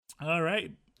All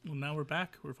right. Well, now we're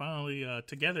back. We're finally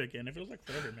together again. It feels like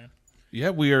forever, man. Yeah,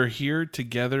 we are here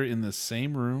together in the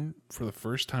same room for the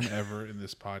first time ever in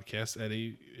this podcast.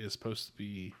 Eddie is supposed to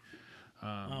be,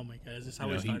 Oh my god, is this how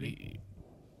we're starting?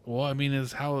 well, I mean,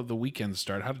 is how the weekend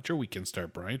started. How did your weekend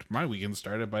start, Brian? My weekend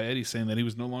started by Eddie saying that he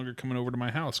was no longer coming over to my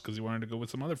house because he wanted to go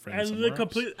with some other friends.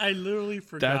 I literally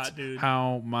forgot, That's dude.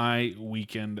 how my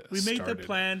weekend We made started. the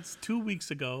plans 2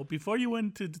 weeks ago before you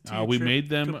went to We trip made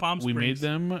them. to Palm We made Springs.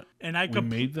 them. And I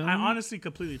made them. I honestly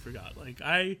completely forgot. Like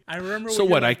I remember. So when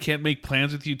what? you're I like, can't make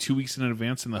plans with you 2 weeks in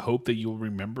advance in the hope that you'll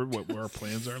remember what our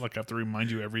plans are. Like I have to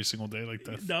remind you every single day, like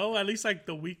that. No, at least like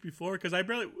the week before, because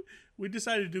we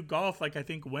decided to do golf like I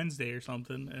think Wednesday or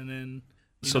something, and then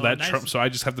So I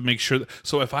just have to make sure.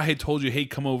 So if I had told you, "Hey,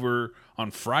 come over on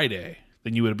Friday,"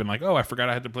 then you would have been like, "Oh, I forgot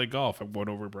I had to play golf. I went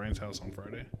over to Brian's house on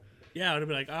Friday." Yeah, I would have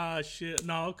been like, ah, shit.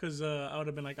 No, because I would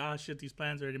have been like, ah, shit, these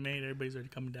plans are already made. Everybody's already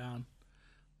coming down.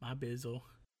 My bizzle,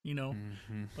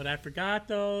 But I forgot,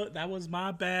 though. That was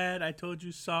my bad. I told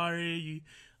you sorry.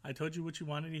 I told you what you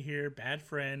wanted to hear. Bad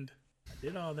friend. I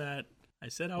did all that. I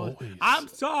said I'm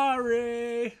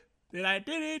sorry that I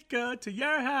didn't go to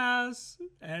your house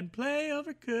and play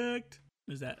Overcooked.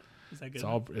 Is that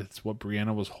good? It's what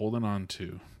Brianna was holding on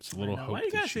to. It's a little hope. Why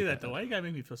you gotta say that, though? Why you gotta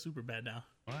make me feel super bad now?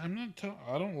 I'm not.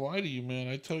 I don't lie to you, man.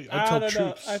 I tell you. I tell don't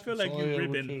know. truths. I feel That's like all you're I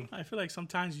ever ribbing. do. I feel like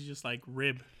sometimes you just like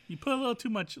rib. You put a little too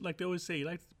much, like they always say, you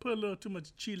like to put a little too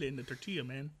much chile in the tortilla,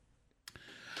 man.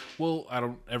 Well,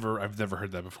 I've never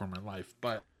heard that before in my life,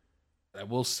 but I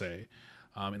will say,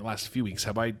 in the last few weeks,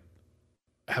 have I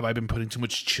been putting too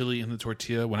much chili in the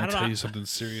tortilla when I tell you something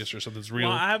serious or something's real?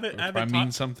 Well, I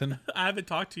haven't something. I haven't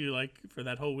talked to you like for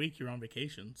that whole week. You're on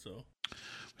vacation, so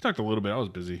We talked a little bit. I was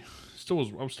busy. I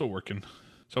was still working,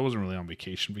 so I wasn't really on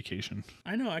vacation.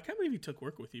 I know. I can't believe you took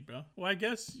work with you, bro. Well, I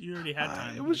guess you already had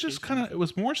time. It was just kind of. It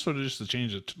was more so just a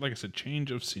change. Like I said,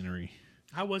 change of scenery.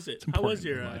 How was it? It's How was important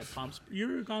your in life. Palm Springs? You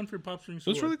were gone for Palm Springs. It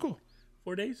was really cool.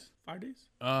 4 days? 5 days?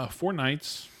 4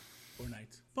 nights. 4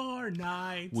 nights. 4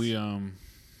 nights.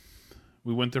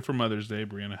 We went there for Mother's Day.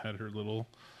 Brianna had her little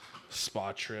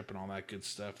spa trip and all that good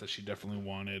stuff that she definitely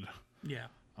wanted. Yeah.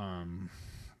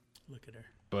 Look at her.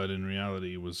 But in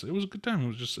reality, it was a good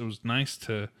time. It was nice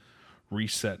to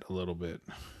reset a little bit.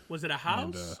 Was it a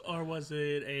house or was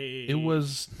it a? It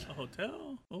was a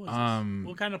hotel. What was this?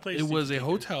 What kind of place? It was a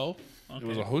hotel. Okay. It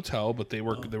was a hotel, but they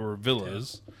were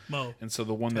villas. Mo. And so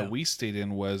the one that we stayed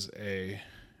in was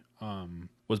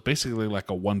was basically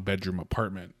like a 1-bedroom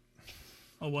apartment.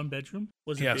 A 1-bedroom?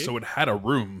 Was it Yeah, big? so it had a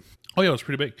room. Oh yeah, it was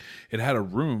pretty big. It had a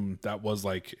room that was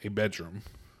like a bedroom.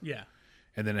 Yeah.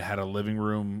 And then it had a living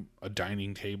room, a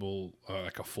dining table,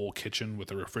 like a full kitchen with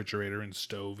a refrigerator and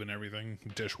stove and everything,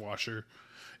 dishwasher.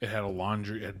 It had a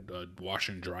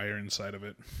washer and dryer inside of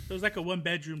it. It was like a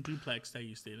 1-bedroom duplex that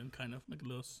you stayed in, kind of like a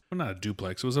little. Well, not a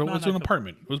duplex. It was an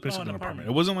apartment. It was basically an apartment.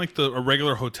 It wasn't like a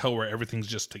regular hotel where everything's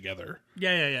just together.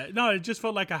 Yeah. No, it just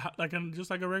felt like just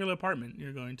like a regular apartment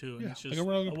you're going to. And it's just like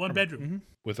a 1-bedroom. Mm-hmm.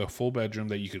 With a full bedroom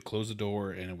that you could close the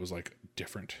door and it was like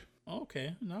different.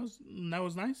 Okay, that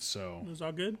was nice. So it was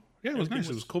all good. Yeah, it was nice.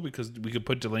 It was cool because we could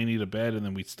put Delaney to bed and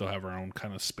then we'd still have our own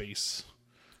kind of space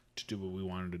to do what we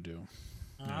wanted to do.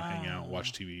 Hang out,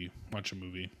 watch TV, watch a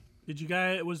movie.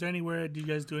 Was there anywhere, did you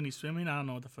guys do any swimming? I don't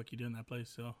know what the fuck you do in that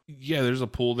place, so. Yeah, there's a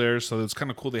pool there, so it's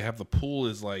kind of cool. They have the pool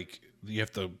is like, you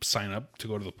have to sign up to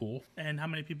go to the pool. And how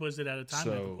many people is it at a time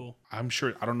at the pool? I'm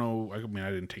sure, I don't know, I mean, I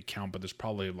didn't take count, but there's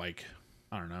probably like,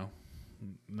 I don't know.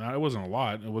 No, it wasn't a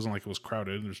lot. It wasn't like it was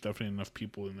crowded. There's definitely enough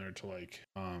people in there to like,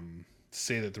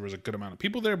 say that there was a good amount of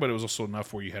people there, but it was also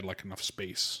enough where you had like enough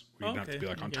space where you didn't have to be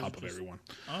like on top of everyone.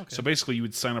 Okay. So basically you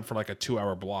would sign up for like a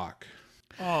 2-hour block.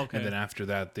 Oh, okay. And then after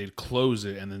that they'd close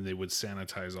it and then they would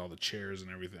sanitize all the chairs and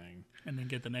everything. And then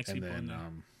get the next people in there.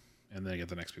 And then get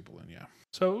the next people in, yeah.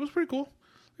 So it was pretty cool.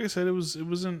 Like I said, it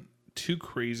wasn't too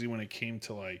crazy when it came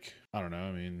to like, I don't know,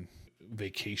 I mean,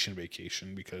 vacation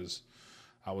because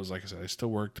I was, like I said, I still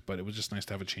worked, but it was just nice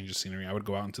to have a change of scenery. I would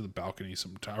go out into the balcony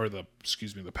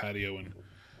the patio and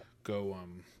go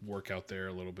work out there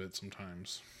a little bit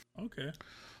sometimes. Okay.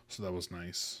 So that was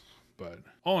nice. But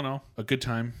all in all, a good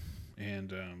time.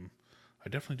 And I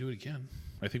definitely do it again.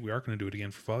 I think we are going to do it again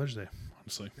for Father's Day,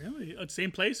 honestly. Really? Same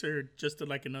place or just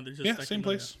like another? Same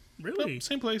place. Really? Yep,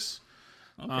 same place.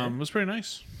 Okay. It was pretty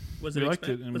nice. Was we it liked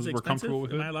it and was it we're comfortable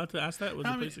with it. Am I allowed to ask that? Was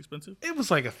the place expensive? It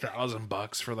was like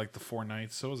 $1,000 for like the 4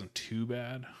 nights, so it wasn't too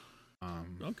bad.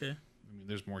 Okay. I mean,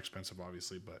 there's more expensive,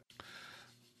 obviously,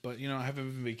 but you know, I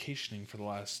haven't been vacationing for the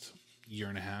last year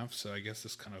and a half, so I guess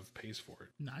this kind of pays for it.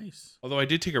 Nice. Although I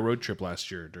did take a road trip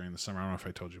last year during the summer. I don't know if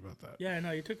I told you about that. Yeah, I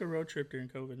know. You took a road trip during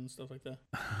COVID and stuff like that.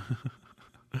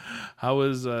 How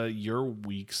was your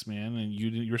weeks, man? And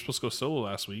you were supposed to go solo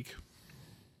last week.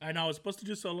 I know I was supposed to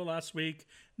do solo last week.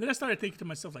 Then I started thinking to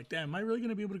myself, like, damn, am I really going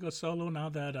to be able to go solo now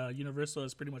that Universal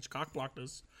has pretty much cock-blocked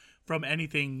us from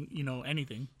anything,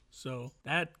 anything. So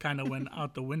that kind of went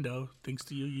out the window, thanks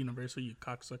to you, Universal, you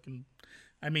cocksucking.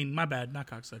 I mean, my bad, not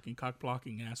cocksucking,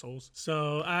 cock-blocking assholes.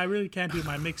 So I really can't do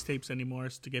my mixtapes anymore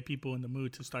to get people in the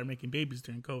mood to start making babies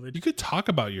during COVID. You could talk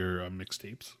about your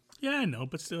mixtapes. Yeah, I know,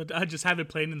 but still, I just have it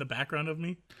playing in the background of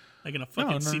me, like in a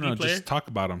fucking CD player. Just talk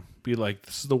about them. Be like,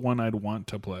 this is the one I'd want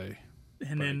to play.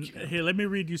 And then, here, let me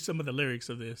read you some of the lyrics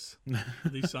of these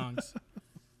songs.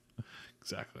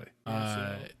 Exactly.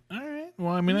 Yeah, all right.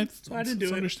 Well, I mean, it's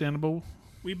understandable.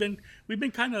 We've been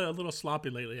kind of a little sloppy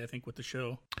lately, I think, with the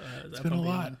show. It's been a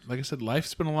lot. Like I said,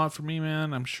 life's been a lot for me,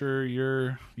 man. I'm sure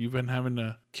you've been having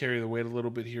to carry the weight a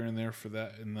little bit here and there for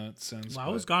that in that sense. Well, I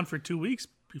was gone for 2 weeks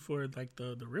before like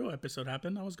the real episode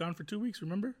happened. I was gone for 2 weeks,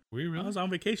 remember? Were you really? I was on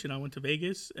vacation. I went to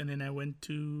Vegas and then I went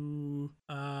to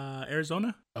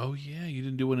Arizona. Oh yeah, you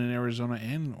didn't do one in Arizona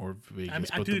or Vegas,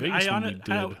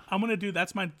 I'm gonna do.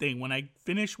 That's my thing. When I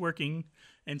finish working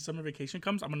and summer vacation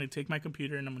comes, I'm gonna take my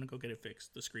computer and I'm gonna go get it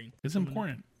fixed. The screen. It's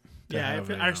important. Yeah,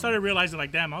 I started realizing,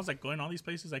 like, damn, I was like going all these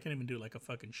places. I can't even do like a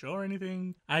fucking show or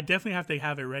anything. I definitely have to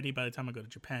have it ready by the time I go to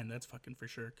Japan. That's fucking for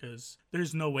sure. Because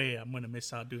there's no way I'm gonna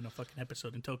miss out doing a fucking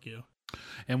episode in Tokyo.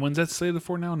 And when's that slated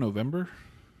for now? November?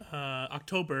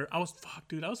 October. I was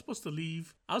supposed to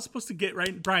leave. I was supposed to get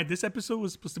right. Brian, this episode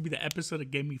was supposed to be the episode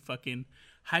that gave me fucking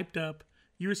hyped up.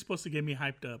 You were supposed to get me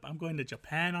hyped up. I'm going to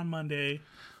Japan on Monday,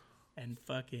 and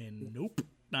fucking nope.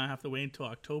 Now I have to wait until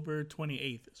October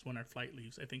 28th is when our flight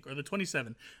leaves, I think, or the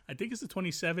 27th. I think it's the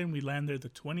 27th. We land there the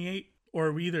 28th,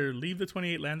 or we either leave the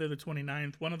 28th, land there the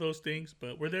 29th. One of those things.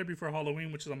 But we're there before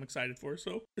Halloween, which is I'm excited for.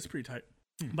 So it's pretty tight.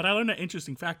 But I learned an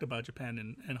interesting fact about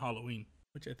Japan and Halloween,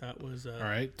 which I thought was all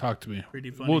right. Talk to me. Pretty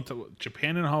funny.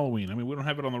 Japan and Halloween. I mean, we don't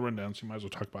have it on the rundown, so you might as well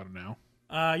talk about it now.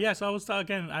 Yeah, so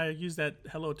I used that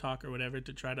Hello Talk or whatever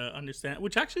to try to understand,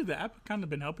 which actually the app kind of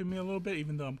been helping me a little bit,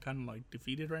 even though I'm kind of like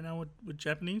defeated right now with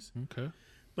Japanese. Okay.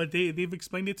 But they've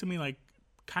explained it to me like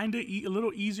kind of a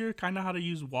little easier, kind of how to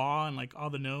use wa and like all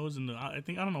the no's and I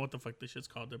don't know what the fuck this shit's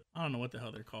called. I don't know what the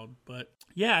hell they're called, but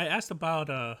yeah, I asked about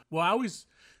the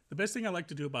best thing I like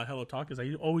to do about Hello Talk is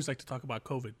I always like to talk about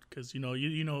COVID because you know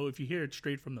if you hear it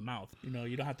straight from the mouth,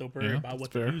 you don't have to worry about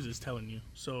what the news is telling you.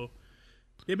 So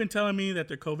they've been telling me that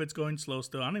their COVID's going slow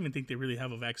still. I don't even think they really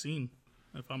have a vaccine,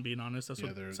 if I'm being honest. That's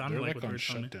what it sounded like what they were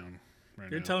telling me.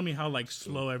 They're telling me how like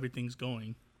slow everything's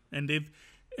going, and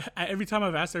every time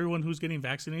I've asked everyone who's getting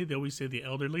vaccinated, they always say the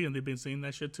elderly, and they've been saying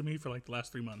that shit to me for like the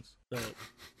last 3 months. So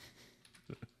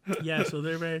yeah, so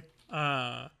they're very.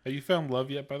 Have you found love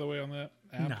yet, by the way, on that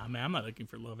app? Nah, man, I'm not looking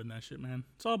for love in that shit, man.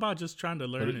 It's all about just trying to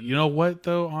learn. But you know what,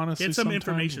 though? Honestly, get some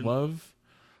information.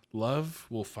 Love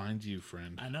will find you,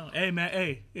 friend. I know. Hey, man.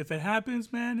 Hey, if it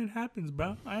happens, man, it happens,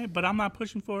 bro. But I'm not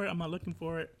pushing for it. I'm not looking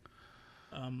for it.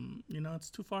 It's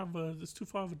too far of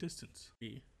a distance.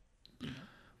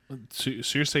 So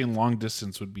you're saying long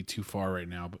distance would be too far right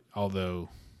now, but although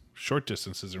short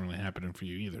distance isn't really happening for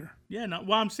you either. Yeah. No.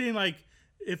 Well, I'm saying like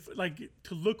if like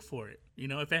to look for it.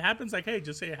 If it happens, like, hey,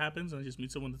 just say it happens, and I just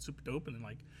meet someone that's super dope, and then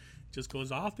like just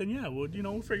goes off, then yeah,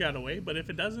 we'll figure out a way. But if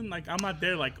it doesn't, like, I'm not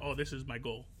there like, oh, this is my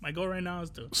goal. My goal right now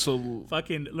is to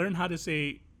fucking learn how to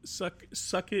say suck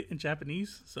it in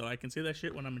Japanese, so I can say that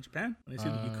shit when I'm in Japan. When I see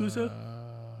the Yakuza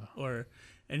or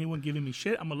anyone giving me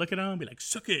shit, I'm gonna look at them and be like,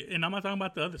 suck it. And I'm not talking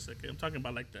about the other suck it. I'm talking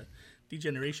about like the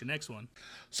Degeneration X one.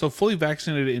 So fully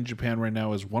vaccinated in Japan right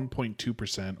now is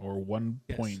 1.2% or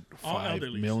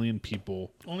 1.5 million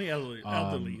people. Only elderly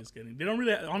is getting. They don't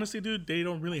really, honestly, dude, they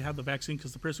don't really have the vaccine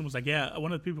because the person was like, yeah,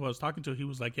 one of the people I was talking to, he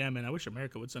was like, yeah, man, I wish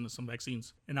America would send us some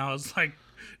vaccines. And I was like,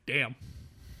 damn.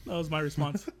 That was my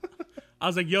response. I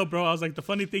was like, yo, bro, I was like, the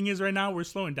funny thing is right now we're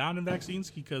slowing down in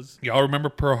vaccines because. Y'all remember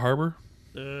Pearl Harbor?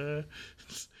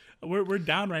 We're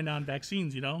down right now in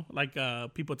vaccines, like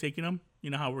people taking them. You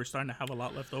know how we're starting to have a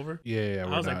lot left over? Yeah.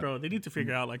 I was like, bro, they need to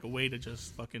figure out like a way to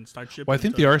just fucking start shipping. Well, I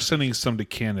think they are sending some to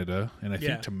Canada and I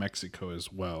think to Mexico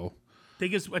as well. I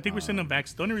think we're sending them back.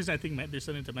 The only reason I think they're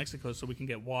sending to Mexico is so we can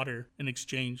get water in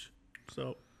exchange.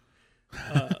 So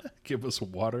give us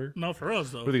water? No, for real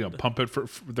though. Are they gonna pump it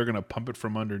they're gonna pump it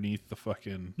from underneath the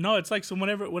fucking. No, it's like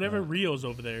whatever Rio's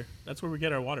over there. That's where we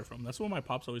get our water from. That's what my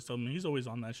pops always told me. He's always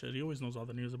on that shit. He always knows all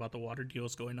the news about the water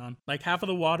deals going on. Like half of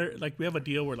the water, like we have a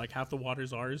deal where like half the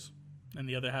water's ours and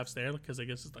the other half's there because I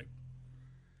guess it's like.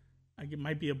 Like it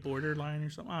might be a borderline or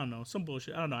something. I don't know, some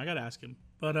bullshit. I don't know. I gotta ask him.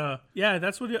 But yeah,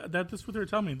 that's what they were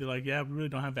telling me. They're like, yeah, we really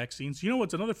don't have vaccines. You know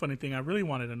what's another funny thing I really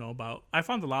wanted to know about? I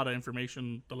found a lot of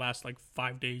information the last like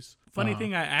 5 days. Funny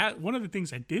thing, one of the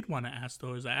things I did want to ask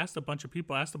though is I asked a bunch of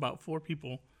people. I asked about 4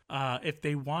 people if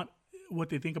they want what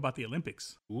they think about the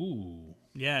Olympics. Ooh.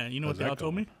 Yeah, you know what they all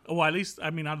told me? Oh, well, at least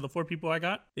out of the 4 people I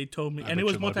got, they told me, and it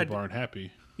was people aren't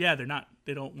happy. Yeah, they're not.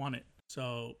 They don't want it.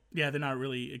 So yeah, they're not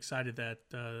really excited that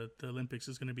the Olympics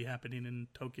is going to be happening in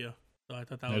Tokyo. So I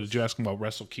thought that was. Did you ask them about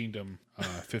Wrestle Kingdom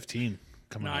 15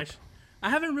 coming up? I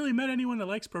haven't really met anyone that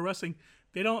likes pro wrestling.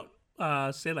 They don't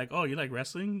say like, "Oh, you like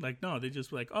wrestling?" Like, no, they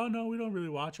just like, "Oh no, we don't really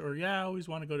watch," or "Yeah, I always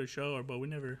want to go to a show," but we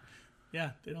never.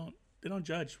 Yeah, they don't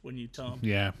judge when you tell them.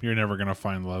 Yeah, you're never gonna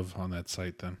find love on that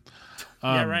site then.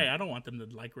 Yeah, right. I don't want them to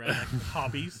like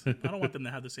hobbies. I don't want them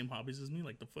to have the same hobbies as me.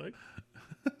 Like the fuck.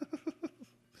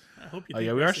 I hope you.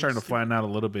 Yeah, we are starting to find out a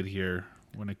little bit here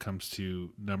when it comes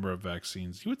to number of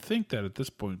vaccines. You would think that at this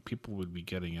point people would be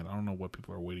getting it. I don't know what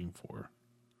people are waiting for.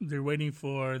 They're waiting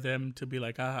for them to be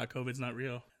like, COVID's not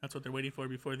real. That's what they're waiting for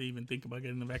before they even think about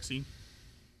getting the vaccine.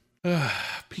 I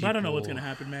don't know what's going to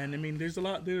happen, man. I mean, there's a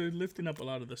lot. They're lifting up a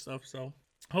lot of the stuff. So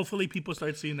hopefully people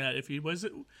start seeing that.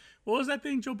 What was that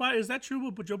thing Joe Biden? Is that true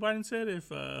what Joe Biden said?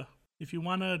 If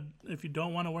you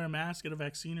don't want to wear a mask, get a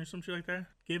vaccine or some shit like that.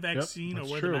 Get a vaccine or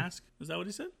wear the mask. Is that what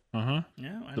he said? Uh-huh.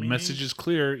 Yeah. The message is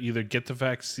clear. Either get the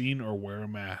vaccine or wear a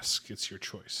mask. It's your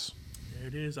choice. There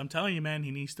it is. I'm telling you, man,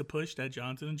 he needs to push that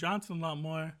Johnson & Johnson a lot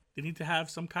more. They need to have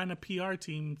some kind of PR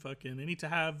team. They need to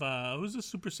have, who's a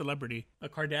super celebrity? A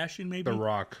Kardashian, maybe? The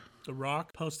Rock. The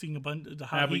Rock posting a bunch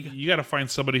of you got to find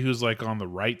somebody who's like on the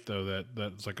right, though,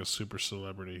 that's like a super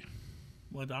celebrity.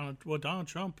 Well, Donald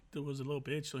Trump was a little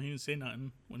bitch, so he didn't say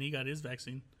nothing when he got his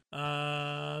vaccine.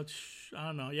 I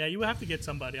don't know. Yeah, you would have to get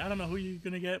somebody. I don't know who you're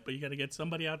going to get, but you got to get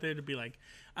somebody out there to be like,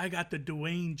 I got the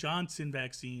Dwayne Johnson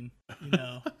vaccine. You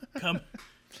know, come.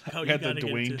 I got the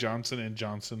Dwayne Johnson &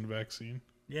 Johnson vaccine.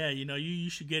 Yeah, you know, you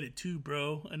should get it too,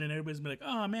 bro. And then everybody's be like,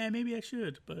 oh, man, maybe I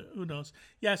should. But who knows?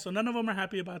 Yeah, so none of them are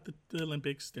happy about the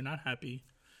Olympics. They're not happy.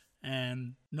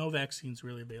 And no vaccines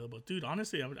really available. Dude,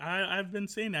 honestly, I've been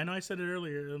saying that. I know I said it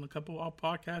earlier in a couple of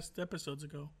podcast episodes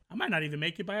ago. I might not even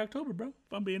make it by October, bro,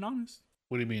 if I'm being honest.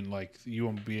 What do you mean? Like, you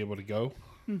won't be able to go?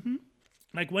 Mm-hmm.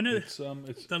 Like, when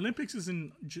the Olympics is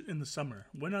in the summer.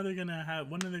 When are they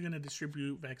gonna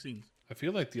distribute vaccines? I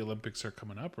feel like the Olympics are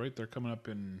coming up, right? They're coming up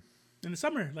in the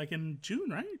summer, like in June,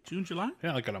 right? June, July?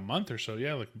 Yeah, like in a month or so.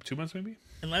 Yeah, like 2 months maybe.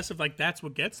 Unless if like that's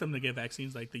what gets them to get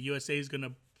vaccines. Like the USA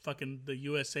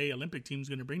Olympic team's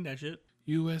gonna bring that shit.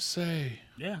 USA.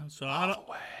 Yeah, so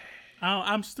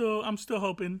I'm still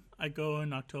hoping I go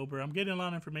in October. I'm getting a lot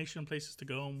of information, places to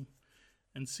go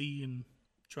and see, and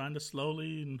trying to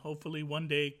slowly and hopefully one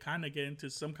day kind of get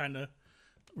into some kind of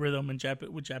rhythm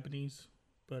with Japanese,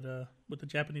 but with the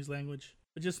Japanese language.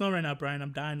 But just know right now, Brian,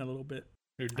 I'm dying a little bit.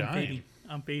 You're dying.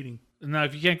 I'm fading. Now,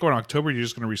 if you can't go in October, you're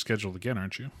just going to reschedule again,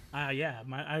 aren't you? Yeah.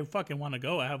 I fucking want to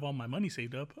go. I have all my money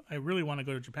saved up. I really want to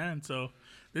go to Japan. So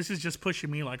this is just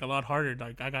pushing me like a lot harder.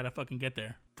 Like I got to fucking get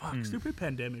there. Fuck, stupid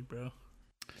pandemic, bro.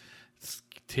 It's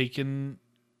taken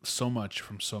so much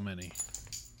from so many.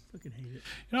 Fucking hate it.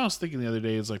 You know, I was thinking the other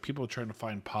day, is like people are trying to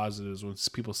find positives. When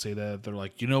people say that, they're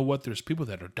like, you know what? There's people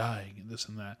that are dying and this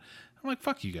and that. I'm like,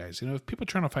 fuck you guys. You know, if people are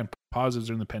trying to find positives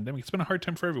during the pandemic, it's been a hard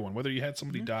time for everyone. Whether you had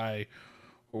somebody die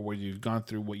or whether you've gone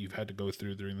through what you've had to go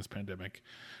through during this pandemic,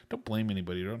 don't blame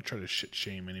anybody. Don't try to shit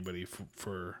shame anybody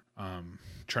for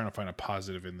trying to find a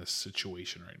positive in this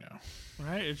situation right now.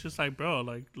 Right? It's just like, bro,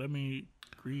 like, let me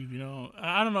grieve, you know?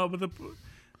 I don't know, but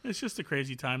it's just a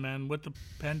crazy time, man, with the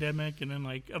pandemic. And then,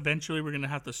 like, eventually we're going to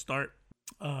have to start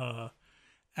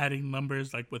adding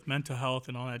numbers, like, with mental health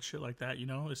and all that shit like that, you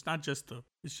know? It's not just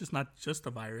not just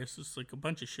a virus. It's, like, a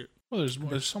bunch of shit. Well,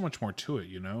 there's so much more to it,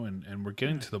 you know? And we're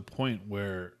getting to the point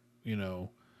where, you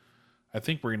know, I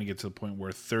think we're going to get to the point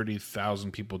where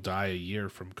 30,000 people die a year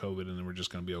from COVID, and then we're just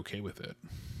going to be okay with it.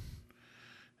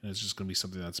 And it's just going to be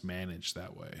something that's managed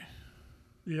that way.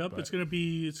 Yep,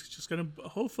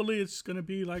 hopefully it's going to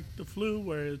be like the flu,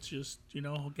 where it's just, you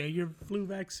know, get your flu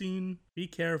vaccine, be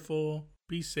careful,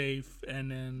 be safe, and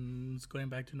then it's going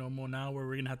back to normal now, where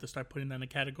we're going to have to start putting that in a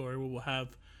category where we'll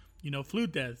have, you know, flu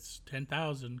deaths,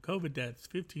 10,000, COVID deaths,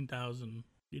 15,000,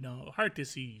 you know, heart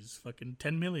disease, fucking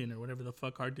 10 million or whatever the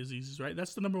fuck heart disease is, right?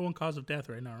 That's the number one cause of death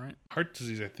right now, right? Heart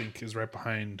disease, I think, is right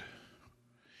behind,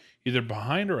 either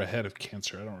behind or ahead of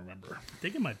cancer. I don't remember. I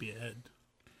think it might be ahead.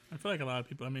 I feel like a lot of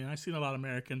people, I mean, I've seen a lot of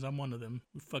Americans. I'm one of them.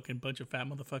 We fucking bunch of fat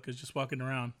motherfuckers just walking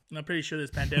around. And I'm pretty sure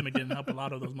this pandemic didn't help a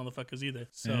lot of those motherfuckers either.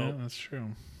 So yeah, that's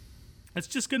true. It's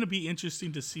just going to be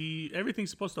interesting to see.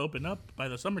 Everything's supposed to open up by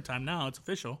the summertime now. It's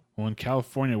official. Well, in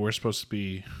California, we're supposed to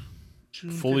be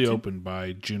June fully 15th? open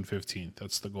by June 15th.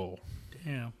 That's the goal.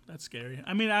 Damn, that's scary.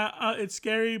 I mean, it's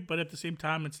scary, but at the same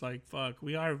time, it's like, fuck.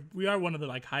 We are one of the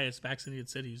like highest vaccinated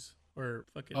cities or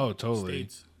fucking totally.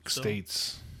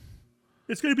 states.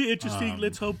 It's going to be interesting.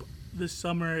 Let's hope this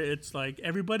summer it's like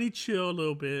everybody chill a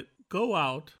little bit. Go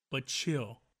out, but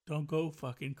chill. Don't go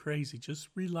fucking crazy. Just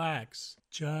relax.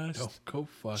 Just don't go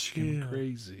fucking chill.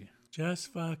 crazy. Just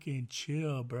fucking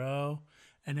chill, bro.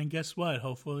 And then guess what?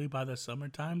 Hopefully by the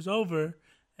summertime's over,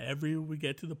 we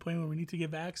get to the point where we need to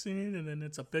get vaccinated, and then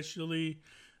it's officially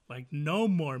like no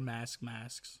more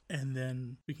masks, and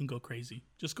then we can go crazy.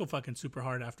 Just go fucking super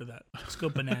hard after that. Just go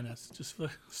bananas. Just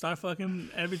start fucking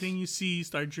everything you see.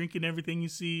 Start drinking everything you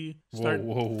see. Start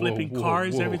flipping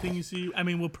cars, everything you see. I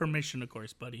mean, with permission, of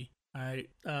course, buddy. All right.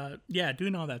 Yeah,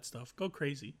 doing all that stuff. Go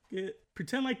crazy.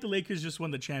 Pretend like the Lakers just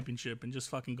won the championship and just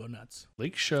fucking go nuts.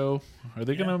 Lake Show. Are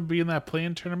they going to be in that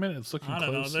play-in tournament? It's looking close. I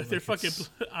don't know. They're fucking.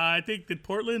 I think did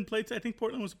Portland play? I think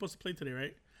Portland was supposed to play today,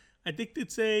 right? I think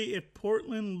they'd say if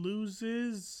Portland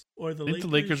loses or the Lakers. The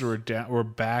Lakers were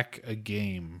back a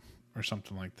game or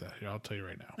something like that. Here, I'll tell you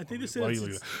right now. I think they said.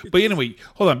 But anyway,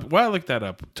 hold on. While I look that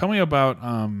up, tell me about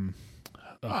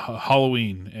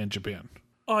Halloween in Japan.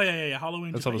 Oh yeah.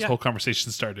 Halloween. That's how this whole conversation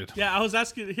started. Yeah, I was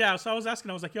asking. Yeah, so I was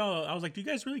like, do you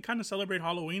guys really kind of celebrate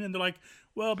Halloween? And they're like,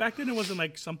 well, back then it wasn't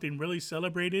like something really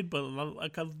celebrated, but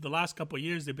the last couple of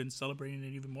years they've been celebrating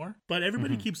it even more. But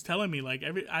everybody keeps telling me like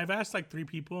I've asked like 3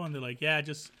 people, and they're like, yeah,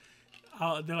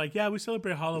 we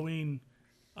celebrate Halloween.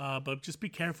 But just be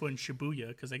careful in Shibuya,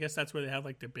 because I guess that's where they have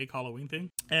like their big Halloween thing.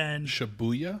 And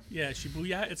Shibuya? Yeah,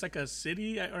 Shibuya. It's like a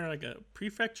city or like a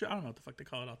prefecture. I don't know what the fuck they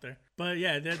call it out there. But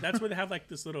yeah, that's where they have like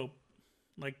this little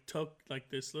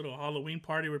this little Halloween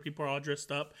party where people are all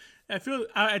dressed up. I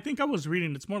think I was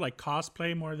reading it's more like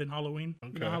cosplay more than Halloween.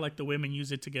 Okay. You know how like the women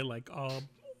use it to get like all,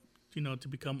 to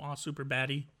become all super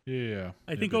baddie. Yeah.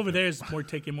 I think over there is more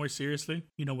taken more seriously,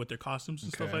 with their costumes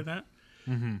and stuff like that.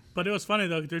 Mm-hmm. But it was funny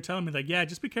though. They're telling me like, yeah,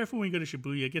 just be careful when you go to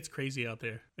Shibuya. It gets crazy out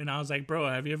there. And I was like, bro,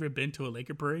 have you ever been to a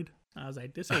Laker parade? I was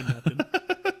like, this ain't nothing.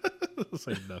 This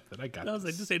ain't nothing. I was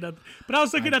like, this ain't nothing. But I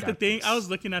was looking at the thing.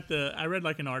 I read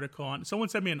like an article on. Someone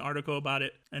sent me an article about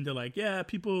it, and they're like, yeah,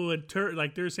 people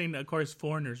they're saying that of course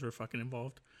foreigners were fucking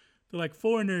involved. They're like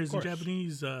foreigners and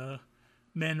Japanese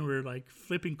men were like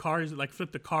flipping cars, like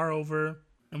flipped the car over.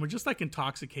 And we're just like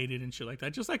intoxicated and shit like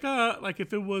that. Just like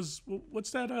if it was,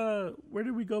 what's that? Where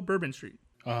did we go? Bourbon Street.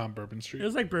 Bourbon Street. It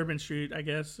was like Bourbon Street, I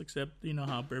guess, except you know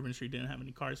how Bourbon Street didn't have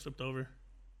any cars flipped over.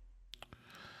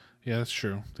 Yeah, that's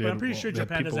true. But I'm pretty sure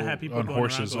Japan doesn't have people on going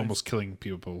horses almost killing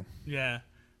people. Yeah,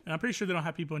 and I'm pretty sure they don't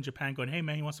have people in Japan going, "Hey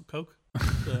man, you want some Coke?"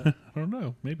 I don't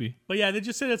know, maybe. But yeah, they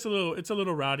just said it's a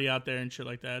little rowdy out there and shit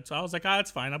like that. So I was like,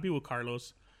 it's fine. I'll be with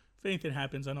Carlos. If anything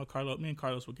happens, I know me and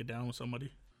Carlos will get down with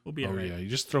somebody. We'll be alright. Yeah, you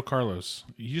just throw Carlos.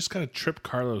 You just gotta trip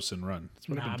Carlos and run. That's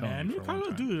what I've been telling you for a long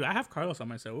time. Dude, I have Carlos on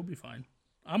my side. We'll be fine.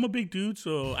 I'm a big dude,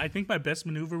 so I think my best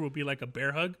maneuver will be like a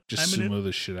bear hug. Just sumo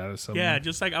the shit out of someone. Yeah,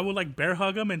 just like I would like bear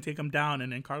hug him and take him down,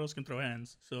 and then Carlos can throw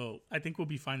hands. So I think we'll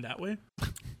be fine that way.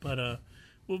 But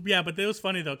but it was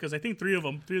funny though, because I think three of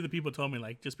the people told me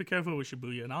like, just be careful with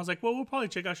Shibuya, and I was like, well, we'll probably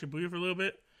check out Shibuya for a little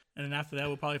bit, and then after that,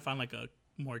 we'll probably find like a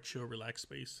more chill, relaxed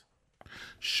space.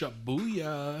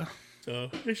 Shibuya.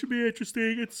 So it should be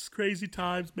interesting. It's crazy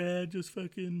times, man. Just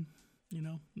fucking,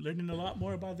 learning a lot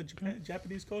more about the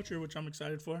Japanese culture, which I'm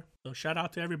excited for. So shout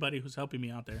out to everybody who's helping me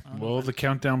out there. Well, the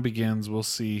countdown begins. We'll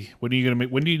see. When do you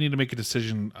need to make a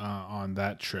decision on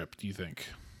that trip, do you think?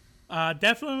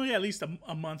 Definitely at least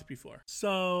a month before.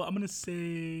 So I'm gonna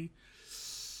say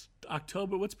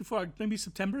October. What's before? Maybe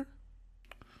September.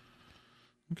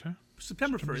 Okay.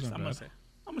 September 1st.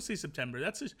 I'm gonna say September.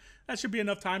 That should be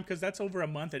enough time because that's over a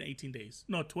month and 18 days.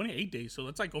 No, 28 days. So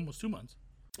that's like almost 2 months.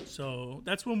 So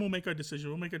that's when we'll make our decision.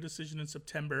 We'll make our decision in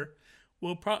September.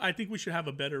 I think we should have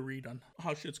a better read on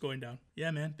how shit's going down.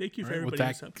 Yeah, man. Thank you for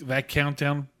everybody. That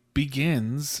countdown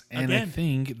begins, and again. I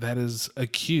think that is a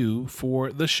cue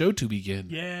for the show to begin.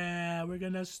 Yeah, we're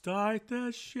gonna start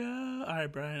the show. All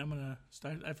right, Brian. I'm gonna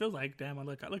start. I feel like, damn.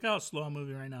 Look how slow I'm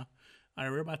moving right now. All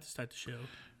right, we're about to start the show.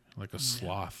 Like a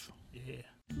sloth. Yeah.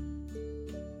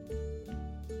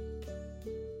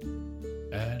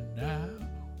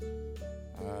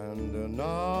 And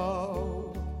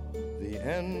now the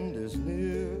end is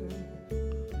near,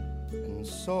 and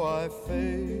so I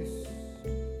face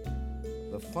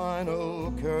the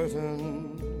final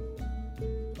curtain.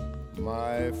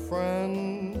 My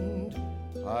friend,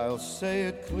 I'll say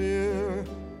it clear,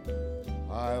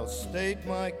 I'll state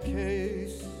my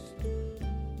case.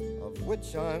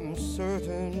 which I'm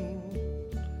certain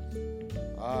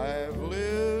I've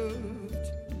lived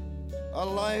a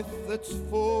life that's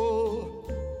full.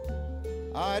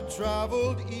 I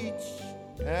traveled each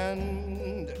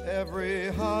and every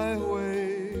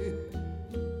highway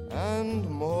and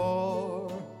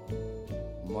more,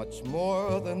 much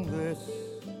more than this.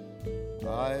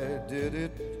 I did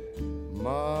it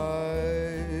my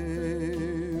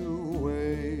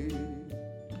way.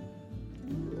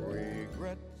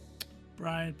 Regrets.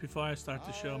 Brian, before I start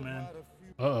the show, man,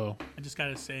 Uh-oh. I just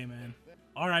gotta say, man,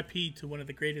 RIP to one of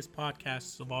the greatest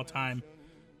podcasts of all time.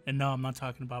 And no, I'm not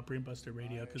talking about Brainbuster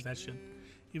Radio, because that should,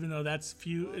 even though that's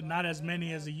few, not as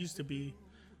many as it used to be,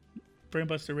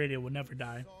 Brainbuster Radio will never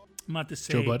die. I'm about to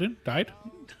say Joe Budden died?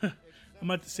 I'm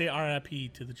about to say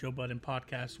RIP to the Joe Budden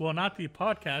podcast. Well, not the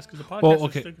podcast, because the podcast Well,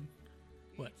 okay. is still,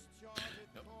 what?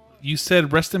 You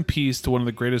said rest in peace to one of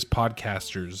the greatest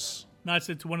podcasters. No, I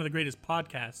said to one of the greatest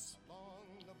podcasts.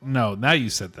 No, now you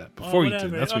said that. Before you did.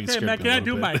 Whatever. That's what you Okay, scared man, me can a I little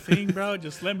do bit. my thing, bro?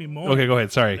 Just let me mourn. Okay, go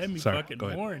ahead. Sorry. Let me Sorry. fucking Go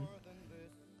ahead. mourn.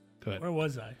 Go ahead. Where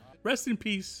was I? Rest in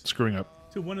peace Screwing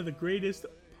up. to one of the greatest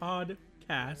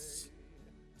podcasts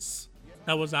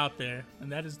that was out there,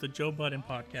 and that is the Joe Budden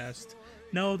podcast.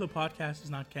 No, the podcast is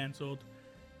not canceled.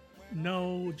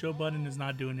 No, Joe Budden is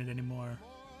not doing it anymore.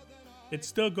 It's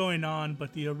still going on,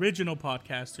 but the original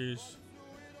podcasters,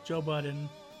 Joe Budden,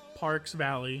 Parks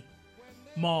Valley,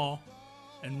 Maul,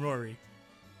 and Rory,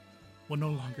 will no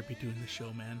longer be doing the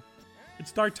show, man.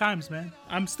 It's dark times, man.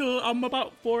 I'm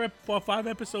about 4 or 5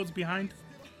 episodes behind.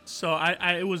 So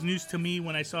it was news to me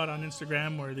when I saw it on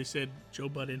Instagram where they said Joe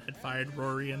Budden had fired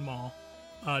Rory and Maul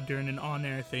during an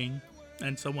on-air thing,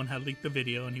 and someone had leaked the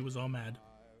video, and he was all mad.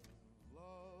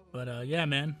 But yeah,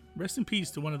 man, rest in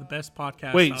peace to one of the best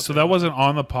podcasts. Wait, out so there. that wasn't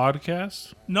on the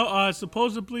podcast? No,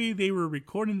 supposedly they were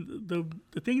recording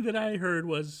the thing that I heard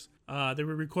was they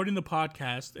were recording the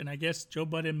podcast, and I guess Joe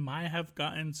Budden might have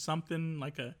gotten something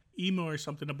like a email or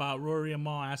something about Rory and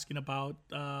Maul asking about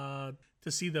to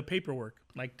see the paperwork,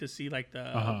 like to see like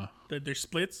their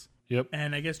splits. Yep.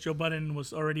 And I guess Joe Budden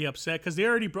was already upset because they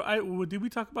already did we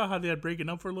talk about how they had breaking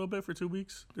up for a little bit for 2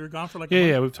 weeks? They were gone for like a month?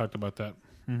 Yeah, we've talked about that.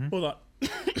 Hold on.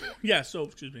 Yeah, so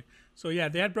excuse me. So yeah,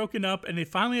 they had broken up and they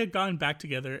finally had gotten back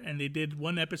together, and they did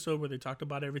one episode where they talked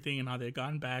about everything and how they had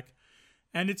gotten back.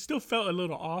 And it still felt a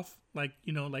little off, like,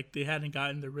 you know, like they hadn't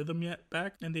gotten the rhythm yet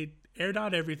back. And they aired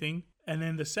out everything. And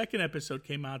then the second episode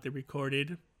came out, they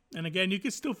recorded. And again, you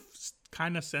could still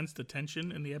kind of sense the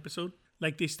tension in the episode.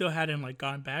 Like they still hadn't like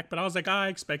gone back. But I was like, I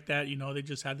expect that, you know, they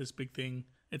just had this big thing.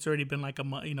 It's already been like a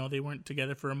month, you know, they weren't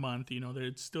together for a month. You know,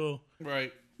 it's still...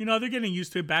 Right. You know, they're getting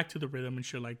used to it, back to the rhythm and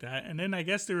shit like that. And then I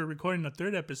guess they were recording the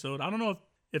third episode. I don't know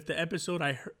if the episode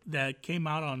I heard that came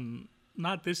out on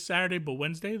not this Saturday but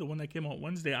Wednesday, the one that came out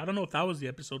Wednesday, I don't know if that was the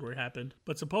episode where it happened.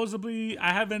 But supposedly,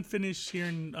 I haven't finished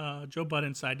hearing Joe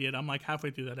Budden's side yet. I'm like halfway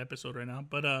through that episode right now.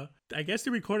 But I guess they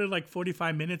recorded like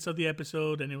 45 minutes of the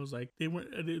episode, and it was like they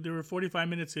were 45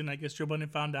 minutes in. I guess Joe Budden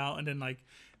found out, and then like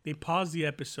they paused the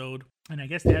episode, and I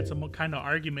guess they had some kind of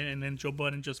argument, and then Joe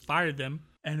Budden just fired them.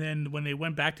 And then when they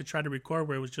went back to try to record,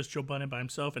 where it was just Joe Budden by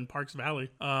himself in Parks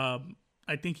Valley, I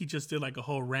think he just did like a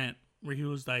whole rant where he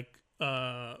was like,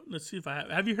 let's see if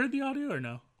have you heard the audio or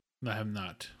no? I have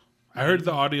not. I heard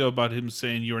the audio about him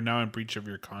saying you are now in breach of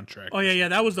your contract. Oh yeah,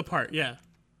 that was the part. Yeah,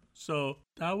 so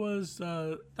that was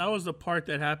the part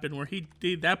that happened where he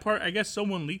did that part. I guess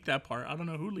someone leaked that part. I don't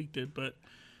know who leaked it, but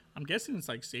I'm guessing it's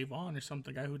like Save On or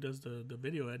something. The guy who does the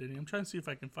video editing. I'm trying to see if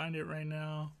I can find it right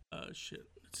now. Shit.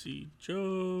 Let's see.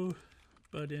 Joe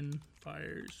Budden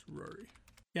fires Rory.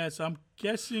 Yeah, so I'm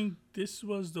guessing this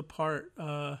was the part.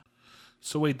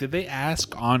 So wait, did they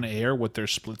ask on air what their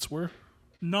splits were?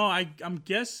 No, I'm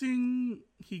guessing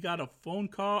he got a phone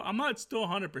call. I'm not still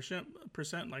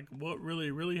 100% like what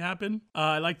really happened.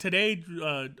 Like today,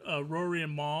 Rory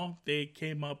and Maul, they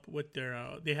came up with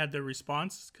they had their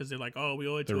response because they're like, oh, we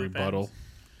owe it to the rebuttal. fans.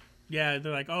 Yeah,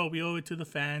 they're like, oh, we owe it to the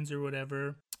fans or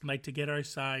whatever, like to get our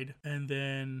side. And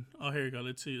then, oh, here we go.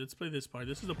 Let's see. Let's play this part.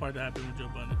 This is the part that happened with Joe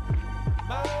Budden.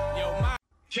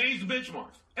 Change the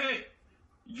benchmarks. Hey,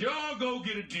 y'all go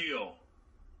get a deal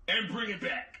and bring it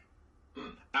back.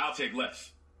 I'll take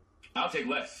less. Not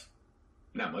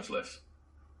much less.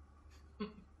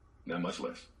 Not much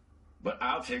less. But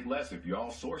I'll take less if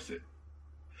y'all source it.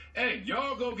 Hey,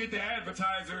 y'all go get the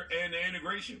advertiser and the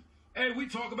integration. Hey, we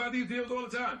talk about these deals all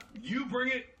the time. You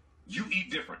bring it, you eat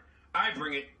different. I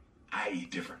bring it, I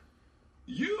eat different.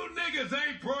 You niggas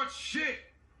ain't brought shit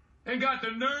and got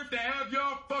the nerve to have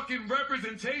y'all fucking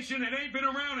representation and ain't been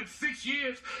around in 6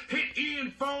 years hit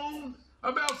Ian phone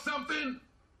about something.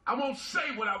 I won't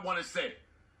say what I want to say,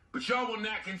 but y'all will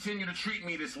not continue to treat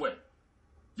me this way.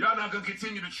 Y'all not gonna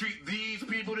continue to treat these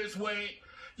people this way.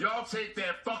 Y'all take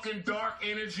that fucking dark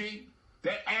energy,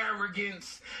 that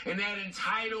arrogance, and that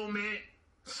entitlement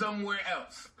somewhere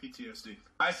else. PTSD.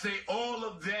 I say all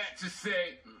of that to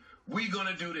say, we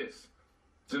gonna do this.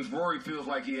 Since Rory feels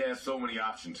like he has so many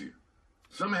options here.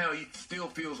 Somehow he still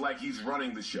feels like he's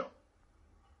running the show.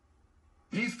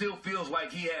 He still feels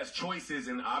like he has choices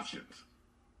and options.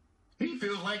 He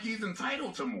feels like he's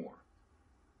entitled to more.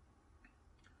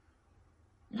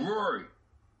 Rory,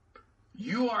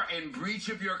 you are in breach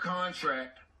of your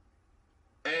contract,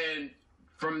 and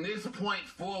from this point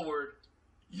forward,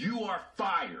 you are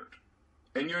fired,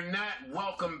 and you're not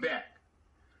welcome back.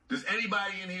 Does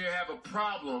anybody in here have a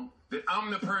problem that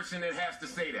I'm the person that has to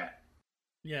say that?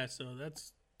 Yeah, so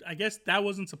I guess that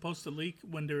wasn't supposed to leak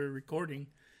when they were recording,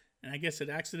 and I guess it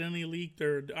accidentally leaked,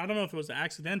 or I don't know if it was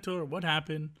accidental or what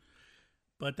happened.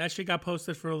 But that shit got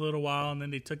posted for a little while, and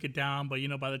then they took it down. But,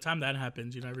 by the time that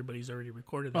happens, everybody's already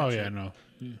recorded that shit. Yeah, no.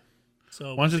 Yeah.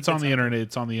 So once it's on the internet,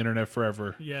 it's on the internet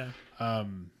forever. Yeah.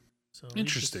 So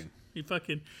interesting. He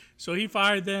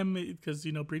fired them because,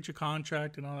 breach of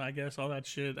contract and all that, I guess, all that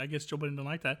shit. I guess Joe Budden didn't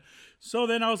like that. So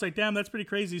then I was like, damn, that's pretty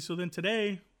crazy. So then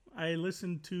today I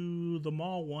listened to the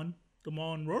Maul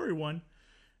and Rory one.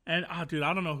 And, dude,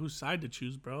 I don't know whose side to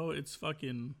choose, bro. It's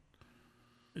fucking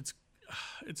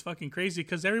crazy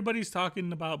because everybody's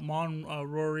talking about Mon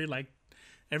Rory. Like,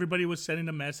 everybody was sending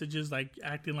the messages, like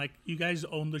acting like you guys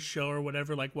own the show or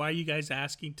whatever. Like, why are you guys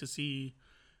asking to see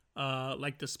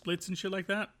like the splits and shit like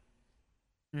that?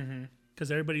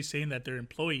 Because everybody's saying that they're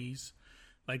employees.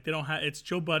 Like, they don't have, it's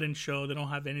Joe Budden's show. They don't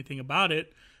have anything about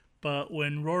it. But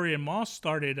when Rory and Moss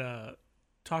started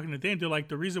talking to them, they're like,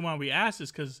 the reason why we asked is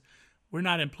because we're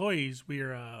not employees.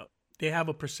 They have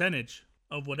a percentage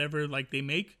of whatever like they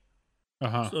make.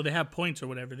 So they have points or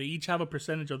whatever. They each have a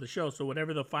percentage of the show. So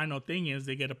whatever the final thing is,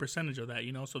 they get a percentage of that,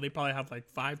 So they probably have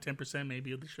like 5-10%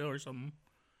 maybe of the show or something.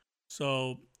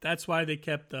 So that's why they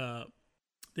kept.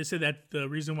 They said that the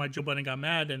reason why Joe Budden got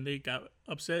mad and they got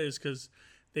upset is because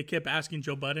they kept asking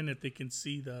Joe Budden if they can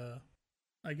see the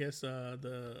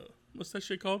what's that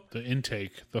shit called? The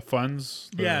intake, the funds.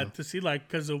 To see like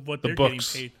because of what they're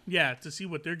books. getting paid. Yeah, to see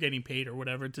what they're getting paid or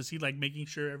whatever. To see like making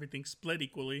sure everything's split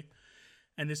equally.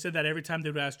 And they said that every time they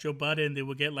would ask Joe Budden, they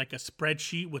would get like a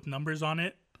spreadsheet with numbers on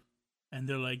it. And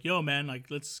they're like, yo, man, like,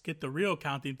 let's get the real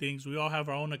accounting things. We all have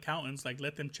our own accountants. Like,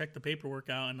 let them check the paperwork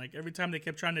out. And like every time they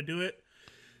kept trying to do it,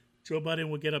 Joe Budden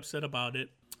would get upset about it.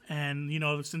 And,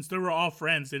 since they were all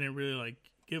friends, they didn't really like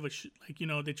give a shit.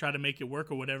 Like, they try to make it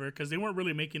work or whatever. Because they weren't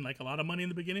really making like a lot of money in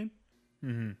the beginning.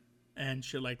 And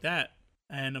shit like that.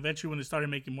 And eventually when they started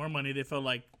making more money, they felt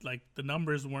like the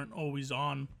numbers weren't always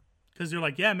on. Because they're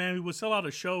like, yeah, man, we would sell out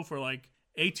a show for like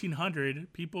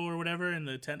 1,800 people or whatever in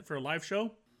the tent for a live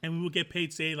show. And we would get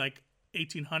paid, say, like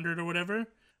 1,800 or whatever.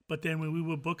 But then when we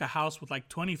would book a house with like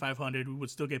 2,500, we would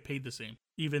still get paid the same.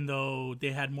 Even though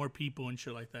they had more people and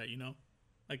shit like that,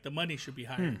 Like the money should be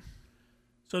higher.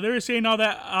 So they were saying all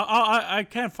that. I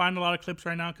can't find a lot of clips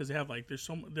right now because they have like,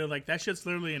 they're like, that shit's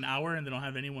literally an hour and they don't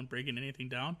have anyone breaking anything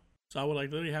down. So I would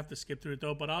like literally have to skip through it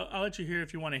though. But I'll let you hear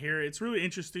if you want to hear it. It's really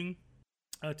interesting.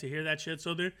 To hear that shit.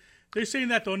 So they're saying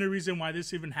that the only reason why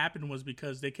this even happened was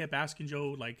because they kept asking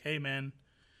Joe like, hey man,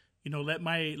 let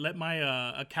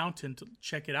my accountant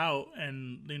check it out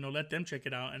and let them check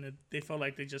it out, and they felt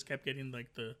like they just kept getting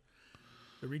like the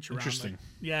reach around. Interesting.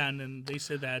 Like, and then they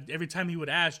said that every time he would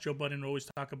ask, Joe Budden would always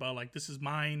talk about like, this is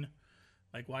mine,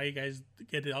 like why you guys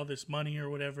get all this money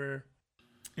or whatever.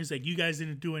 He's like, you guys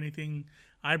didn't do anything.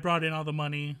 I brought in all the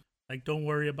money. Like, don't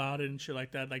worry about it and shit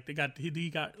like that. Like, he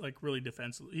got like really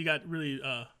defensive. He got really,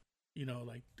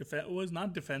 was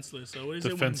not defenseless. So what is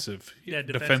defensive. Yeah,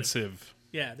 defensive.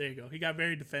 Yeah, there you go. He got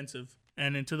very defensive.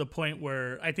 And then to the point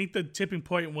where I think the tipping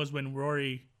point was when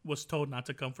Rory was told not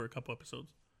to come for a couple episodes.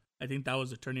 I think that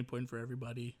was a turning point for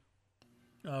everybody.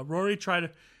 Rory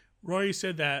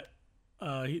said that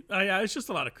it's just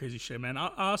a lot of crazy shit, man.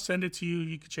 I'll send it to you.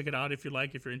 You can check it out if you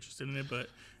like, if you're interested in it. But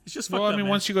it's just fucked up, man.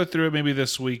 Once you go through it, maybe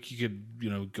this week you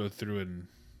could, go through and,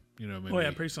 maybe. Oh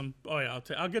yeah, pretty some. Oh yeah,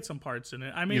 I'll get some parts in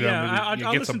it. I mean, I'll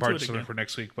get some parts in it for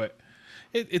next week. But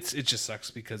it just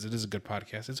sucks because it is a good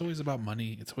podcast. It's always about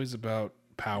money. It's always about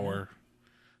power.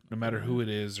 No matter who it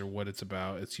is or what it's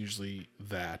about, it's usually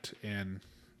that, and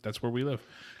that's where we live.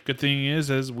 Good thing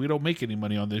is we don't make any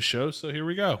money on this show, so here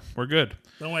we go. We're good.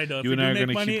 Don't worry, though. If you and I are going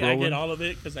to keep rolling. I get all of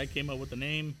it because I came up with the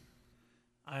name.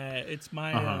 It's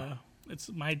my.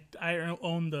 I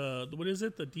own the. What is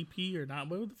it? The DP or not?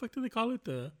 What the fuck do they call it?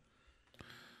 The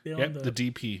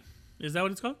DP. Is that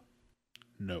what it's called?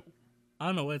 No. I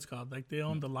don't know what it's called. Like, they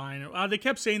own the line. They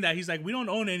kept saying that. He's like, we don't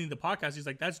own any of the podcasts. He's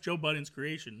like, that's Joe Budden's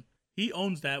creation. He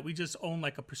owns that. We just own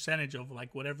like a percentage of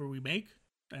like whatever we make.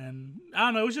 And I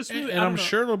don't know. It was just really, and I'm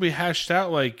sure it'll be hashed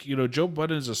out. Like, you know, Joe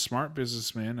Budden is a smart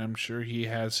businessman. I'm sure he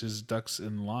has his ducks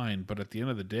in line. But at the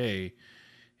end of the day,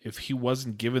 if he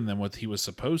wasn't giving them what he was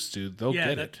supposed to, they'll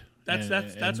get it.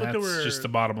 That's what they were. Just the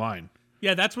bottom line.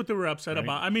 Yeah, that's what they were upset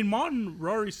about. I mean, Maul and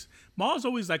Rory's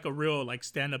always like a real like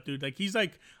stand up dude. Like, he's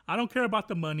like, I don't care about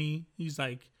the money. He's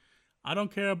like, I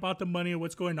don't care about the money or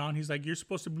what's going on. He's like, you're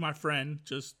supposed to be my friend.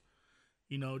 Just,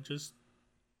 you know, just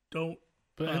don't.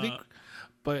 But I think,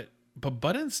 but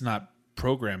Budden's not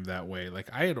programmed that way. Like,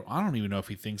 I don't even know if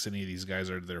he thinks any of these guys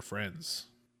are their friends.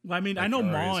 Well, I mean, like, I know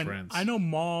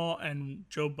Maul and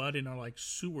Joe Budden are like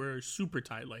super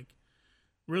tight, like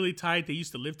really tight. They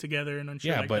used to live together and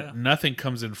shit like that. Yeah, but nothing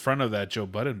comes in front of that Joe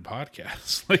Budden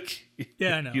podcast. Like,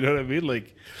 yeah, I know. You know what I mean?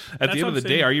 Like, at the end of the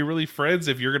day, are you really friends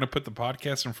if you're going to put the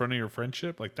podcast in front of your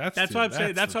friendship? Like, that's what I'm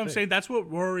saying. That's what I'm saying. That's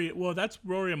what Rory. Well, that's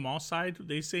Rory and Maul's side.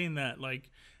 They saying that like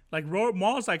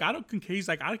Maul's like, I don't. He's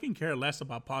like, I can care less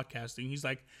about podcasting. He's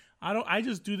like, I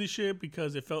just do this shit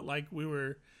because it felt like we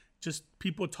were just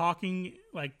people talking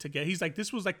like together. He's like,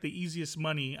 this was like the easiest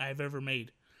money I've ever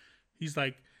made. He's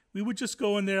like, we would just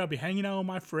go in there. I'll be hanging out with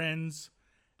my friends,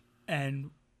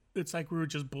 and it's like we were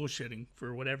just bullshitting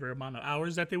for whatever amount of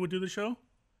hours that they would do the show.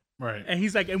 Right. And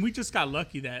he's like, and we just got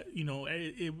lucky that, you know,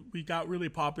 we got really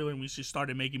popular and we just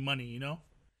started making money, you know?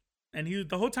 And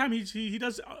the whole time he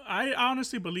does, I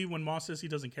honestly believe when Maul says he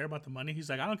doesn't care about the money, he's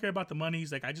like, I don't care about the money.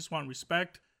 He's like, I just want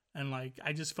respect. And like,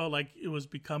 I just felt like it was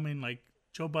becoming like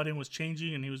Joe Budden was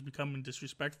changing and he was becoming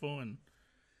disrespectful. And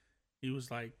he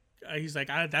was like, I was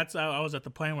at the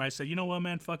point where I said, you know what,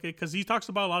 man, fuck it. Cause he talks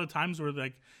about a lot of times where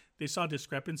like they saw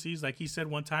discrepancies. Like he said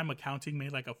one time accounting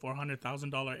made like a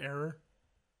 $400,000 error.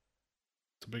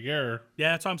 It's a big error.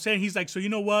 Yeah, that's what I'm saying. He's like, so you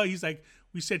know what? He's like,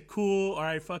 we said, cool. All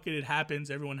right, fuck it. It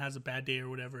happens. Everyone has a bad day or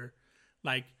whatever.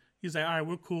 Like, he's like, all right,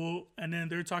 we're cool. And then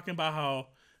they're talking about how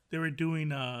they were doing,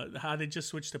 how they just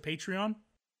switched to Patreon.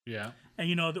 Yeah. And,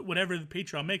 you know, whatever the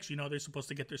Patreon makes, you know, they're supposed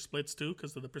to get their splits too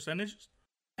because of the percentages.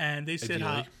 And they said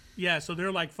so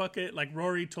they're like, fuck it. Like,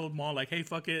 Rory told Maul, like, hey,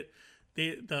 fuck it.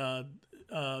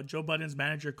 Joe Budden's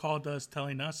manager called us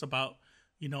telling us about,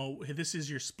 you know, hey, this is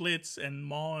your splits.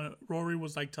 And Rory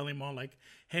was like telling Maul, like,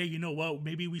 hey, you know what?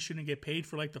 Maybe we shouldn't get paid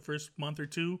for like the first month or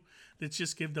two. Let's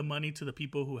just give the money to the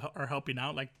people who are helping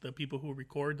out, like the people who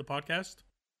record the podcast,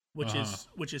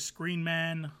 which is Screen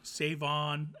Man, Save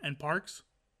On, and Parks.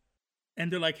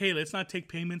 And they're like, hey, let's not take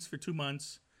payments for 2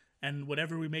 months. And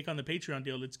whatever we make on the Patreon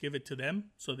deal, let's give it to them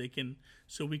so we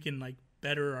can like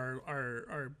better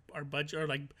our budget, or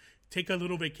like take a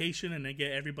little vacation and then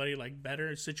get everybody like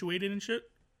better situated and shit.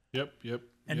 Yep.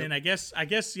 And then I guess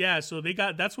yeah. So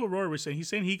that's what Rory was saying. He's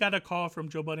saying he got a call from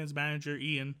Joe Budden's manager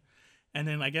Ian, and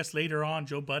then I guess later on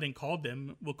Joe Budden called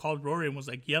Rory and was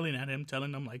like yelling at him,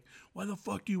 telling him like, why the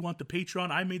fuck do you want the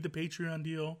Patreon? I made the Patreon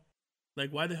deal.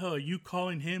 Like, why the hell are you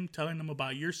calling him, telling him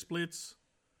about your splits?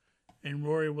 And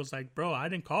Rory was like, bro, I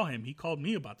didn't call him. He called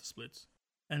me about the splits.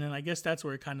 And then I guess that's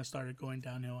where it kind of started going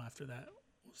downhill after that.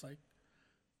 It was like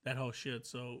that whole shit.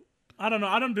 So I don't know.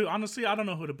 Honestly, I don't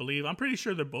know who to believe. I'm pretty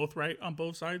sure they're both right on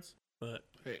both sides. But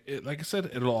like I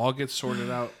said, it'll all get sorted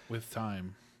out with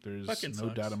time. There's no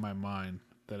sucks. doubt in my mind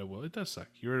that it will. It does suck.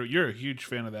 You're a huge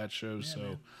fan of that show, so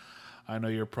man. I know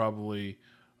you're probably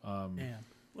damn,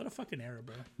 what a fucking error,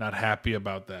 bro. not happy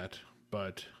about that.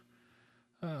 But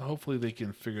hopefully they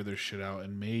can figure their shit out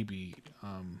and maybe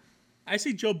I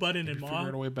see Joe Budden and figure Maul.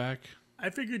 out a way back. I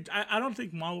don't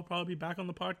think Maul will probably be back on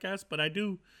the podcast, but I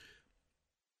do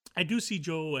see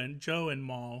Joe and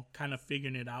Maul kind of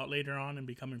figuring it out later on and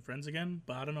becoming friends again.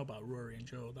 But I don't know about Rory and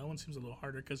Joe. That one seems a little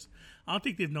harder because I don't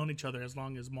think they've known each other as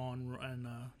long as Maul and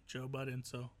Joe Budden.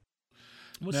 So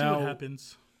we'll see what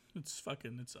happens. It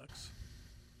sucks.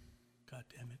 God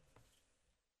damn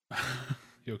it.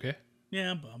 You okay? Yeah,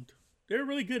 I'm bummed. They were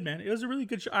really good, man. It was a really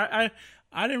good show. I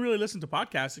didn't really listen to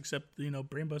podcasts except, you know,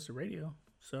 Brainbuster Radio.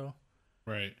 So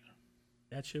Right.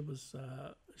 that shit was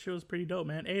pretty dope,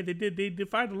 man. Hey, they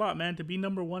defied a lot, man, to be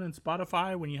number one in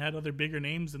Spotify when you had other bigger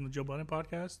names than the Joe Budden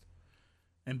podcast,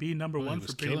 and be number one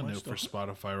for pretty much it for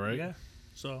Spotify, right? Yeah.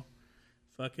 So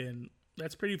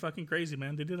that's pretty fucking crazy,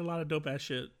 man. They did a lot of dope ass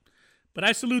shit. But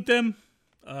I salute them.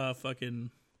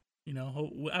 You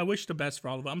know, I wish the best for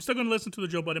all of them. I'm still gonna listen to the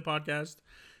Joe Budden podcast.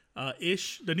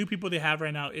 Ish, the new people they have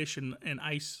right now, Ish and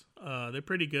Ice, they're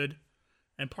pretty good.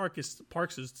 And Parks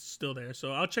is still there,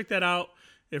 so I'll check that out.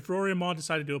 If Rory and Maul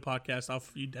decide to do a podcast,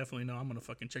 you definitely know I'm gonna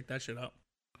fucking check that shit out.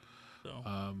 So,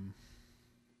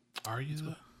 Are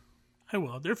you? I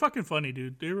will. They're fucking funny,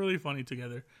 dude. They're really funny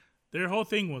together. Their whole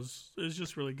thing was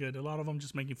just really good. A lot of them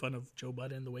just making fun of Joe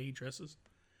Budden the way he dresses.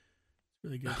 It's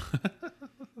really good.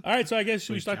 All right, so I guess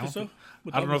should we start the show?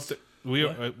 I don't know if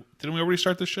didn't we already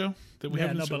start the show? Did we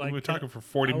have this? We were talking for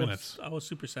 40 minutes. I was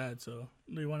super sad, so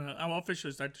I'll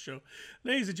officially start the show.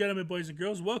 Ladies and gentlemen, boys and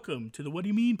girls, welcome to the What Do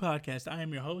You Mean podcast. I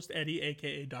am your host, Eddie,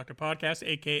 aka Dr. Podcast,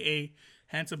 aka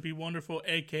Handsome Be Wonderful,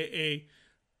 aka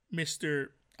Mr.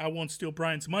 I Won't Steal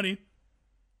Brian's Money.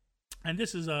 And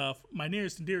this is my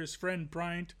nearest and dearest friend,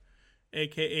 Bryant,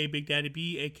 aka Big Daddy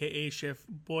B, aka Chef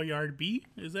Boyard B.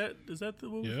 Is that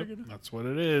what we figured out? That's what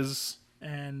it is.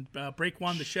 And Break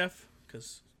One the chef.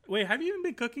 Because wait, have you even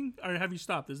been cooking, or have you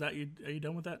stopped? Are you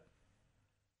done with that?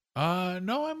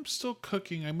 No, I'm still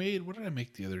cooking. What did I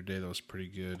make the other day that was pretty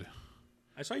good?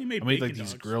 I saw you made. I made bacon like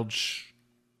these dogs. grilled.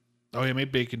 Oh yeah, I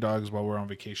made bacon dogs while we were on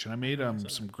vacation. I made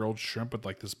some grilled shrimp with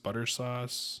like this butter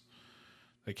sauce.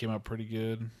 That came out pretty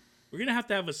good. We're gonna have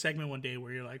to have a segment one day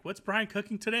where you're like, "What's Brian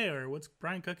cooking today?" or "What's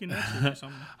Brian cooking next week?" or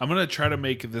something. I'm gonna try to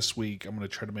make this week. I'm gonna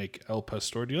try to make El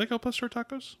Pastor. Do you like El Pastor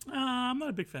tacos? I'm not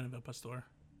a big fan of El Pastor.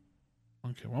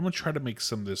 Okay, well I'm gonna try to make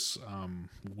some this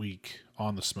week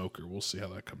on the smoker. We'll see how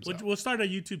that comes out. We'll start a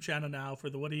YouTube channel now for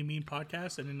the What Do You Mean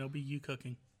podcast, and then it'll be you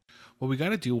cooking. Well, we got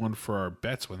to do one for our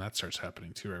bets when that starts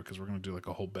happening too, right? Because we're gonna do like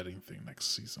a whole betting thing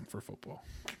next season for football.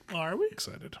 Oh, are we?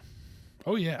 Excited.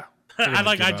 Oh yeah.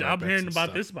 I'm hearing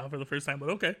about this for the first time, but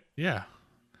okay. Yeah.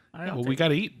 Well, we got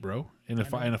to eat, bro. And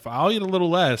if I'll eat a little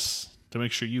less to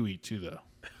make sure you eat too,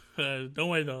 though. Don't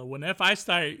worry though. If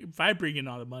I bring in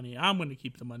all the money, I'm gonna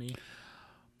keep the money.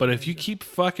 But if you keep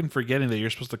fucking forgetting that you're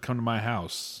supposed to come to my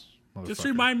house, just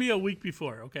remind me a week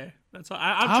before, okay? That's all.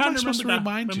 I'm How trying am I supposed to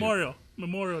remind you?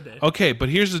 Memorial Day. Okay, but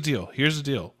here's the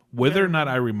deal. Whether or not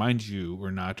I remind you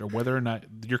or not, or whether or not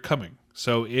you're coming.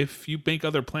 So if you make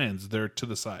other plans, they're to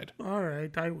the side. All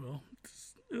right, I will.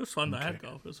 It was fun. Okay. I had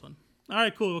golf. It was fun. All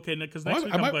right, cool. Okay, because next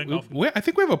week I'm going golfing. I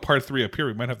think we have a part 3 up here.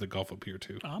 We might have the golf up here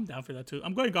too. Oh, I'm down for that too.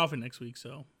 I'm going golfing next week,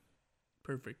 so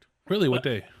perfect. Really? What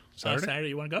day? Saturday? Saturday.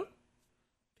 You want to go?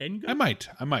 Can you go? I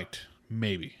might.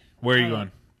 Maybe. Where are you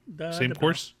going? Same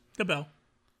course? The Bell.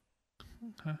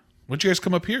 Okay. Why don't you guys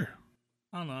come up here?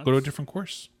 I don't know. Go to a different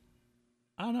course.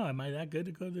 I don't know. Am I that good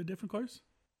to go to a different course?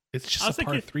 It's just a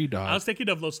part 3, dog. I was thinking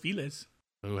of Los Feliz.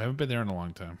 Oh, I haven't been there in a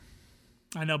long time.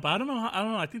 I know, but I don't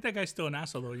know. I think that guy's still an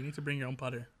asshole though. You need to bring your own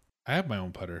putter. I have my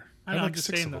own putter. I know. have I'm just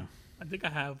 6 of them. I think I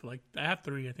have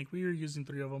 3. I think we were using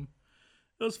 3 of them.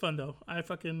 It was fun though. I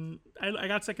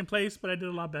got second place, but I did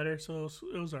a lot better, so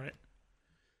it was all right.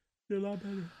 Did a lot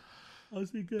better.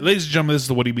 Good. Ladies and gentlemen, this is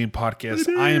the What Do You Mean podcast.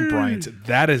 I am Bryant.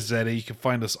 That is Eddie. You can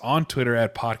find us on Twitter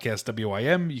at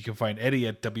podcastwym. You can find Eddie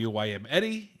at WYM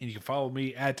Eddie, and you can follow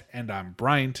me at And I'm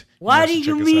Bryant. What do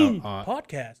you mean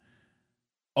podcast?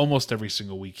 Almost every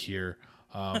single week here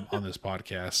on this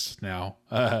podcast now.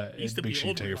 Make sure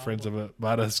you tell your friends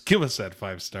about us. Give us that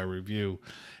 5-star review.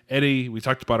 Eddie, we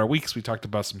talked about our weeks. We talked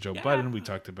about some Joe Budden. We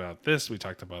talked about this. We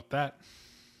talked about that.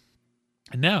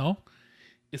 And now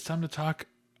it's time to talk.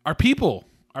 Our people,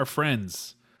 our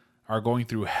friends, are going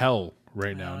through hell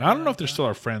right now. Now, I don't know if they're still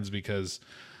our friends because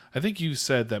I think you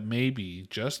said that maybe,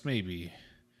 just maybe,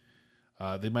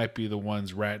 they might be the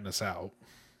ones ratting us out.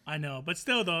 I know, but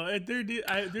still, though, during these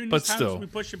times we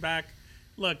push it back.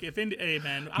 Look, if India, hey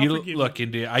man, I'll forgive you.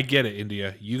 India, I get it,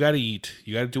 India. You got to eat.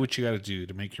 You got to do what you got to do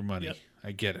to make your money. Yep.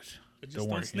 I get it. Don't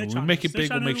worry. When we make it big,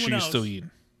 we'll make sure you're still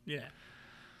eating. Yeah.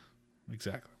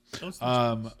 Exactly.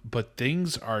 But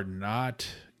things are not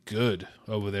good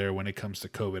over there when it comes to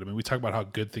COVID. I mean, we talk about how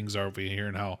good things are over here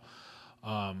and how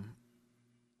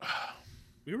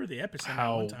we were the epicenter.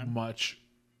 How much,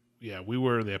 we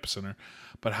were the epicenter,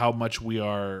 but how much we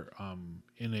are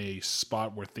in a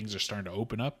spot where things are starting to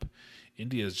open up.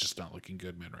 India is just not looking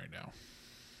good, man, right now.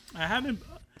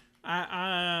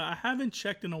 I haven't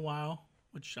checked in a while,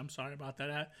 which I'm sorry about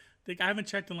that. I think I haven't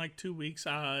checked in like 2 weeks.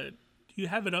 Do you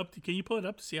have it up? Can you pull it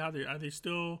up to see how are they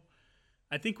still?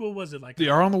 I think what was it like? They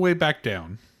are on the way back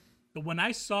down. When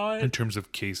I saw it, in terms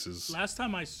of cases, last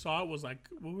time I saw it was like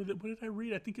what did I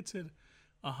read? I think it said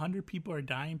 100 people are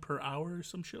dying per hour or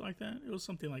some shit like that. It was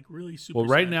something like really super. Well,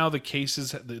 right now the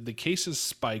cases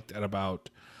spiked at about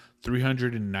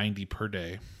 390 per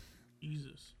day.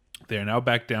 Jesus. They are now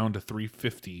back down to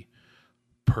 350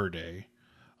 per day.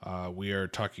 We are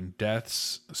talking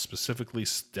deaths, specifically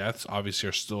deaths obviously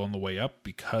are still on the way up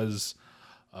because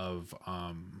of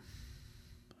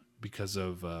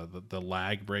the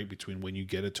lag break between when you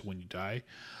get it to when you die.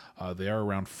 They are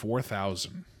around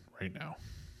 4,000 right now.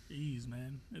 Jeez,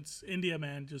 man. It's India,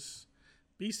 man. Just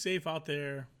be safe out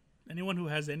there. Anyone who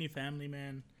has any family,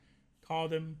 man, call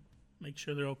them. Make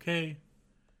sure they're okay.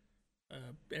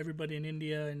 Everybody in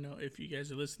India, I know if you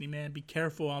guys are listening, man, be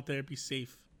careful out there. Be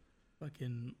safe.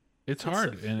 Fucking. It's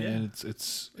hard, and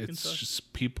it's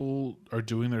just people are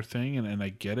doing their thing, and I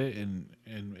get it, and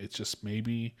it's just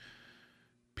maybe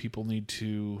people need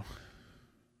to.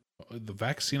 The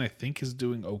vaccine, I think, is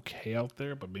doing okay out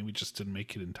there, but maybe just didn't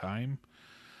make it in time,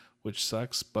 which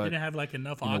sucks. But they didn't have like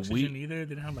enough oxygen either. They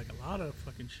didn't have like a lot of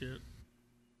fucking shit.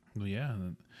 Well, yeah,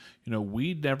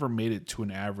 we never made it to an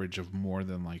average of more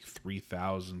than like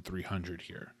 3,300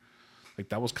 here. Like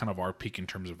that was kind of our peak in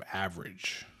terms of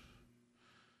average.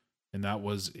 And that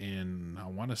was in, I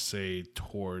want to say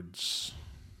towards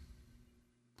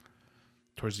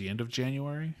the end of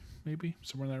January, maybe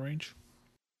somewhere in that range.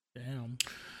 Damn.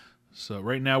 So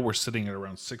right now we're sitting at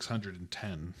around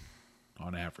 610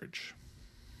 on average.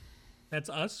 That's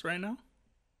us right now?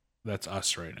 That's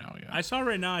us right now, yeah. I saw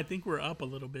right now, I think we're up a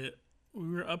little bit.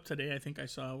 We were up today, I think I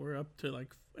saw. We're up to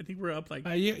like, I think we're up like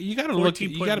you got to look,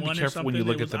 you got to be careful when you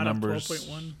look at the numbers.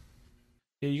 12.1.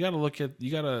 Yeah, you got to look at,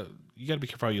 you got to be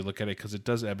careful how you look at it because it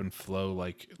does ebb and flow.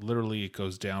 Like literally it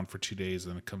goes down for 2 days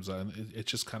and it comes out.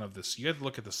 It's just kind of this, you have to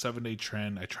look at the 7-day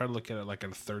trend. I try to look at it like a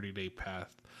 30-day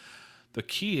path. The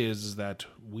key is that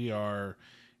we are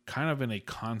kind of in a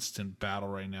constant battle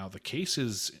right now. The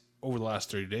cases over the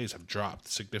last 30 days have dropped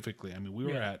significantly. I mean, we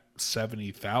were at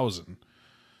 70,000,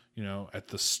 at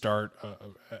the start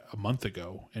a month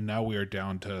ago, and now we are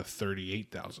down to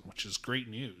 38,000, which is great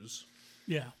news.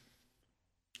 Yeah.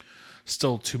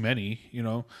 Still too many,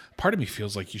 Part of me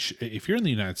feels like if you're in the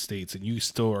United States and you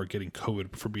still are getting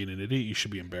COVID for being an idiot, you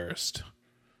should be embarrassed.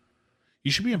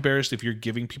 You should be embarrassed if you're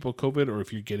giving people COVID or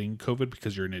if you're getting COVID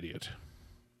because you're an idiot.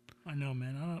 I know,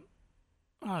 man.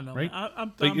 I don't know. Right?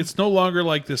 I'm it's no longer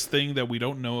like this thing that we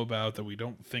don't know about, that we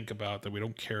don't think about, that we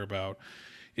don't care about.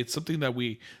 It's something that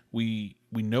we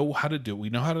know how to do. We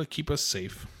know how to keep us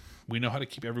safe. We know how to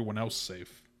keep everyone else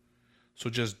safe. So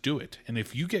just do it. And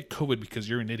if you get COVID because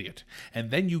you're an idiot, and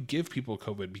then you give people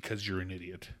COVID because you're an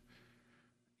idiot,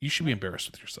 you should be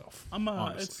embarrassed with yourself.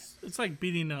 It's like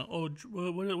beating an old.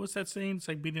 What's that saying? It's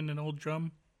like beating an old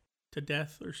drum to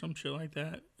death or some shit like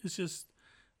that. It's just,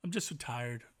 I'm just so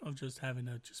tired of just having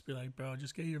to just be like, bro,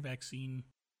 just get your vaccine,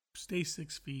 stay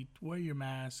 6 feet, wear your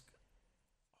mask,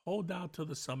 hold out till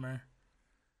the summer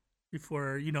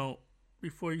before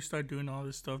you start doing all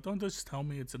this stuff. Don't just tell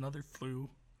me it's another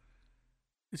flu.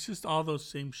 It's just all those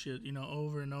same shit,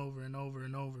 over and over and over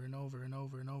and over and over and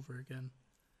over and over again.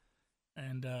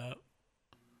 And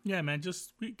yeah, man,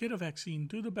 just get a vaccine.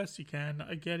 Do the best you can.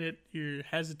 I get it. You're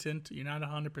hesitant. You're not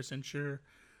 100% sure.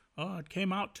 Oh, it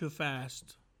came out too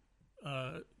fast.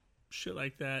 Shit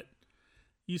like that.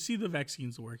 You see the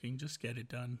vaccine's working. Just get it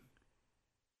done.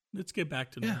 Let's get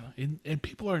back to normal. Yeah, and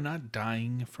people are not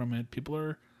dying from it. People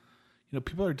are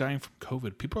dying from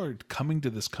COVID. People are coming to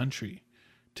this country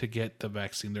to get the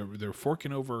vaccine. They're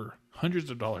forking over hundreds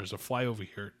of dollars to fly over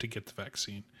here to get the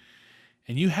vaccine.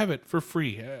 And you have it for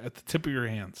free at the tip of your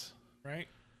hands. Right.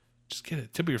 Just get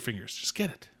it. Tip of your fingers. Just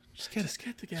get it. Just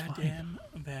get the goddamn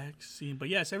vaccine. But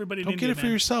yes, everybody don't get it for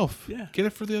yourself. Yeah. Get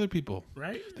it for the other people.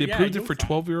 Right. They approved it for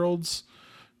 12-year-olds.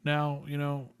 Now,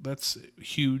 that's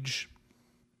huge.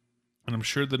 And I'm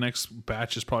sure the next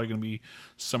batch is probably going to be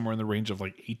somewhere in the range of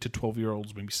like 8 to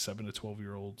 12-year-olds, maybe 7 to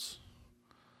 12-year-olds.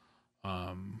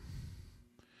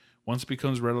 Once it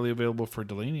becomes readily available for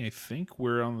Delaney, I think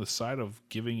we're on the side of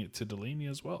giving it to Delaney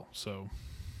as well. So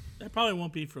that probably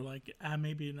won't be for like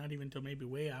maybe not even until maybe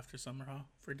way after summer, huh?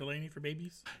 For Delaney, for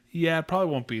babies. Yeah, it probably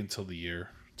won't be until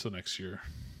next year.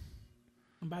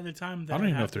 And by the time that I don't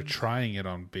even know if they're trying it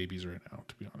on babies right now,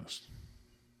 to be honest.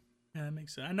 Yeah, that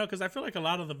makes sense. I know, because I feel like a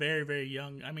lot of the very, very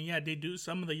young, I mean, yeah, they do,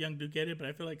 some of the young do get it, but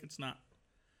I feel like it's not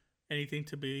anything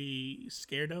to be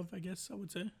scared of, I guess I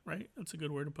would say, right? That's a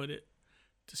good word to put it.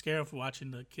 To scare of watching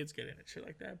the kids get it and shit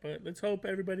like that. But let's hope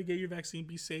everybody get your vaccine.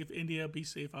 Be safe. India, be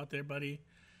safe out there, buddy.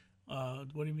 What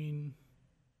do you mean?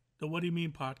 The What Do You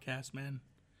Mean podcast, man.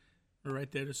 We're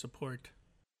right there to support.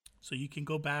 So you can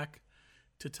go back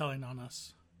to telling on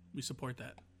us. We support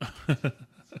that.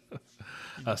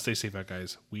 Stay safe out,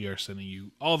 guys. We are sending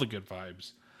you all the good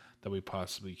vibes that we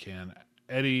possibly can.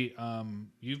 Eddie,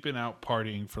 you've been out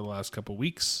partying for the last couple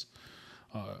weeks.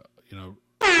 That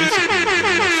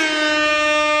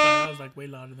was like way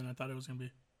louder than I thought it was gonna be.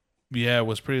 Yeah, it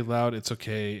was pretty loud. It's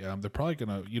okay.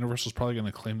 Universal's probably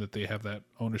gonna claim that they have that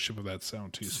ownership of that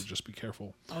sound too. So just be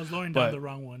careful. I was lowering down the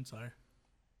wrong one. Sorry.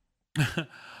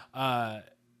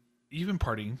 You've been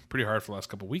partying pretty hard for the last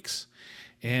couple of weeks,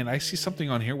 and I see something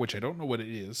on here which I don't know what it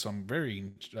is. So I'm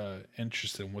very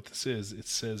interested in what this is. It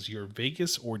says your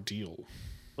Vegas ordeal.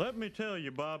 Let me tell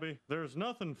you, Bobby, there's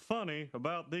nothing funny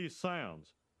about these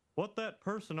sounds. What that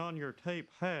person on your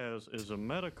tape has is a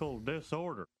medical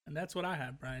disorder. And that's what I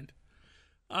had, Brian.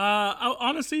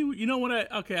 Honestly, you know what?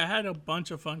 I had a bunch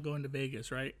of fun going to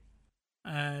Vegas, right?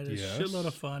 I had a shitload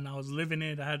of fun. I was living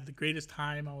it. I had the greatest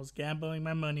time. I was gambling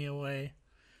my money away.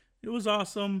 It was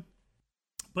awesome.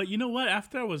 But you know what?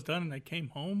 After I was done and I came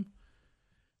home,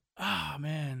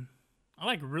 man, I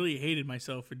like really hated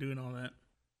myself for doing all that.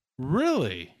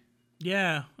 Really?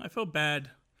 Yeah, I felt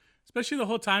bad. Especially the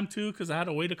whole time, too, because I had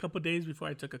to wait a couple of days before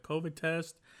I took a COVID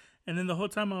test. And then the whole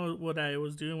time, what I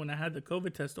was doing when I had the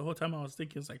COVID test, the whole time I was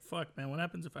thinking, it's like, fuck, man, what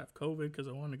happens if I have COVID? Because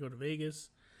I want to go to Vegas.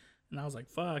 And I was like,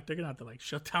 fuck, they're going to have to, like,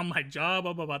 shut down my job.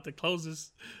 I'm about to close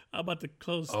this. I'm about to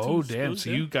close Oh, damn. So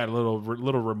you got a little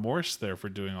remorse there for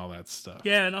doing all that stuff.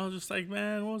 Yeah, and I was just like,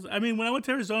 man, what was I mean, when I went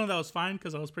to Arizona, that was fine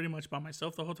because I was pretty much by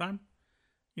myself the whole time.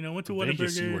 You know, went to Whataburger.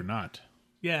 Vegas, you were not.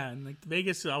 Yeah, and, like,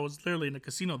 Vegas, I was literally in a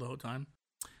casino the whole time.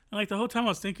 And, like, the whole time I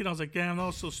was thinking, I was like, damn, that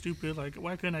was so stupid. Like,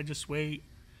 why couldn't I just wait?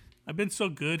 I've been so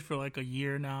good for, like, a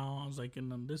year now. I was like,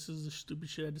 and this is the stupid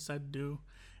shit I decided to do.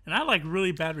 And I had, like,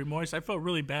 really bad remorse. I felt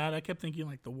really bad. I kept thinking,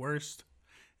 like, the worst.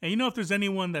 And you know, if there's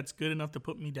anyone that's good enough to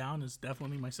put me down, it's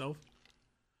definitely myself.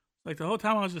 Like, the whole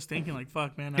time I was just thinking, like,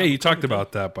 fuck, man. Yeah, you talked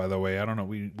about that, by the way. I don't know.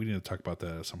 We need to talk about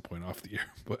that at some point off the air.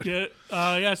 But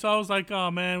yeah, so I was like,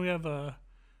 oh, man, we have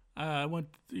I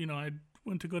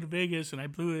went to go to Vegas, and I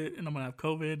blew it, and I'm going to have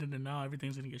COVID, and then now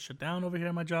everything's going to get shut down over here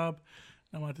at my job.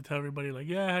 And I'm going to have to tell everybody, like,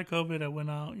 yeah, I had COVID. I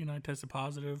went out, I tested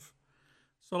positive.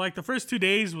 So, like, the first 2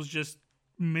 days was just,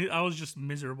 I was just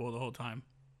miserable the whole time.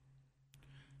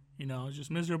 I was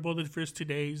just miserable the first 2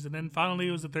 days. And then finally,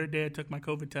 it was the third day I took my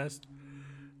COVID test.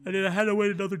 And then I had to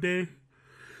wait another day.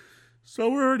 So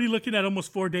we're already looking at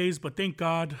almost 4 days. But thank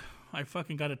God, I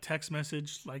fucking got a text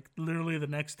message, like, literally the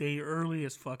next day, early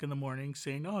as fuck in the morning,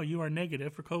 saying, oh, you are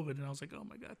negative for COVID. And I was like, oh,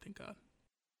 my God, thank God.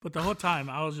 But the whole time,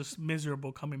 I was just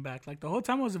miserable coming back. Like, the whole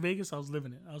time I was in Vegas, I was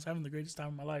living it. I was having the greatest time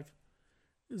of my life.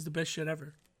 It was the best shit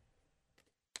ever.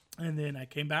 And then I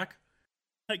came back,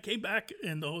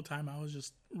 and the whole time I was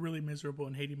just really miserable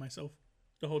and hating myself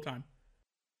the whole time.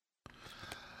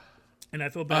 And I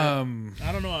feel bad.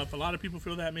 I don't know if a lot of people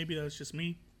feel that. Maybe that was just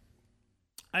me.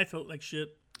 I felt like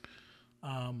shit.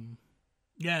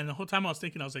 Yeah, and the whole time I was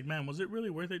thinking, I was like, man, was it really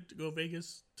worth it to go to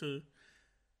Vegas to,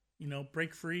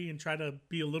 break free and try to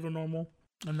be a little normal?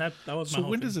 And that was my whole So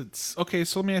when thing. does it... Okay,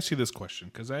 so let me ask you this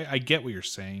question, because I get what you're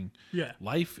saying. Yeah.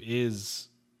 Life is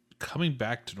coming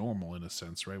back to normal in a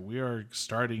sense, right? We are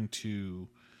starting to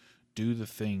do the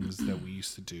things that we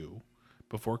used to do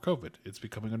before COVID. It's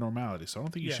becoming a normality. So I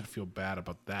don't think you should feel bad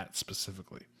about that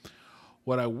specifically.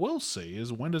 What I will say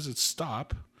is, when does it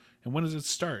stop and when does it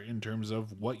start in terms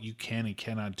of what you can and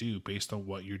cannot do based on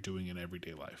what you're doing in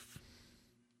everyday life?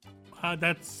 I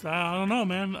don't know,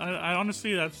 man. I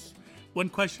honestly, that's one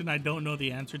question I don't know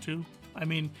the answer to. I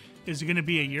mean, is it going to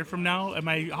be a year from now?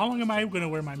 How long am I going to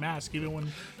wear my mask even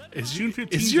when June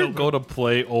 15th is your over? goal to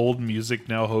play old music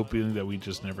now, hoping that we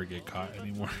just never get caught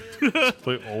anymore? Just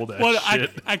play old ass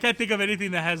shit. I can't think of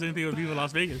anything that has anything to do with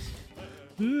Las Vegas.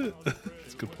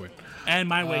 That's a good point. And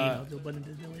my way,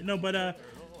 No, but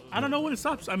I don't know when it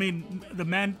stops. I mean,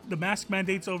 the mask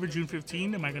mandate's over June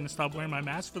 15th. Am I going to stop wearing my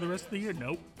mask for the rest of the year?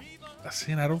 Nope.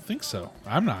 See, I don't think so.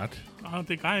 I'm not. I don't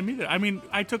think I am either. I mean,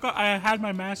 I had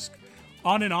my mask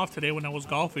on and off today when I was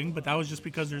golfing, but that was just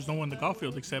because there's no one in the golf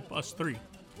field except us three.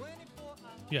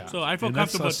 Yeah. So I feel and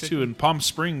comfortable. That's us too. In Palm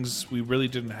Springs, we really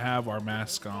didn't have our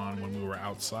mask on when we were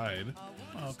outside.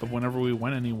 Okay. But whenever we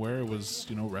went anywhere, it was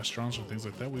restaurants or things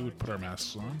like that, we would put our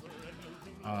masks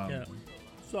on. Yeah.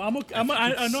 So I'm okay.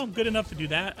 I know I'm good enough to do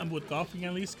that. I'm with golfing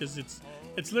at least because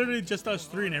it's literally just us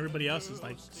three and everybody else is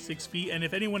like 6 feet. And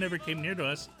if anyone ever came near to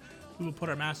us, we would put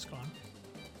our mask on.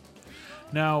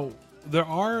 Now, there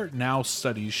are now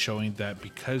studies showing that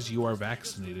because you are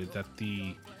vaccinated, that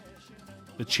the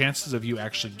chances of you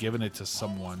actually giving it to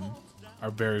someone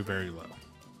are very, very low.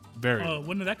 Very low.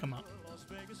 When did that come out?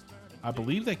 I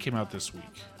believe that came out this week.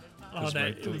 The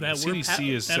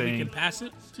CDC is saying we can pass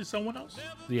it to someone else.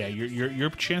 Yeah, your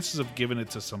chances of giving it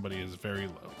to somebody is very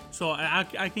low. So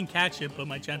I can catch it, but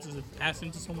my chances of passing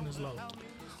it to someone is low.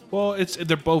 Well,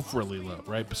 they're both really low,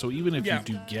 right? So even if you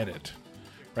do get it,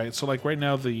 right? So like right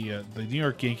now, the New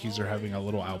York Yankees are having a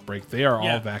little outbreak. They are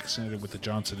all vaccinated with the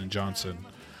Johnson & Johnson.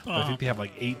 But I think they have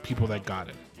like 8 people that got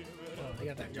it. They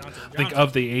got that Johnson & Johnson. I think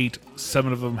of the 8,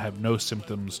 7 of them have no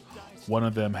symptoms. One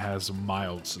of them has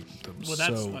mild symptoms. Well,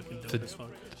 that's fucking dope as fuck.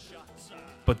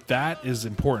 But that is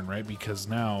important, right? Because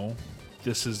now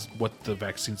this is what the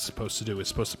vaccine's supposed to do. It's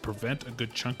supposed to prevent a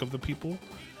good chunk of the people,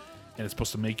 and it's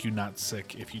supposed to make you not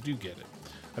sick if you do get it.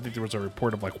 I think there was a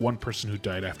report of like one person who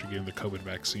died after getting the COVID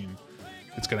vaccine.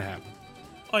 It's going to happen.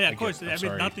 Oh yeah, I of course. get- I'm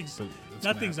sorry, Nothing's but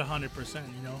it's 100%.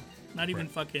 You know, not even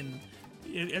Right. fucking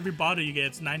every bottle you get.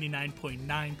 It's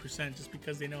 99.9% just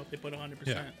because they know if they put 100%,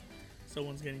 Yeah.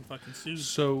 someone's getting fucking sued.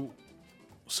 So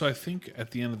I think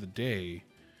at the end of the day,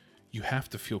 you have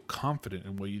to feel confident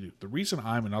in what you do. The reason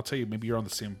and I'll tell you, maybe you're on the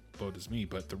same boat as me,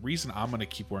 but the reason I'm going to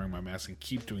keep wearing my mask and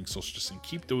keep doing social distancing,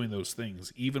 keep doing those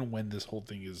things, even when this whole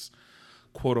thing is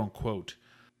quote unquote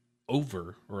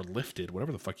over or lifted,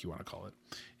 whatever the fuck you want to call it,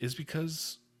 is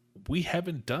because we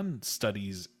haven't done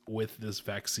studies with this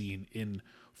vaccine in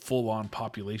full on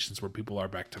populations where people are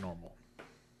back to normal.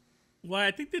 Well,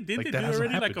 I think they did. Like, They that do hasn't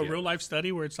already like a happened yet. real life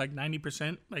study where it's like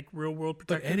 90% like real world But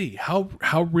protected. Eddie,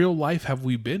 how real life have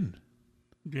we been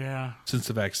Yeah. since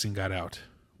the vaccine got out?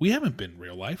 We haven't been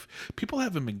real life. People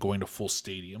haven't been going to full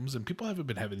stadiums, and people haven't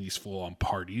been having these full-on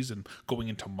parties and going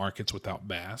into markets without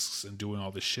masks and doing all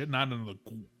this shit. Not on the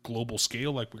global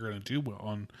scale like we're going to do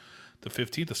on the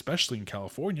 15th, especially in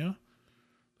California.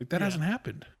 Like that hasn't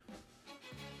happened,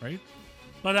 right?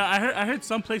 But I heard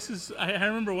some places. I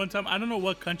remember one time. I don't know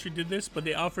what country did this, but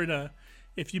they offered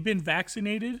if you've been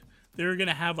vaccinated, they were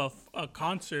gonna have a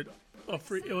concert.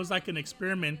 It was like an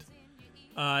experiment.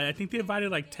 I think they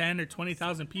invited like 10 or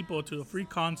 20,000 people to a free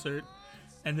concert,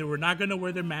 and they were not gonna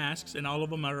wear their masks, and all of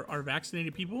them are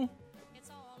vaccinated people.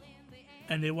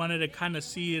 And they wanted to kind of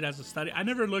see it as a study. I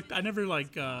never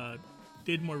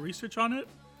did more research on it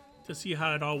to see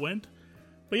how it all went.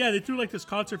 But yeah, they threw like this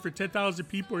concert for 10,000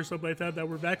 people or something like that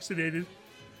were vaccinated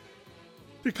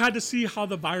to kind of see how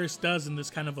the virus does in this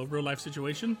kind of a real life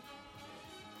situation.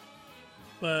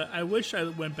 But I wish I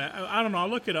went back. I don't know. I'll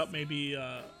look it up maybe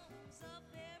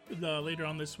later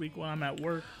on this week when I'm at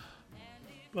work.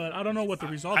 But I don't know what the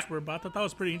results were. But I thought that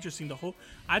was pretty interesting.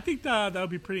 I think that would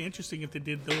be pretty interesting if they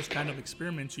did those kind of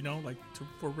experiments. You know, like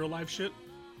for real life shit.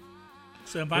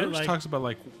 So invite Rivers talks about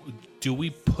like, do we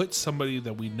put somebody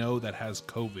that we know that has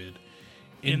COVID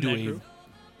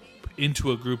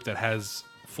into a group that has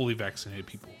fully vaccinated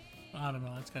people? I don't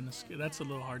know. That's kind of scary. That's a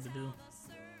little hard to do.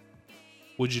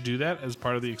 Would you do that as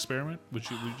part of the experiment? Would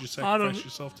you sacrifice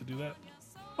yourself to do that?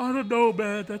 I don't know,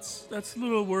 man. That's a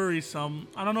little worrisome.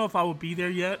 I don't know if I would be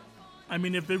there yet. I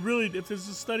mean, if there's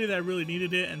a study that really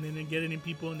needed it and they didn't get any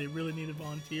people and they really needed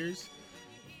volunteers,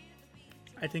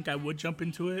 I think I would jump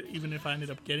into it, even if I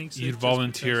ended up getting sick. You'd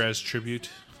volunteer as tribute?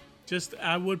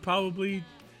 I would probably,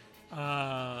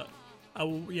 I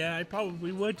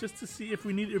probably would, just to see if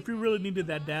we really needed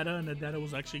that data and the data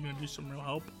was actually going to do some real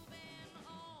help.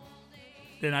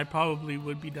 Then I probably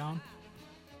would be down.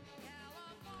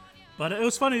 But it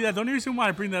was funny that the only reason why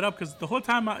I bring that up, because the whole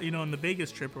time, in the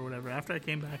Vegas trip or whatever, after I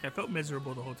came back, I felt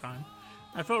miserable the whole time.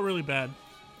 I felt really bad.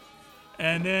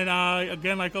 And then,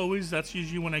 again, like always, that's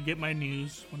usually when I get my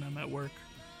news when I'm at work.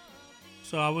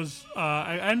 So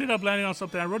I ended up landing on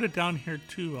something. I wrote it down here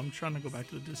too. I'm trying to go back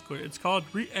to the Discord. It's called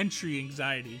re-entry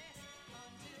anxiety.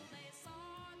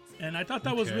 And I thought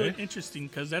that was really interesting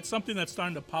because that's something that's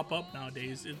starting to pop up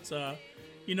nowadays. It's,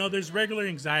 there's regular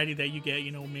anxiety that you get,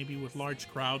 maybe with large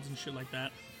crowds and shit like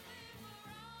that.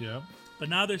 Yeah. But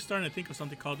now they're starting to think of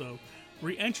something called a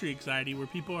re-entry anxiety, where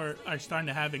people are starting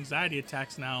to have anxiety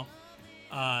attacks now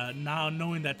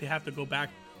knowing that they have to go back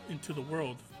into the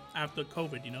world after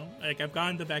COVID, Like, I've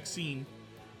gotten the vaccine,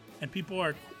 and people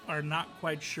are not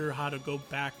quite sure how to go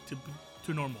back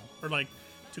to normal, or, like,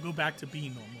 to go back to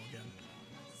being normal again.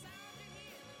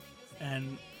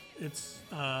 And it's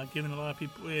giving a lot of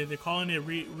people, they're calling it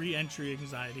re-entry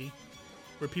anxiety,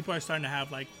 where people are starting to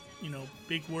have, like,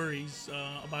 big worries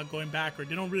about going back, or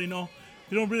they don't really know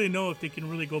if they can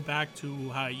really go back to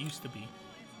how it used to be.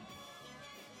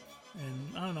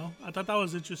 And I don't know. I thought that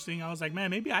was interesting. I was like, man,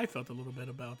 maybe I felt a little bit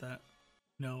about that.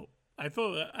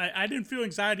 I didn't feel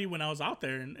anxiety when I was out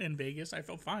there in Vegas. I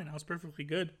felt fine. I was perfectly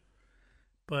good.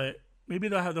 But maybe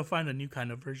they'll find a new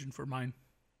kind of version for mine.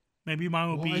 Maybe mine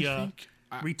will be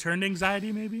returned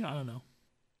anxiety. Maybe, I don't know.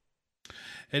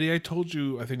 Eddie, I told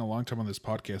you, I think a long time on this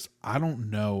podcast, I don't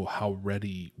know how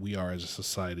ready we are as a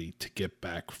society to get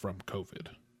back from COVID.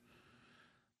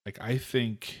 Like, I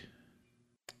think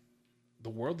the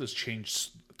world has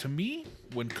changed. To me,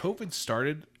 when COVID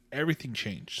started, everything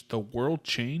changed. The world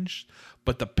changed,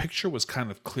 but the picture was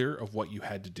kind of clear of what you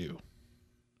had to do.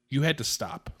 You had to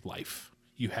stop life.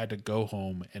 You had to go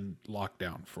home and lock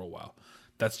down for a while.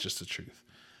 That's just the truth.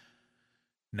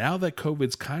 Now that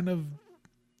COVID's kind of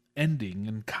ending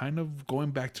and kind of going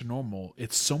back to normal,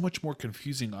 it's so much more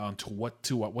confusing on to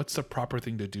what's the proper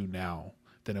thing to do now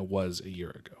than it was a year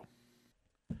ago.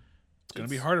 It's going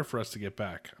to be harder for us to get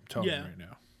back. I'm telling you right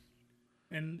now.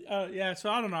 And so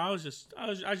I don't know.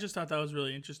 I just thought that was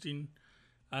really interesting.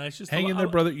 It's just hang in there,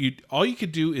 brother. All you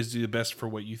could do is do the best for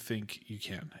what you think you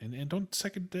can, and don't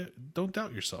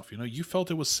doubt yourself. You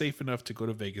felt it was safe enough to go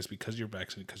to Vegas because you're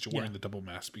vaccinated, because you're wearing the double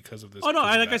mask, because of this. Oh no,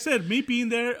 like I said, me being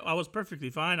there, I was perfectly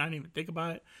fine. I didn't even think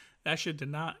about it. That shit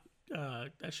didn't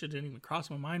even cross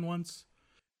my mind once.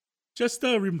 Just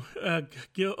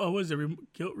guilt. What was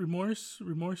it? Guilt,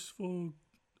 remorseful.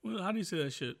 How do you say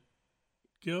that shit?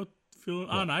 Guilt. I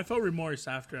don't know. I felt remorse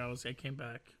after I came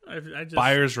back. I just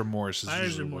buyer's remorse.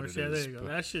 Buyer's remorse. Yeah, there you go.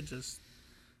 That shit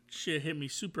hit me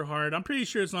super hard. I'm pretty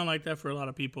sure it's not like that for a lot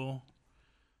of people.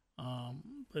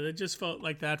 But it just felt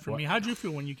like that for me. How'd you feel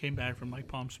when you came back from like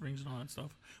Palm Springs and all that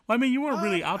stuff? Well, I mean, you weren't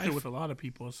really out there with a lot of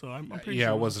people, so I'm pretty sure.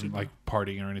 Yeah, I wasn't like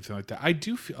partying or anything like that. I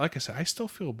do feel, like I said, I still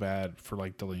feel bad for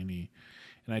like Delaney,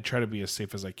 and I try to be as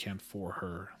safe as I can for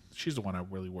her. She's the one I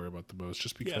really worry about the most,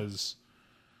 just because.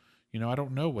 I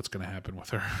don't know what's going to happen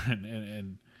with her,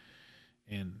 and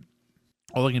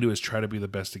all I can do is try to be the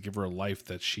best to give her a life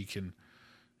that she can,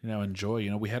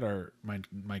 enjoy. We had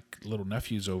my little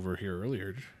nephews over here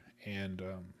earlier, and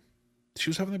she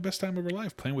was having the best time of her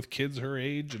life, playing with kids her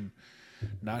age and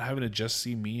not having to just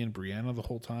see me and Brianna the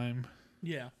whole time.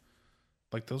 Yeah,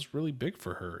 like that was really big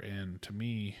for her, and to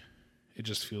me, it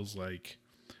just feels like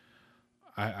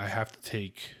I have to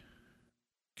take.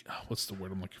 What's the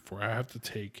word I'm looking for? I have to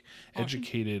take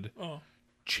educated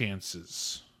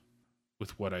chances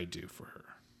with what I do for her.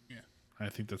 Yeah. I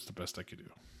think that's the best I could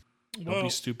do. Don't be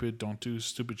stupid. Don't do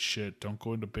stupid shit. Don't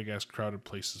go into big ass crowded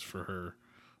places for her,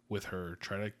 with her.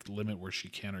 Try to limit where she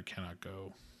can or cannot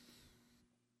go.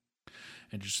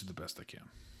 And just do the best I can.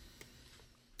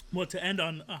 Well, to end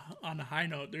on a high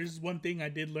note, there's one thing I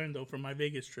did learn though from my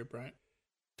Vegas trip, right?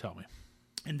 Tell me.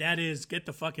 And that is get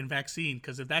the fucking vaccine,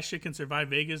 because if that shit can survive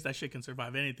Vegas, that shit can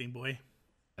survive anything, boy.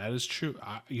 That is true.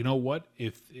 You know what?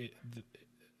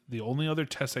 The only other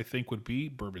test I think would be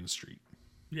Bourbon Street.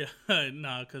 Yeah,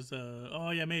 no, because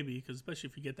maybe, because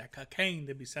especially if you get that cocaine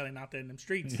they'd be selling out there in them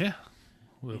streets. Yeah,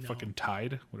 with a fucking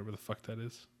Tide, whatever the fuck that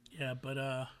is. Yeah,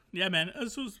 but yeah, man, I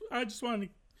just wanted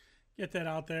to get that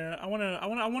out there. I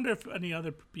wonder if any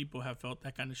other people have felt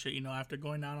that kind of shit. After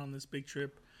going out on this big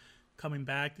trip. Coming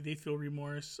back, did they feel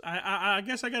remorse? I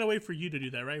guess I gotta wait for you to do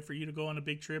that, right? For you to go on a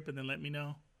big trip and then let me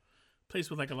know.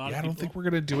 Place with like a lot of people. I don't think we're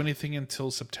gonna do anything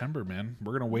until September, man.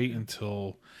 We're gonna wait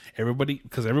until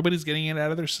because everybody's getting it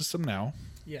out of their system now.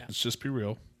 Yeah, let's just be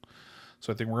real.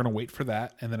 So I think we're gonna wait for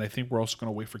that, and then I think we're also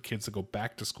gonna wait for kids to go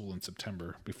back to school in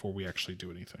September before we actually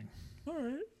do anything. All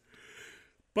right,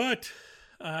 but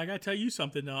I gotta tell you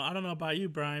something though. I don't know about you,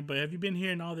 Brian, but have you been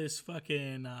hearing all this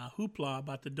fucking hoopla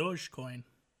about the Dogecoin?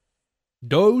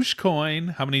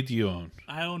 Dogecoin. How many do you own?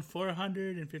 I own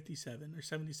 457 or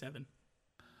 77.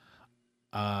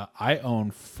 I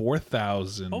own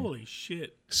 4,000. Holy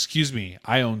shit! Excuse me.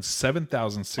 I own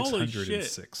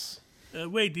 7,606.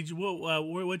 Wait, did you?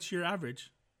 What's your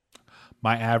average?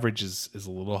 My average is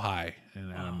a little high,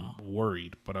 and I'm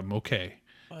worried, but I'm okay.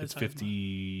 It's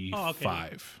 55.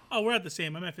 Okay. Oh, we're at the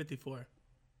same. I'm at 54.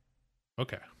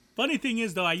 Okay. Funny thing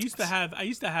is, though, I used to have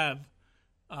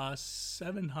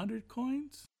 700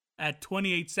 coins at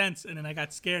 28 cents, and then I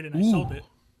got scared and I sold it.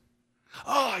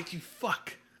 Oh, you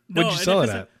fuck! What'd you sell it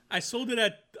at? I sold it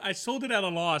at a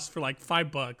loss for like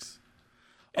 $5,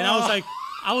 and I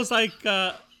was like,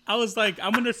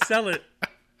 I'm gonna sell it.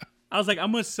 I was like,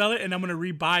 I'm gonna sell it and I'm gonna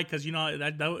rebuy, because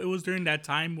that it was during that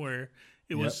time where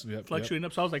it was fluctuating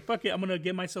up. So I was like, fuck it, I'm gonna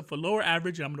get myself a lower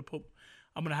average, and I'm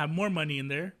gonna have more money in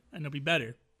there, and it'll be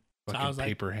better. Fucking so I was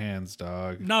paper hands,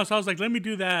 dog. No, so I was like, let me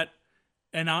do that,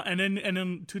 and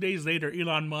then 2 days later,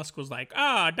 Elon Musk was like,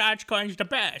 Dogecoin's the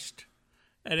best,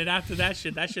 and then after that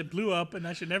shit blew up, and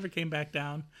that shit never came back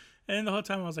down. And then the whole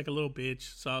time I was like a little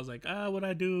bitch, so I was like, what'd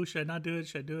I do? Should I not do it?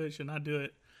 Should I do it? Should I not do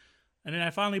it? And then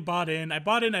I finally bought in. I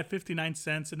bought in at 59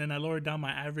 cents, and then I lowered down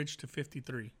my average to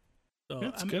 53. So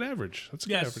that's a good average. That's a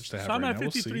good average to have. So I'm at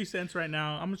 53 cents right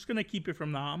now. I'm just gonna keep it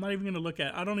from now. I'm not even gonna look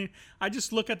at. I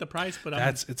just look at the price, but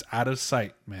it's out of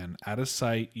sight, man. Out of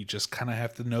sight. You just kind of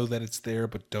have to know that it's there,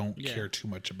 but don't care too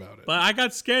much about it. But I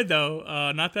got scared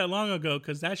though, not that long ago,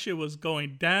 because that shit was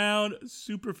going down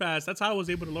super fast. That's how I was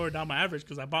able to lower down my average,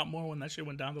 because I bought more when that shit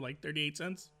went down to like 38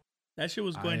 cents. That shit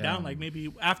was going down like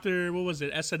maybe after, what was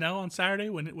it, SNL on Saturday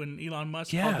when Elon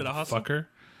Musk called it a hustle. Fucker.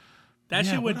 That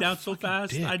shit went down so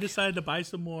fast. Dick. I decided to buy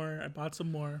some more. I bought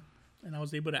some more, and I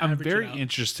was able to average it out. I'm very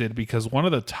interested, because one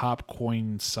of the top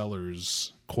coin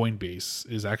sellers,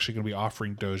 Coinbase, is actually going to be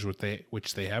offering Doge,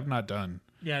 which they have not done.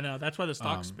 Yeah, no, that's why the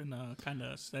stock's been kind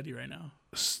of steady right now.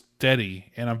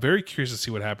 Steady, and I'm very curious to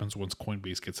see what happens once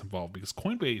Coinbase gets involved, because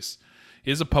Coinbase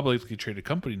is a publicly traded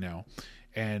company now,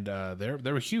 and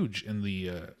they were huge in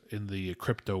the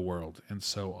crypto world, and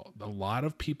so a lot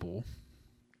of people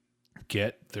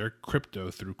get their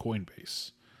crypto through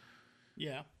Coinbase.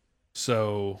 Yeah.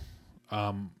 So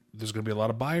there's going to be a lot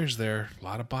of buyers there. A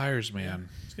lot of buyers, man.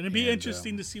 It's going to be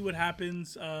interesting to see what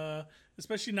happens,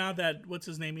 especially now that, what's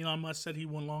his name, Elon Musk said he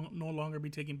will no longer be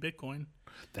taking Bitcoin.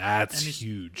 That's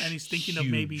huge. And he's thinking of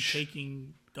maybe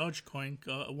taking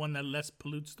Dogecoin, one that less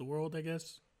pollutes the world, I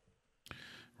guess.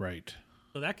 Right.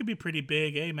 So that could be pretty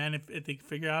big. Hey, man, if they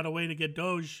figure out a way to get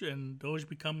Doge and Doge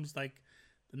becomes like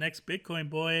the next Bitcoin,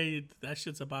 boy, that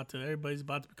shit's everybody's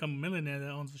about to become a millionaire that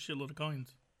owns a shitload of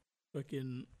coins.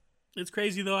 Fucking, it's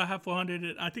crazy though. I have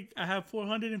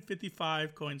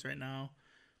 455 coins right now.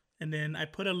 And then I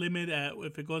put a limit at,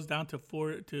 if it goes down to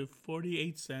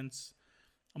 48 cents,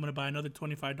 I'm going to buy another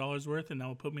 $25 worth, and that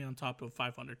will put me on top of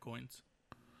 500 coins.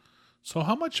 So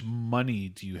how much money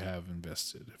do you have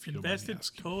invested? If you invested don't mind me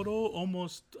asking? Total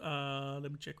almost, let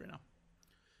me check right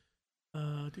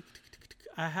now.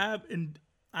 I have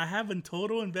in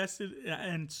total invested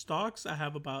in stocks, I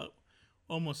have about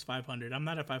almost 500. I'm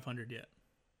not at 500 yet.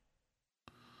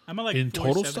 I'm at like in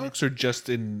total 470. stocks or just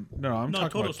in? No, I'm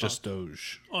talking about stocks. just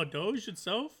Doge. Oh, Doge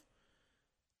itself.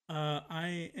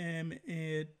 I am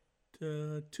at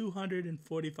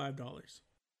 $245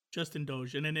 just in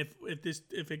Doge, and then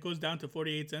if it goes down to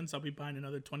 48 cents, I'll be buying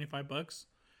another $25.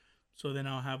 So then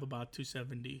I'll have about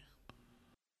 270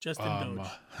 just in Doge.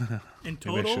 In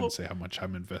total, maybe I shouldn't say how much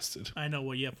I'm invested. I know.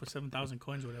 Well, yeah, for 7,000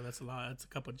 coins or whatever, that's a lot. That's a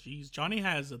couple of G's. Johnny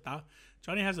has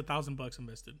 $1,000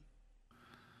 invested.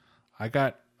 I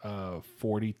got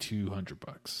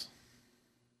 $4,200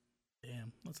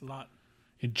 Damn, that's a lot.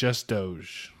 in just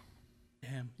Doge.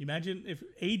 Damn, imagine if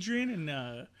Adrian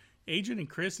and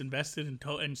Chris invested in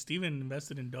and Steven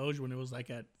invested in Doge when it was like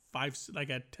at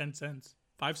 10 cents,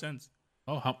 5 cents.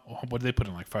 Oh, what did they put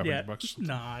in, like $500?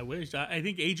 Nah, I wish. I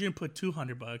think Adrian put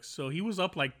 $200, so he was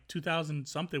up like 2,000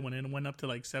 something when it went up to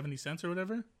like 70 cents or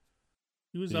whatever.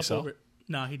 He was up over.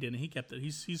 No, he didn't. He kept it.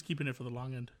 He's keeping it for the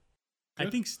long end. Good. I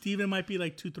think Steven might be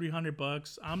like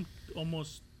 $200-300. I'm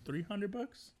almost $300.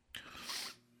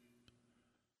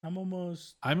 I'm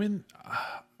almost. I'm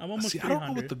almost. See, I don't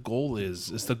know 300. what the goal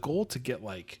is. Is the goal to get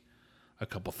like a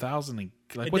couple thousand? And,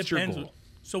 like, what's your goal?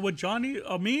 So with Johnny,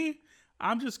 me,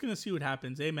 I'm just gonna see what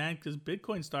happens, hey man, because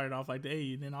Bitcoin started off like,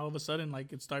 hey, and then all of a sudden,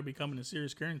 like, it started becoming a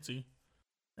serious currency,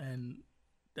 and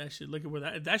that shit. Look at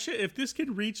where that shit. If this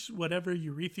could reach whatever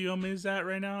Ethereum is at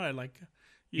right now, at like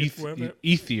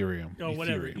Ethereum,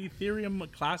 whatever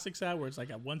Ethereum Classic's at, where it's like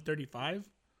at 135.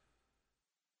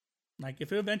 Like,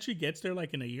 if it eventually gets there,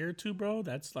 like in a year or two, bro,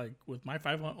 that's like with my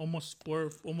almost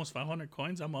 500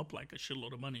 coins, I'm up like a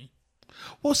shitload of money.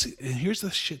 Well, see, here's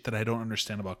the shit that I don't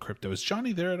understand about crypto. Is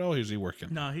Johnny there at all? Or is he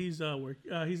working? No, he's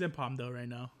he's in Palmdale right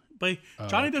now. But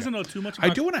Johnny doesn't know too much about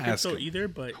I do want to ask him either.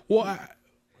 But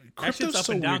crypto's up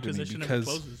so and down weird to me because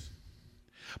closes.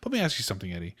 Let me ask you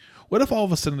something, Eddie. What if all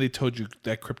of a sudden they told you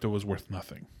that crypto was worth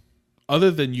nothing, other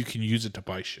than you can use it to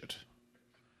buy shit?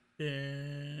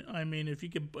 I mean,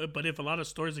 if a lot of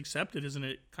stores accept it, isn't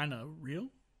it kind of real?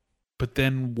 But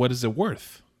then, what is it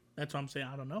worth? That's what I'm saying.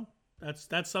 I don't know.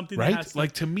 That's something right. That has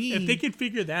like to me, if they can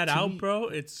figure that out, bro,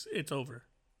 it's over.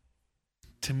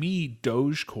 To me,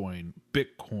 Dogecoin,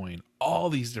 Bitcoin, all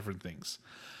these different things,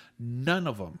 none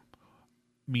of them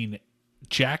mean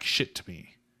jack shit to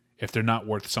me if they're not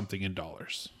worth something in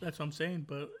dollars. That's what I'm saying.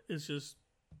 But it's just,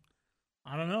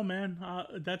 I don't know, man.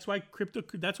 That's why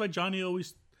Johnny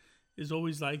is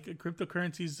always like,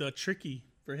 cryptocurrency's tricky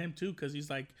for him too, because he's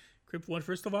like,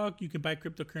 first of all, you can buy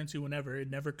cryptocurrency whenever. It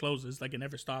never closes, like it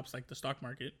never stops, like the stock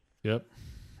market. Yep.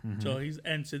 Mm-hmm. So he's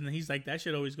like, that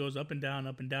shit always goes up and down,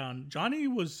 up and down. Johnny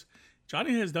has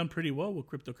done pretty well with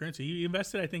cryptocurrency. He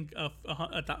invested, I think,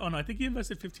 I think he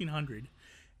invested $1,500,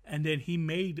 and then he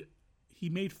made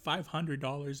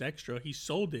 $500 extra. He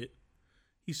sold it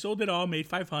all, made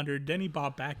 $500. Then he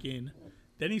bought back in.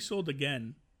 Then he sold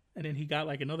again. And then he got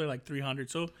like another like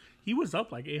 $300. So he was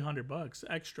up like $800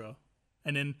 extra.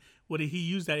 And then he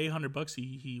used that $800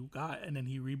 he got, and then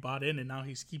he rebought in, and now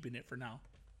he's keeping it for now.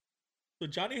 So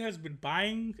Johnny has been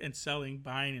buying and selling.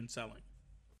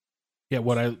 Yeah,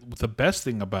 the best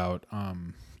thing about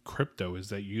crypto is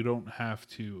that you don't have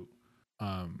to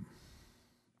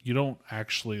you don't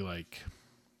actually like,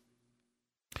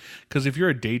 because if you're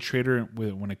a day trader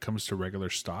when it comes to regular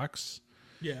stocks,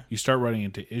 yeah, you start running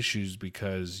into issues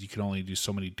because you can only do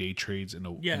so many day trades in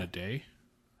a day,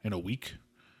 in a week.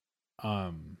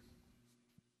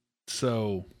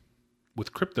 So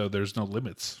with crypto, there's no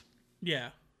limits. Yeah,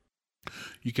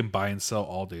 you can buy and sell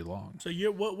all day long. So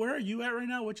where are you at right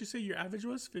now? What you say your average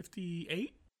was?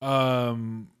 58?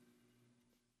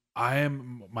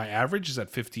 My average is at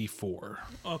 54.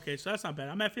 Okay, so that's not bad.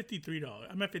 I'm at $53.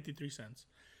 I'm at 53 cents.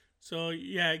 So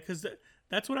yeah, because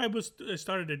that's what I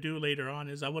started to do later on.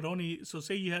 Is I would only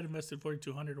say you had invested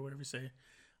 4,200 or whatever you say,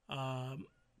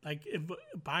 like if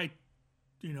buy,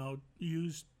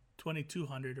 use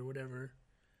 2,200 or whatever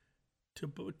to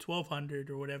 1,200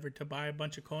 or whatever to buy a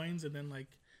bunch of coins, and then like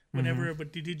whenever. Mm-hmm.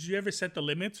 But did you ever set the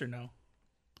limits or no?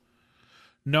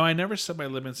 No, I never set my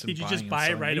limits. Did you just buy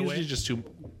it right away?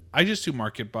 I just do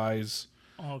market buys.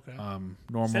 Oh, okay.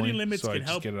 Normally, setting limits so can I just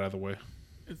help. get it out of the way.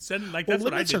 That's what I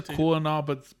limits did are too. cool and all,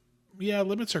 but yeah,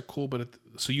 limits are cool. But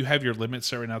so you have your limit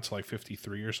set right now to like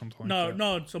 53 or something.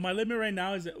 No. So my limit right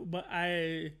now is,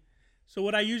 So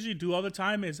what I usually do all the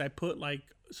time is I put like,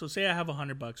 so say I have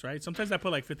 $100, right? Sometimes I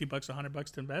put like $50,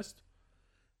 $100 to invest.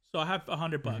 So I have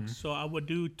 $100. Mm-hmm. So I would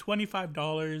do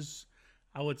 $25.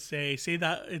 I would say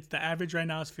that it's the average right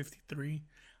now is 53.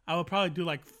 I would probably do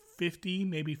like 50,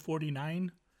 maybe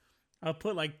 49. I'll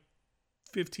put like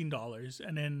 $15,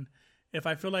 and then if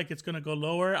I feel like it's gonna go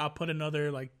lower, I'll put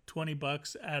another like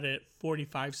 $20 at it,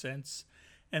 45 cents,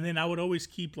 and then I would always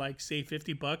keep like say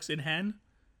 $50 in hand,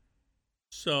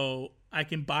 so I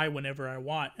can buy whenever I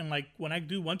want. And like when I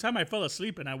do, one time I fell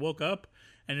asleep and I woke up,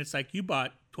 and it's like you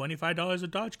bought $25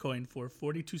 of Dogecoin for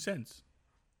 42 cents.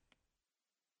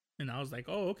 And I was like,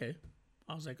 oh, okay.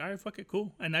 I was like, all right, fuck it,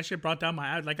 cool. And that shit brought down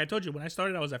my, like I told you, when I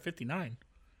started, I was at 59.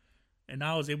 And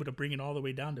now I was able to bring it all the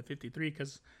way down to 53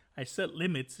 because I set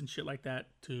limits and shit like that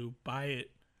to buy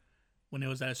it when it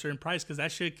was at a certain price, because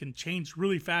that shit can change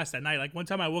really fast at night. Like one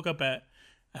time I woke up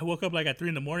like at 3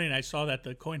 in the morning and I saw that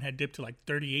the coin had dipped to like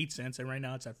 38 cents, and right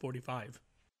now it's at 45.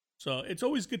 So it's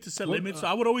always good to set limits. So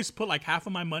I would always put like half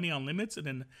of my money on limits, and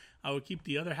then I would keep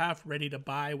the other half ready to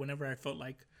buy whenever I felt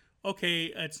like, okay,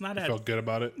 it's not felt good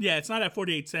about it. Yeah, it's not at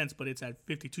 48 cents, but it's at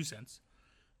 52 cents.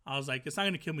 I was like, it's not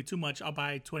going to kill me too much. I'll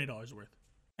buy $20 worth.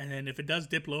 And then if it does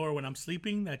dip lower when I'm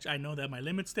sleeping, that I know that my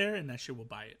limit's there, and that shit will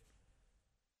buy it.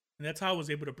 And that's how I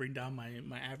was able to bring down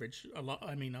my average a lot.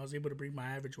 I mean, I was able to bring my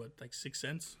average, like 6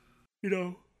 cents?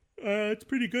 It's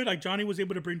pretty good. Like Johnny was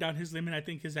able to bring down his limit. I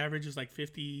think his average is like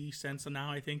 50 cents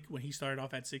now, I think, when he started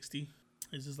off at 60.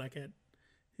 His is like I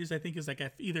think is like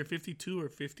at either 52 or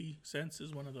 50 cents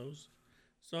is one of those.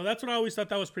 So that's what I always thought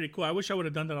that was pretty cool. I wish I would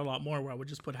have done that a lot more, where I would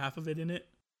just put half of it in it,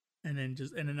 and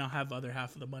then I'll have the other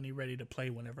half of the money ready to play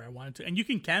whenever I wanted to. And you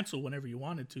can cancel whenever you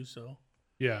wanted to, so.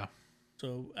 Yeah.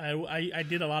 So I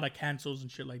did a lot of cancels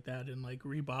and shit like that, and like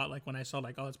rebought, like when I saw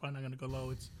like, oh, it's probably not going to go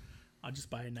low, I'll just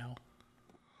buy it now.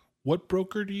 What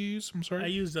broker do you use? I'm sorry. I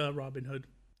use Robinhood.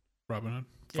 Robinhood?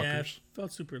 Fuckers.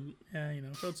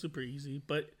 Yeah, felt super easy.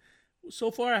 But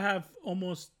so far I have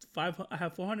I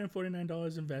have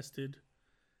 $449 invested.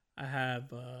 I have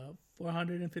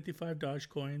 455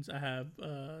 Dogecoins. I have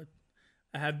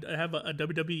a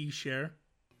WWE share.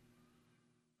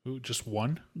 Ooh, just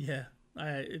one? Yeah.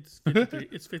 It's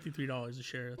 $53 a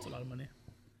share. That's a lot of money.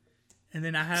 And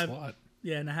then I have That's a lot.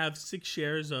 Yeah, and I have 6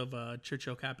 shares of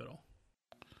Churchill Capital.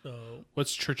 So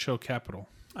what's Churchill Capital?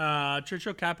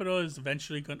 Churchill Capital is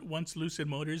eventually once Lucid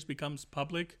Motors becomes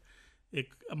public,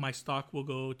 my stock will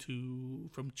go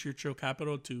from Churchill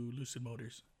Capital to Lucid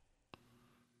Motors.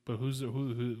 But who's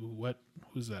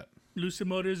that? Lucid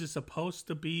Motors is supposed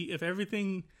to be, if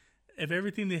everything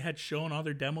they had shown, all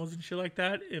their demos and shit like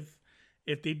that,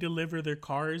 if they deliver their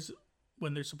cars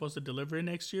when they're supposed to deliver it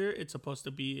next year, it's supposed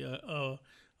to be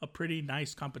a pretty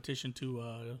nice competition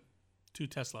to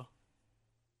Tesla.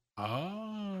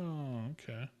 Oh,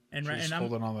 okay. And I'm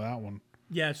holding on to that one.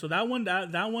 Yeah, so that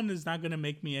one is not gonna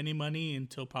make me any money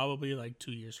until probably like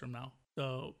 2 years from now.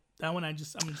 So that one I'm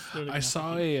just I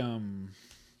saw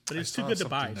but it's too good to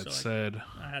buy. That so said,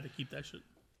 I had to keep that shit.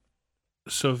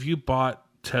 So if you bought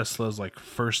Tesla's like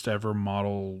first ever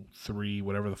Model 3,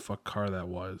 whatever the fuck car that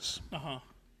was,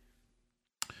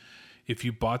 if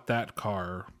you bought that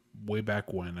car way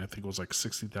back when, I think it was like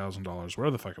 $60,000,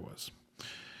 whatever the fuck it was,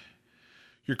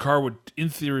 your car would, in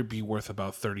theory, be worth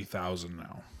about $30,000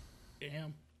 now.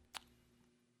 Damn.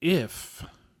 If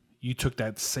you took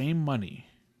that same money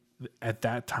at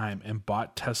that time and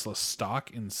bought Tesla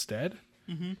stock instead,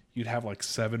 you'd have like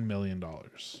 $7 million.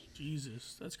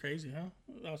 Jesus, that's crazy, huh?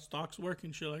 How stocks work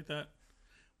and shit like that.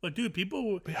 But dude,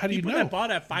 how do you know? That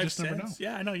bought at 5 just never cents.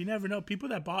 Yeah, I know. You never know. People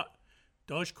that bought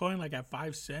Dogecoin like at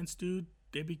 5 cents, dude,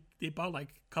 they bought like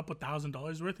a couple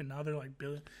 $1,000s worth, and now they're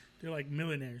like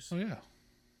millionaires. Oh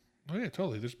yeah,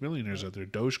 totally. There's millionaires out there,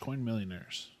 Dogecoin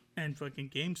millionaires. And fucking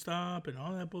GameStop and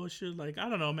all that bullshit. Like, I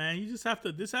don't know, man. You just have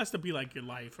to. This has to be like your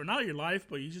life, or not your life,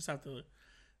 but you just have to.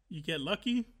 You get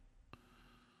lucky,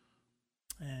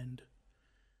 and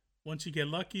once you get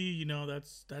lucky, you know,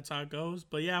 that's how it goes.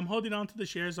 But yeah, I'm holding on to the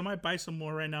shares. I might buy some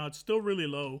more right now. It's still really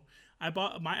low.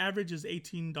 My average is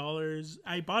 $18.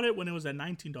 I bought it when it was at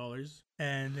 $19,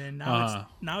 and then now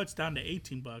it's down to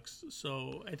 $18.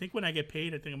 So I think when I get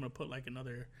paid, I think I'm gonna put like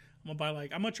another. I'm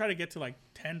gonna try to get to like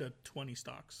 10 to 20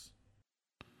 stocks,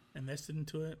 invested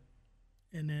into it,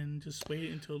 and then just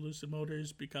wait until Lucid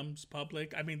Motors becomes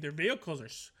public. I mean, their vehicles are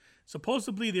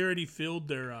supposedly they already filled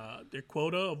their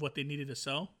quota of what they needed to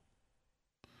sell.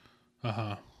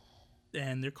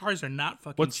 And their cars are not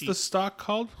fucking What's cheap. the stock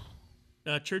called?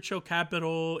 Churchill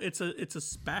Capital. It's a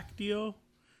SPAC deal.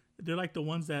 They're like the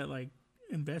ones that like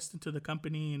invest into the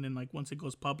company, and then like once it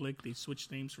goes public, they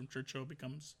switch names from Churchill.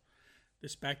 Becomes the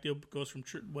SPAC deal goes from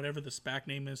whatever the SPAC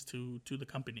name is to the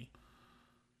company.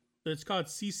 So it's called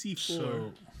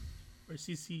CC4 or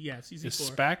CC. Yeah,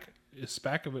 CC4. Is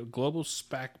SPAC of a Global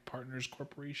SPAC Partners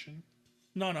Corporation?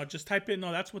 No, just type in.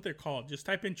 No, that's what they're called. Just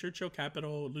type in Churchill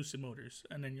Capital Lucid Motors,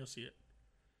 and then you'll see it.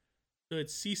 So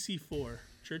it's CC4,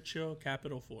 Churchill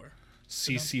Capital 4.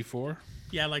 CC4?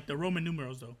 Yeah, like the Roman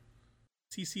numerals, though.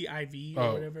 CCIV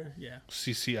or whatever. Yeah.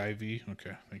 CCIV.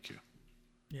 Okay, thank you.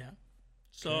 Yeah.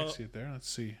 So Can I see it there? Let's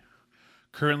see.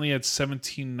 Currently at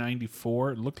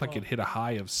 1794. It looked like it hit a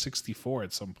high of 64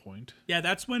 at some point. Yeah,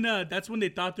 that's when they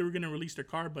thought they were going to release their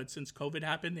car, but since COVID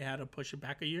happened, they had to push it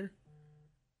back a year.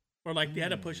 Or like they had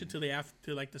to push it to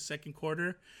the second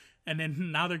quarter, and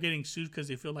then now they're getting sued because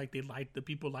they feel like the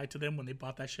people lied to them when they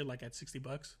bought that shit like at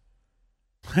 $60.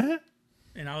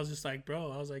 And I was just like,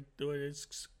 bro, dude,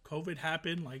 it's COVID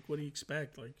happened. Like, what do you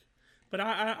expect? Like, but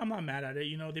I'm not mad at it.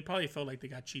 You know, they probably felt like they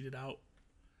got cheated out,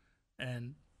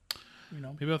 and you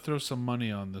know, maybe I'll throw some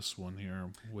money on this one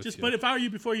here with you. But if I were you,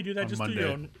 before you do that, just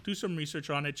Monday. do some research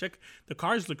on it. Check the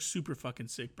cars look super fucking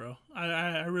sick, bro.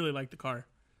 I really like the car.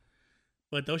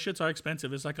 But those shits are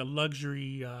expensive. It's like a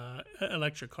luxury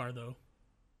electric car, though.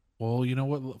 Well, you know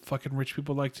what fucking rich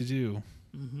people like to do.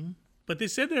 Mm-hmm. But they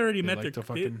said they already met like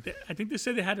their. I think they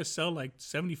said they had to sell like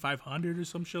 7,500 or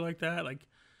some shit like that. Like,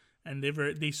 and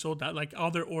they sold out. Like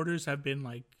all their orders have been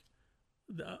like,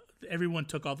 everyone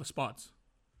took all the spots.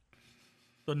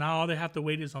 So now all they have to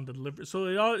wait is on the delivery.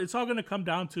 So it's all gonna come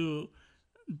down to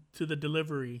the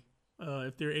delivery,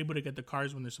 if they're able to get the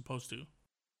cars when they're supposed to.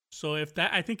 So if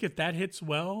that hits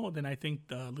well, then I think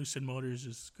the Lucid Motors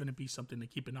is going to be something to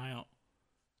keep an eye out.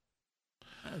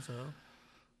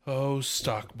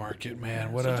 Stock market,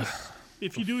 man!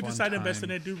 If you do decide to invest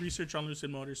in it, do research on Lucid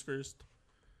Motors first,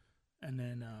 and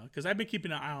then because I've been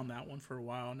keeping an eye on that one for a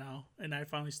while now, and I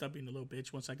finally stopped being a little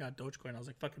bitch once I got Dogecoin. I was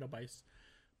like, fuck it, I'll buy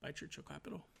Churchill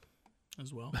Capital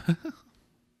as well.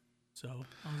 So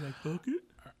I was like, fuck it.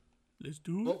 Let's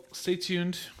do it. Well, stay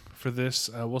tuned for this.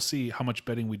 We'll see how much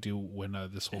betting we do when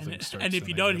this whole thing starts. And if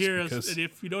you don't hear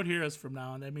us from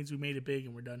now on, that means we made it big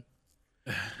and we're done.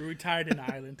 We're retired in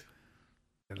the island.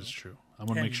 That is true. I'm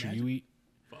gonna make sure you eat.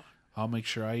 I'll make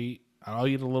sure I eat. I'll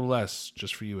eat a little less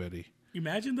just for you, Eddie.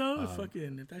 Imagine though, if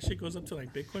that shit goes up to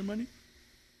like Bitcoin money.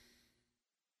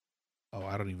 Oh,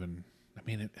 I don't even. I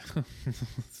mean it.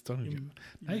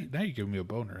 Now you're giving me a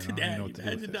boner. And I don't even know what to do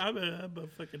with it. I'm a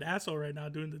fucking asshole right now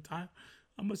doing the time.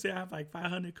 I'm gonna say I have like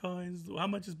 500 coins. How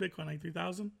much is Bitcoin? Like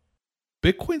 3,000?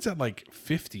 Bitcoin's at like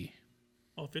 50.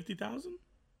 Oh, 50,000? I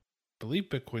believe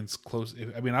Bitcoin's close.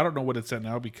 I mean, I don't know what it's at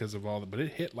now because of all but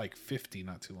it hit like 50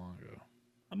 not too long ago.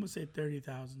 I'm gonna say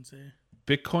 30,000. Say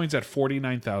Bitcoin's at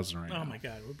 49,000 right now. Oh my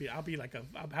god, I'll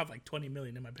have like 20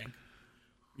 million in my bank.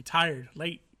 Retired,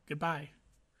 late, goodbye.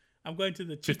 I'm going to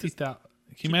the 50,000. Can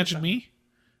you imagine me?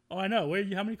 Oh, I know.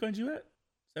 How many coins you at?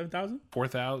 7,000?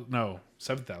 4,000? No,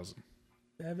 7,000.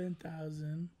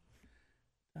 7,000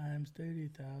 times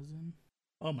 30,000.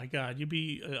 Oh my god, you'd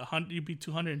be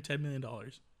 $210 million.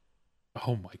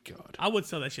 Oh my god. I would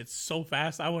sell that shit so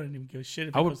fast. I wouldn't even give a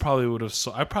shit. I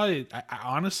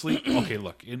honestly, okay,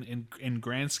 look, in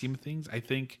grand scheme of things, I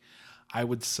think I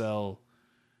would sell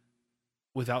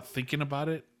without thinking about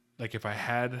it. Like if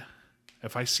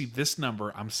I see this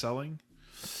number I'm selling,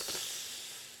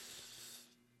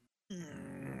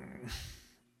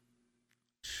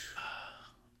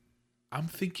 I'm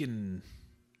thinking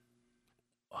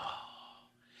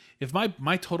if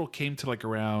my total came to like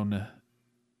around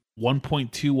 1.2,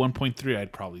 1.3,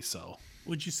 I'd probably sell.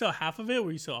 Would you sell half of it or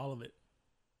would you sell all of it?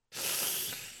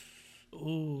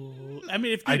 Ooh, I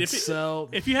mean,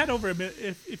 if you had over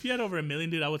 $1 million,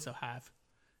 dude, I would sell half.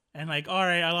 And like, all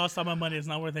right, I lost all my money. It's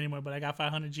not worth anymore, but I got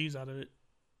 500 G's out of it.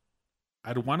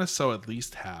 I'd want to sell at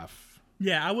least half.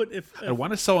 Yeah, I would. I'd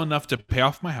want to sell enough to pay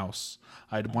off my house.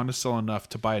 I'd want to sell enough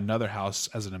to buy another house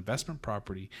as an investment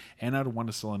property. And I'd want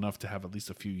to sell enough to have at least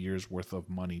a few years worth of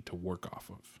money to work off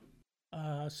of.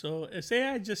 So say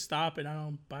I just stop and I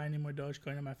don't buy any more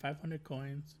Dogecoin. I'm at 500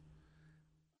 coins.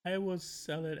 I will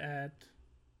sell it at.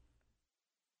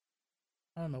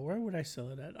 I don't know, where would I sell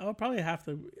it at? I would probably have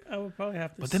to.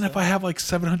 But then if I have like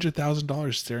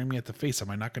 $700,000 staring me at the face, am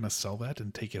I not going to sell that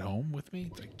and take it home with me?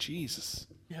 It's like, Jesus.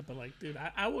 Yeah, but like, dude,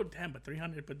 I would. Damn, but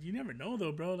 300. But you never know,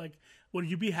 though, bro. Like, would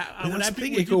you be happy? That's the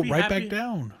thing. It go right back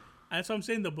down. That's what I'm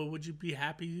saying, though. But would you be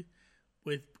happy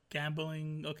with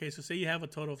gambling? Okay, so say you have a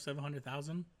total of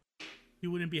 700,000.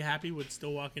 You wouldn't be happy with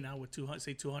still walking out with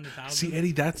 200,000. See,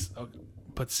 Eddie,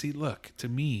 but see, look, to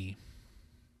me.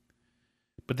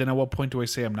 But then at what point do I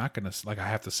say I'm not going to, like, I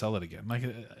have to sell it again? Like,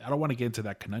 I don't want to get into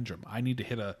that conundrum. I need to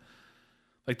hit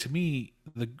like, to me,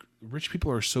 the rich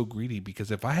people are so greedy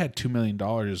because if I had $2 million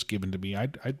given to me,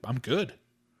 I'm good.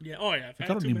 Yeah. Oh, yeah. I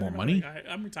don't need more money.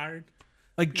 I'm retired.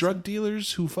 Like drug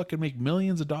dealers who fucking make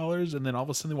millions of dollars and then all of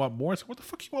a sudden they want more. So what the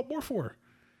fuck you want more for?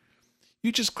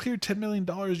 You just cleared $10 million.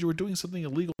 You were doing something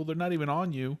illegal. They're not even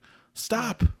on you.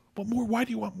 Stop. What more? Why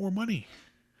do you want more money?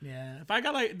 Yeah, if I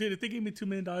got like, dude, if they gave me $2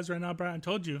 million right now, Brian, I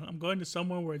told you, I'm going to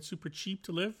somewhere where it's super cheap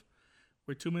to live,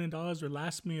 where $2 million would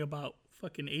last me about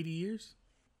fucking 80 years.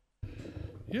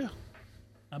 Yeah.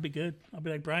 I'll be good. I'll be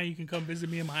like, Brian, you can come visit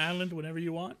me in my island whenever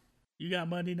you want. You got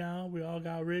money now. We all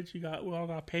got rich. We all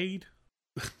got paid.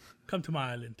 Come to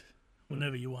my island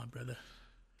whenever you want, brother.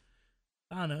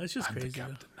 I don't know. It's just I'm crazy. the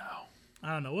captain now.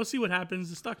 I don't know. We'll see what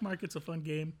happens. The stock market's a fun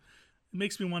game. It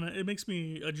makes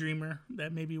me a dreamer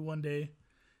that maybe one day,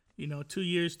 2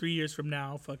 years, 3 years from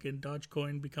now, fucking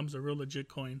Dogecoin becomes a real legit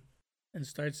coin and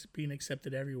starts being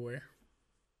accepted everywhere.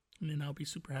 And then I'll be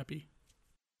super happy.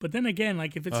 But then again,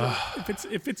 like if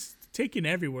it's taken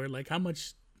everywhere, like how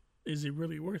much is it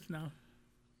really worth now?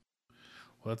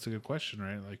 Well, that's a good question,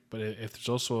 right? Like, but if there's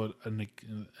also an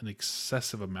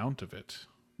excessive amount of it,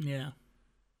 yeah,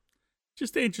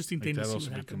 just the interesting thing. That to see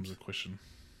also what becomes happens. a question.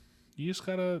 You just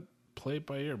gotta play it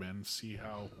by ear, man. See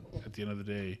how at the end of the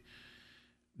day,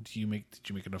 did you make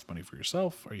enough money for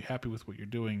yourself? Are you happy with what you're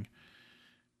doing?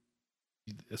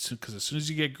 Because as soon as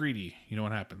you get greedy, you know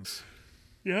what happens.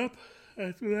 Yep.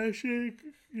 After that shit,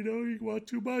 you want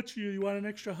too much. You want an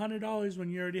extra $100 when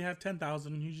you already have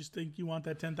 $10,000. You just think you want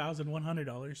that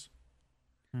 $10,100.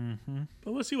 Mm-hmm.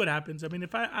 But we'll see what happens. I mean,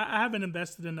 if I haven't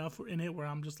invested enough in it where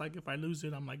I'm just like, if I lose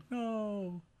it, I'm like,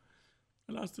 no,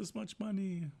 I lost this much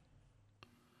money.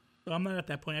 So I'm not at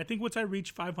that point. I think once I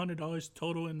reach $500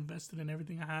 total invested in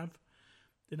everything I have,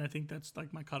 then I think that's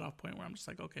like my cutoff point where I'm just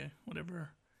like, okay, whatever,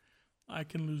 I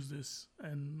can lose this,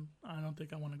 and I don't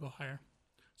think I want to go higher.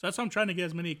 So that's why I'm trying to get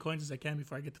as many coins as I can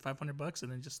before I get to $500,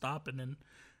 and then just stop, and then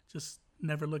just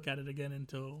never look at it again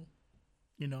until,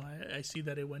 I see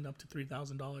that it went up to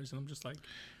 $3,000, and I'm just like,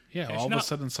 yeah. All of a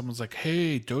sudden, someone's like,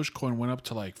 "Hey, Dogecoin went up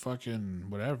to like fucking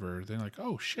whatever." They're like,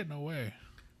 "Oh shit, no way."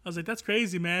 I was like, "That's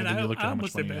crazy, man. I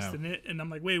almost invested in it," and I'm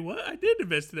like, "Wait, what? I did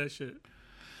invest in that shit."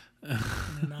 And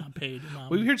then now I'm paid.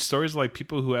 We've heard stories of like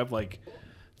people who have like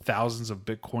thousands of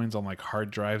bitcoins on like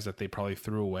hard drives that they probably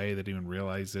threw away. They didn't even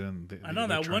realize it. And I know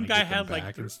that one guy had like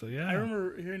I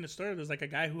remember hearing the story. There's like a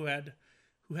guy who had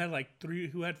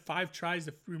 5 tries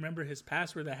to remember his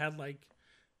password that had like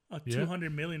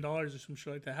 $200 million or some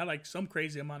shit like that. Had like some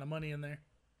crazy amount of money in there,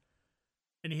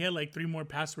 and he had like 3 more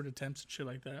password attempts and shit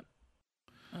like that.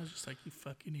 I was just like, you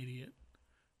fucking idiot.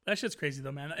 That shit's crazy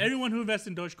though, man. Everyone who invests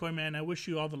in Dogecoin, man, I wish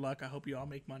you all the luck. I hope you all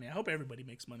make money. I hope everybody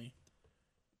makes money.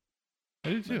 I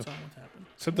do too. That's all what's happened.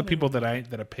 Except the people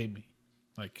that pay me,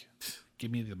 like,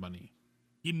 give me the money.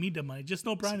 Give me the money. Just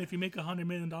know, Brian, if you make $100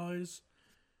 million,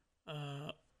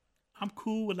 I'm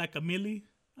cool with like a milli.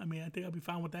 I mean, I think I'll be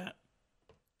fine with that.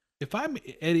 If I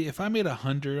made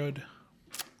 100,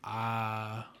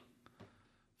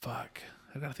 fuck.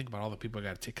 I gotta think about all the people I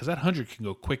gotta take, because that 100 can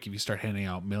go quick if you start handing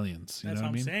out millions. You That's know what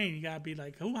I mean? I'm saying. You gotta be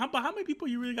like, how many people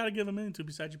you really gotta give a million to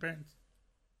besides your parents?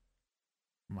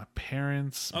 My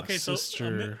parents, my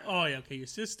sister. Your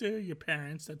sister, your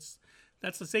parents. That's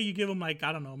let's say you give them like,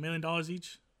 I don't know, $1 million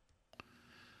each.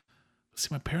 See,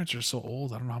 my parents are so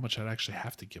old. I don't know how much I'd actually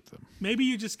have to give them. Maybe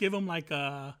you just give them like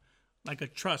a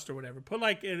trust or whatever. Put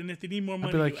like, and if they need more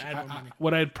money, like, you add more money.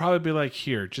 What I'd probably be like,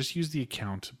 here, just use the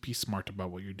account. Be smart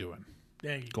about what you're doing.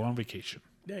 There you go on vacation.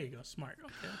 There you go. Smart.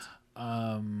 Okay.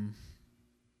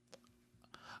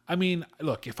 I mean,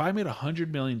 look, if I made $100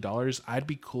 million, I'd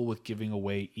be cool with giving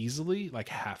away easily like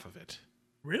half of it.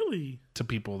 Really? To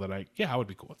people that I would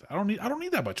be cool with that. I don't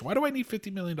need that much. Why do I need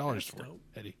 $50 million for it,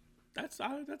 Eddie? That's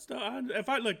dope. If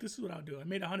I look, this is what I'll do. I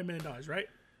made $100 million, right?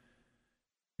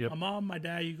 Yep. My mom, my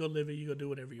dad, you go live it, you go do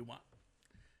whatever you want.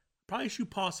 Probably shoot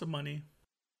Paul some money.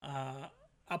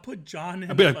 I'll put John in.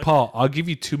 I'll be like, Paul, I'll give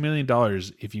you $2 million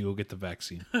if you go get the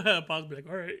vaccine. Paul's be like,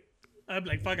 all right. I'm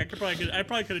like, fuck, I probably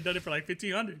could have done it for like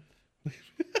 $1,500.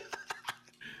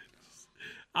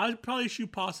 I'd probably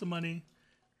shoot Paul some money.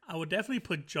 I would definitely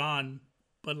put John,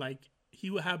 but like he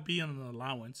would be on an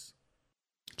allowance.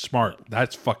 Smart.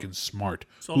 That's fucking smart.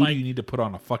 So, Who like- do you need to put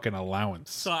on a fucking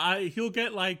allowance? So he'll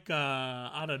get like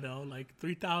I don't know, like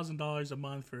 $3,000 a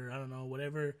month for I don't know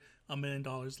whatever $1 million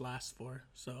lasts for.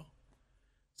 So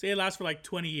say it lasts for like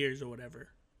 20 years or whatever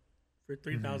for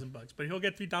 $3,000 bucks, but he'll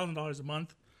get $3,000 a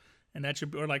month, and that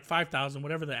should be, or like 5,000,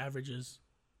 whatever the average is,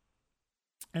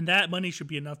 and that money should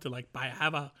be enough to like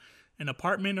have an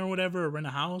apartment or whatever, or rent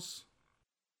a house.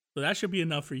 So that should be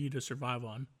enough for you to survive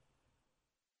on.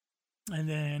 And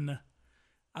then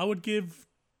I would give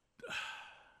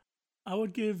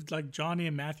like Johnny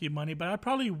and Matthew money, but I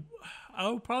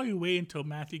would probably wait until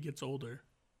Matthew gets older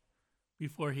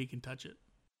before he can touch it.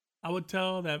 I would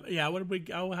tell that I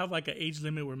would have like an age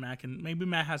limit where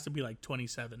Matt has to be like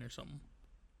 27 or something.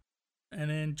 And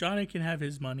then Johnny can have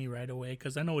his money right away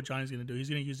because I know what Johnny's gonna do. He's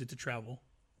gonna use it to travel,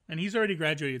 and he's already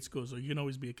graduated school, so you can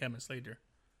always be a chemist later.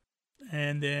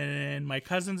 And then my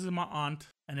cousins and my aunt,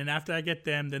 and then after I get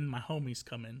them, then my homies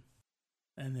come in.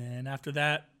 And then after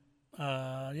that,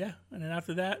 and then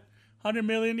after that, 100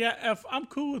 million. Yeah, I'm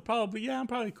cool with I'm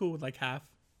probably cool with like half.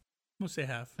 I'm gonna say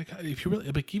half. Like if you really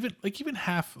like even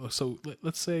half. So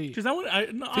let's say Because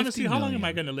honestly, how long am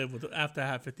I million. gonna live with after I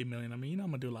have 50 million? I mean, I'm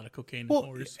gonna do a lot of cocaine and Well,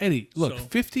 whores. Eddie, look, So-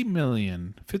 $50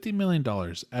 million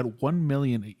at 1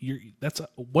 million a year. That's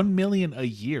 1 million a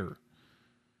year.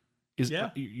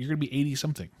 You're gonna be 80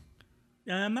 something.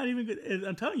 Yeah, I'm not even good.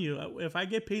 I'm telling you, if I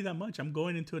get paid that much, I'm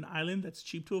going into an island that's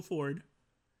cheap to afford,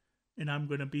 and I'm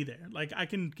gonna be there. Like I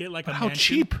can get like But a how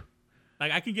mansion. cheap?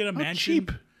 Like I can get a How mansion.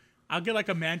 cheap? I'll get like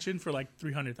a mansion for like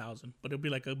 300,000, but it'll be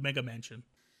like a mega mansion,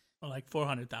 or like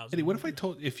 400,000. Eddie, what if I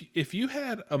told if you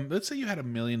had let's say you had $1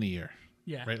 million a year,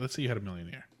 Yeah. right? Let's say you had $1 million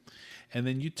a year, and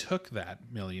then you took that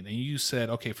million and you said,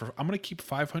 okay, I'm gonna keep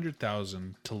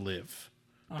 500,000 to live.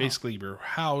 Basically, your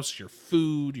house, your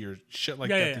food, your shit like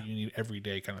that you need every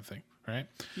day, kind of thing, right?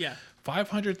 Yeah.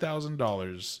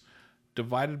 $500,000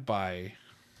 divided by,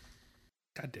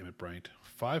 God damn it, Bryant,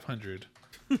 500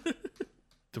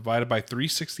 divided by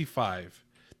 365.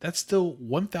 That's still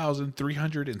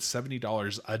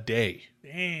 $1,370 a day.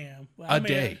 Damn. Well, A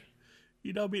day.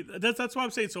 You know me. That's what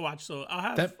I'm saying. So watch. So I'll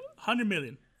have 100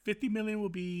 million. 50 million will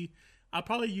be. I'll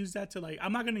probably use that to like.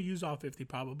 I'm not gonna use all 50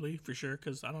 probably for sure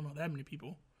because I don't know that many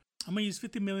people. I'm gonna use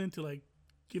 50 million to like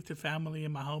give to family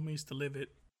and my homies to live it,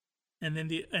 and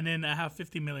then I have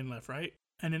 50 million left, right?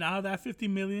 And then out of that 50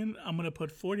 million, I'm gonna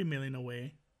put 40 million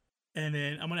away, and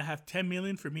then I'm gonna have 10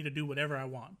 million for me to do whatever I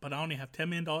want. But I only have $10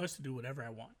 million to do whatever I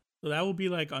want. So that will be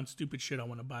like on stupid shit I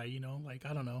want to buy. You know, like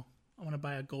I don't know. I want to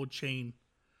buy a gold chain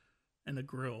and a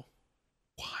grill.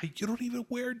 Why? You don't even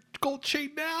wear gold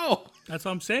chain now. That's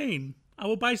what I'm saying. I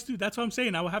will buy that's what I'm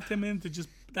saying. I will have 10 million to just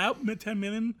that 10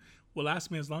 million will last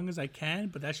me as long as I can,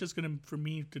 but that's just gonna for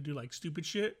me to do like stupid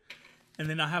shit. And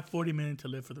then I'll have 40 million to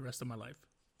live for the rest of my life.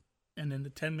 And then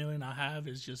the 10 million I have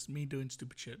is just me doing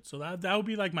stupid shit. So that would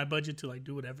be like my budget to like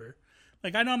do whatever.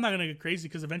 Like I know I'm not gonna get crazy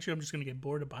because eventually I'm just gonna get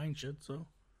bored of buying shit. So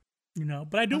you know,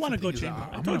 but I do want to go chain.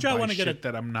 I told you I want to get a.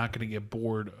 that I'm not going to get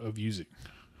bored of using.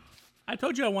 I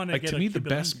told you I want to Like get to a me, the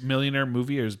Cuban best millionaire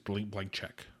movie is Blank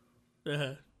Check.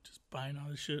 link. Just buying all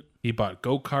this shit. He bought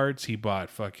go karts. He bought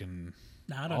fucking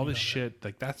Nah, I don't all need this all that. shit.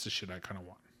 Like that's the shit I kind of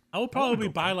want. I would probably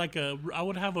buy like I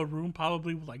would have a room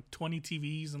probably with like 20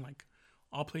 TVs and like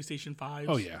all PlayStation 5s.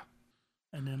 Oh yeah,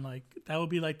 And then like that would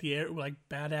be like like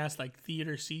badass like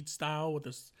theater seat style with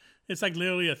this. It's like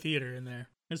literally a theater in there.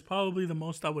 It's probably the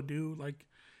most I would do like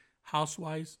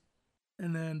house-wise.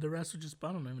 And then the rest would just,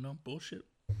 I don't even know, bullshit.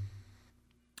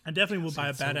 I definitely will buy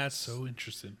a badass So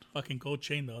interesting. fucking gold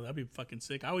chain though. That'd be fucking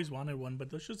sick. I always wanted one,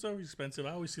 but those shit's so expensive.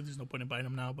 I always see there's no point in buying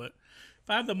them now. But if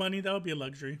I have the money, that would be a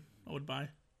luxury I would buy.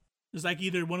 It's like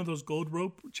either one of those gold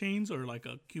rope chains or like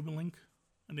a Cuban link.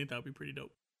 I think that would be pretty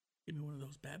dope. Give me one of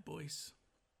those bad boys.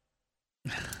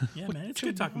 Yeah, man, it's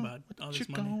good talking about all What this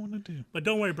you money. gonna do? But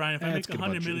don't worry, Brian. If I Eh, make it's good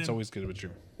 100 about you. million, It's always good about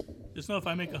you. just know if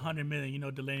I make 100 million, you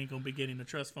know Delaney gonna be getting the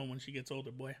trust fund when she gets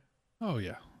older, boy. Oh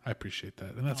yeah, I apprecied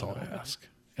that, and that's all I okay. ask.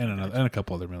 And a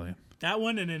couple other million. That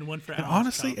one and then one for And Alan's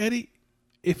honestly, child. Eddie,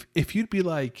 if you'd be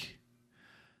like,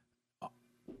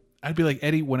 I'd be like,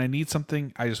 Eddie, when I need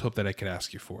something, I just hope that I could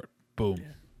ask you for it. Boom.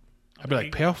 I'd be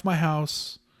like, pay off my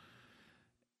house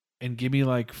and give me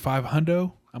like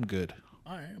 $500. I'm good.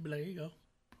 All right, I'll be like, here you go.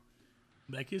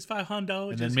 Be like, here's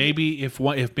 $500. And then maybe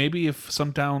if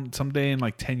someday in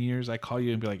like 10 years I call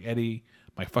you and be like, Eddie,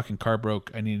 my fucking car broke.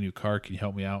 I need a new car. Can you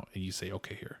help me out? And you say,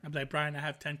 okay, here. I'm like, Brian, I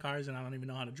have 10 cars and I don't even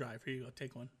know how to drive. Here you go,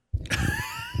 take one.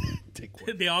 Take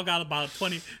one. They all got about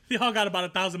 20. They all got about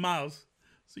 1,000 miles.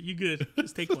 So you good?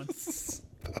 Just take one.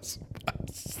 1,000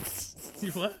 miles.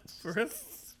 You what? For real?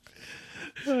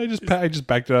 I just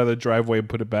backed it out of the driveway and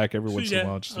put it back every once in Yeah, a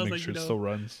while just I to was make like, sure you it know. still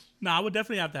runs. No, I would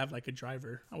definitely have to have like a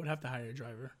driver. I would have to hire a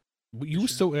driver. But you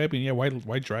still, I mean, yeah.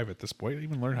 Why drive at this point?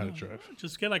 Even learn how to drive.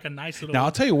 Just get like a nice little. Now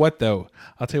I'll tell you what, though.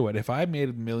 I'll tell you what. If I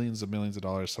made millions of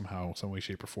dollars somehow, some way,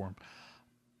 shape, or form,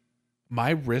 my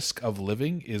risk of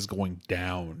living is going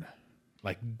down,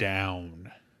 like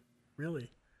down.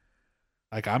 Really?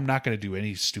 Like I'm not going to do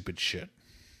any stupid shit.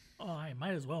 Oh, I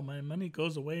might as well. My money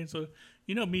goes away, and so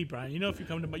you know me, Brian. You know if you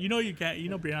come to my, you can't. You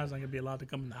know Brianna's not gonna be allowed to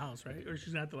come in the house, right? Or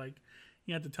she's gonna have to like,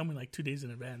 you have to tell me like 2 days in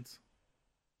advance.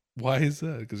 Why is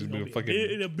that? Because you're gonna gonna be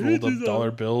fucking roll up dollar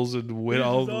bills and win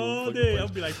all the day. I'll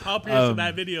fucking be like Paul Pierce in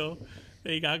that video.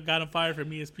 They got him fired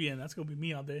from ESPN. That's gonna be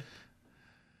me all day.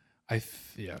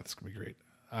 yeah, it's gonna be great.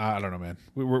 I don't know, man.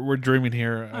 We're dreaming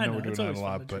here. I know we're doing it's that a always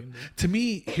lot, fun to but dream, to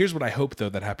me, here's what I hope though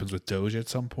that happens with Doge at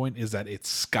some point is that it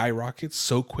skyrockets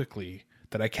so quickly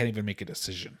that I can't even make a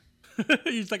decision.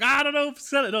 He's like, I don't know.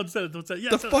 Sell it. Don't sell it. Don't sell it. Yeah,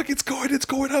 The sell it. fuck, it's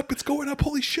going up. It's going up.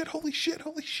 Holy shit.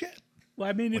 Well,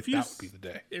 I mean, Like, if you that would be the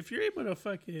day. if you're able to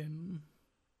fucking,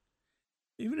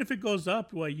 even if it goes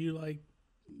up, what you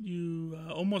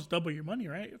almost double your money,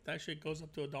 right? If that shit goes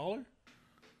up to $1.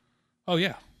 Oh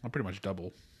yeah, I'll pretty much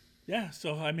double. Yeah,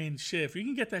 so I mean, shit. If you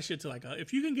can get that shit to like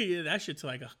if you can get that shit to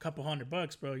like a couple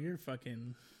 $100, bro, you're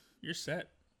set.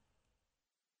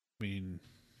 I mean,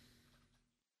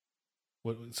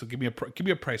 what? So give me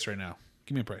a price right now.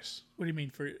 Give me a price. What do you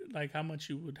mean for like how much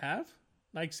you would have?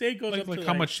 Like say it goes up Like to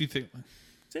how much do you think?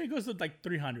 Say it goes to like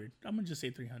 300. I'm gonna just say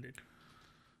 300.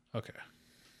 Okay.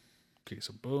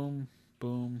 So boom.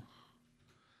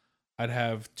 I'd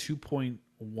have $2.1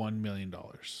 million.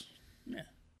 Yeah.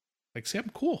 Like, see, I'm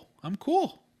cool. I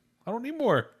don't need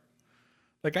more.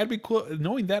 Like, I'd be cool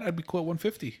knowing that. I'd be cool at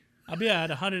 150. I'll be at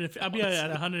 100. I'll be at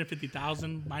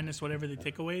 150,000 minus whatever they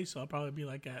take away. So I'll probably be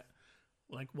like at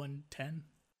like 110.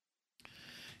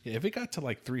 Yeah, if it got to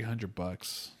like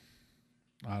 $300,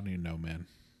 I don't even know, man.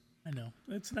 I know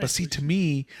it's nice. But see, to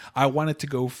me, I want it to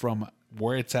go from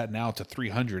where it's at now to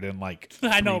 300 in like 3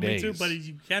 I know, days. me too. But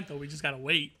you can't though. We just gotta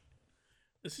wait.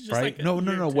 This is just Right? like a No.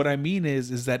 year or What two. I mean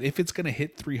is that if it's gonna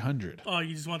hit 300, Oh,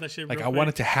 you just want that shit. like real I want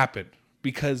it quick? to happen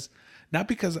because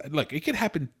look, it could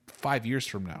happen 5 years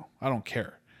from now. I don't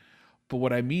care. But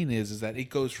what I mean is that it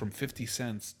goes from 50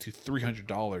 cents to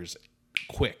 $300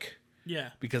 quick. Yeah.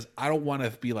 Because I don't want to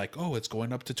be like, oh, it's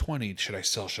going up to 20. Should I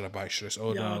sell? Should I buy? Should I sell?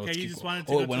 Oh, Yeah, no, okay, let's you keep just going. want it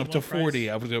to Oh, go it went to up to one price. 40.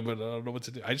 I don't know what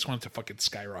to do. I just want it to fucking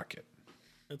skyrocket.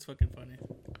 That's fucking funny.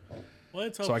 Well,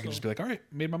 let's hope So I can just be like, all right,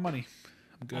 made my money.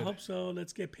 I'm good. I hope so.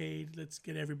 Let's get paid. Let's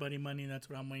get everybody money. That's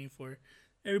what I'm waiting for.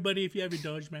 Everybody, if you have your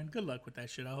Doge, man, good luck with that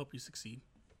shit. I hope you succeed.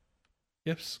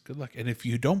 Yes, good luck. And if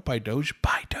you don't buy Doge,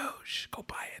 buy Doge. Go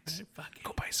buy it. Fuck it.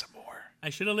 Go buy some more. I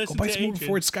should have Go listened buy to some more before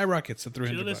Adrian. it skyrockets to Should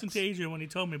 300 have listened bucks. to Adrian when he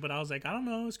told me, but I was like, I don't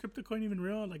know. Is CryptoCoin even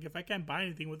real? Like, if I can't buy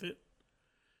anything with it,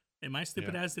 and my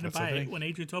stupid Yeah, ass didn't that's the buy it thing. when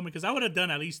Adrian told me, because I would have done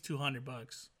at least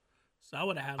 $200. So I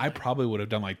would have had. I Like, probably would have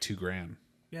done like $2,000.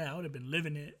 yeah, I would have been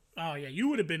living it. Oh yeah, you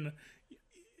would have been.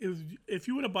 If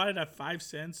you would have bought it at 5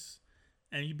 cents,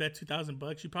 and you bet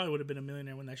 $2,000, you probably would have been a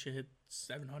millionaire when that shit hit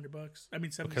 $700. I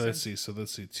mean, 70 Okay, let's cents. see. So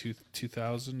let's see,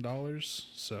 $2,000.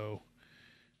 So,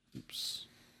 oops.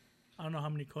 I don't know how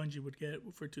many coins you would get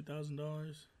for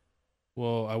 $2,000.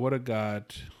 Well, I would have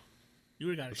got. You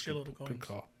would have got a That's shitload good, of coins. good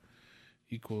call.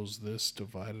 Equals this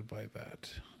divided by that.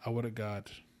 I would have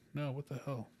got. No, what the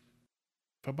hell?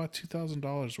 If I bought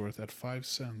 $2,000 worth at 5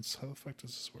 cents, how the fuck does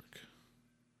this work?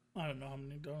 I don't know how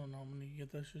many. You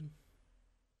get that shit.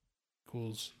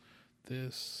 Equals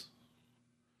this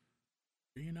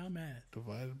You're not mad.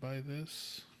 divided by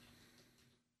this.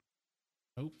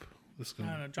 Nope. This is I gonna.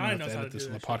 don't know. I'm Johnny gonna have knows to how edit to this do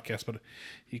on the that podcast, but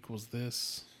equals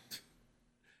this.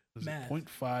 Is it Math.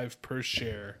 0.5 per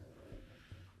share?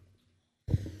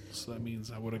 So that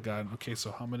means I would have gotten. Okay,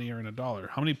 so how many are in $1?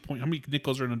 How many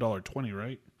nickels are in $1? 20,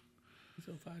 right?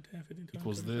 So 5, 10, 15, 20,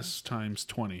 Equals 25. this times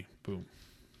 20. Boom.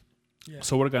 Yeah.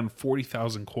 So I would have gotten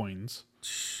 40,000 coins.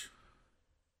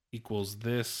 Equals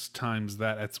this times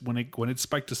that. That's when it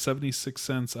spiked to 76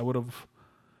 cents. I would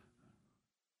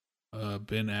have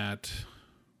been at.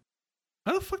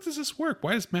 How the fuck does this work?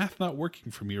 Why is math not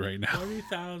working for me right now?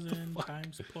 40,000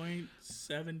 times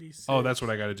 0.76. Oh, that's what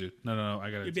I got to do. No,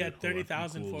 I got to. You'd be at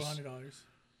 $30,400.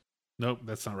 Nope,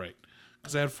 that's not right.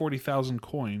 Because I had 40,000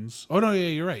 coins. Oh no, yeah,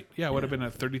 you're right. Yeah, I would have been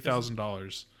at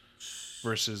 $30,000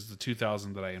 versus the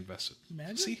 2,000 that I invested.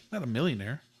 Imagine. See, not a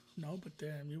millionaire. No, but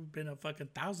damn, you would have been a fucking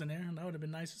thousandaire, and that would have been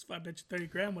nice as fuck. I bet you 30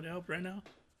 grand would have helped right now.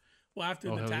 Well, after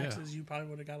Oh, the hell yeah. taxes, you probably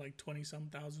would have got like 20 some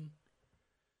thousand.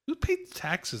 Who paid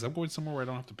taxes? I'm going somewhere where I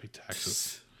don't have to pay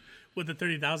taxes. With the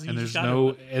 30,000, And you there's just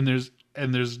no, gotta,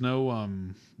 and there's no,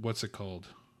 what's it called?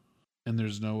 And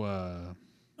there's no, where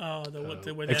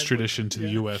that- extradition to the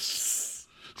yeah. U.S.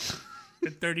 The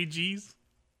 30 G's.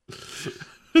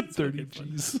 30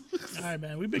 G's. All right,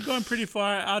 man. We've been going pretty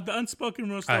far. The unspoken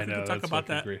rule stuff. I know. We can talk that's about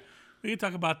fucking that. great. We can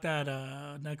talk about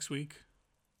that next week.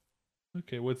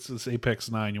 Okay, what's this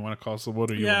Apex 9? You want to call us? What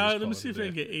are you? Yeah, let me see if I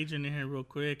can get Agent in here real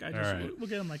quick. All right. We'll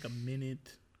get him like a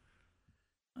minute.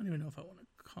 I don't even know if I want to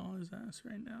call his ass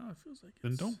right now. It feels like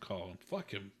Then it's... don't call him.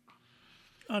 Fuck him.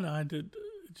 Oh no, I did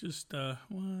just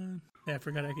one. Yeah, I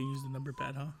forgot I could use the number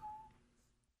pad, huh?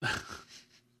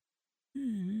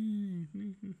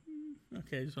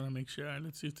 Okay, I just want to make sure. All right,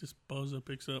 let's see if this bozo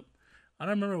picks up. I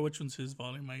don't remember which one's his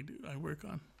volume I work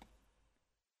on.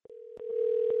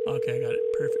 Okay, I got it.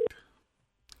 Perfect.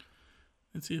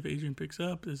 Let's see if Adrian picks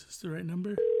up. Is this the right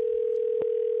number?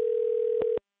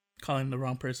 Calling the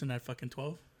wrong person at fucking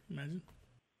 12. Imagine.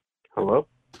 Hello?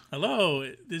 Hello,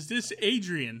 is this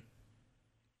Adrian?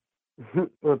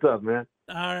 What's up, man?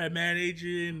 All right, man,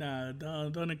 Adrian.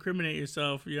 Don't incriminate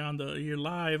yourself. You're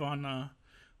live on a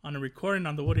recording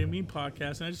on the What Do You Mean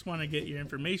podcast, and I just want to get your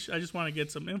information. I just want to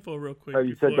get some info real quick. Oh,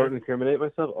 you said don't incriminate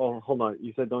myself? Oh, hold on.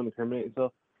 You said don't incriminate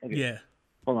yourself? Okay. Yeah.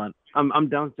 Hold on. I'm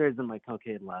downstairs in my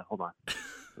cocaine lab. Hold on.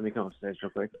 Let me come upstairs real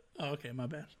quick. Oh, okay, my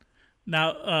bad.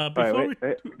 Now, All before right,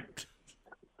 wait.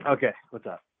 Okay, what's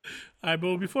up? All right,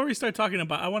 but before we start talking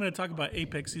about, I want to talk about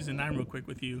Apex Season 9 real quick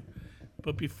with you.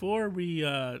 But before we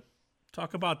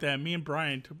talk about that, me and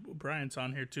Brian's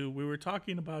on here too, we were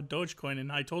talking about Dogecoin,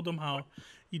 and I told him how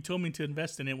you told me to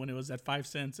invest in it when it was at 5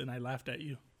 cents, and I laughed at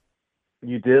you.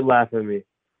 You did laugh at me.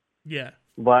 Yeah.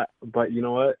 But you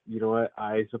know what?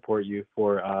 I support you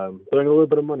for throwing a little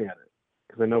bit of money at it.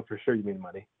 Because I know for sure you made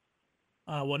money.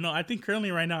 Well, no, I think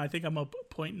currently right now, I think I'm up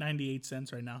 0.98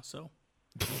 cents right now, so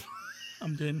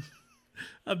I'm doing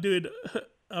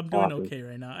Awesome. okay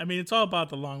right now. I mean, it's all about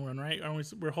the long run, right?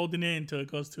 We're holding it until it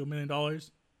goes to $1 million,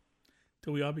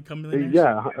 till we all become millionaires.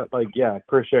 Yeah,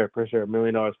 per share, $1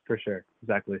 million per share,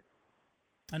 exactly.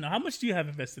 I know. How much do you have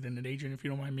invested in it, Adrian? If you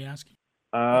don't mind me asking.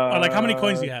 Or like, how many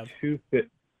coins do you have?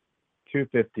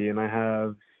 250, and I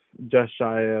have just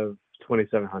shy of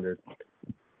 2,700.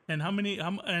 And how many?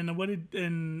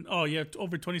 Oh, you have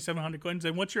over 2,700 coins.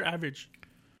 And what's your average?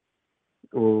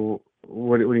 Oh,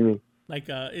 what do you mean? Like,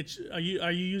 are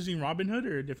you using Robinhood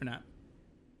or a different app?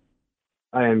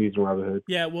 I am using Robinhood.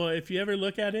 Yeah. Well, if you ever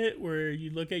look at it, where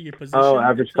you look at your position. Oh,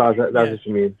 average cost. That's what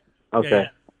you mean. Okay.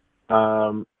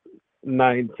 Yeah.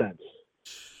 9 cents.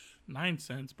 9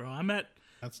 cents, bro.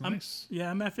 That's nice.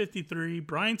 I'm at 53.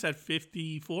 Brian's at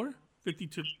 54,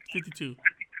 52.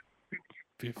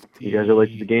 50. You guys are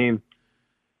late to the game.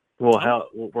 Well, hell,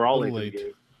 we're all late to late. the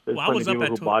game. There's Well, I plenty was of up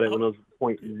people at who bought it when it was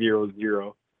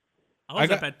 0.00. I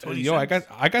was up at 20 I cents.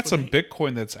 got some today.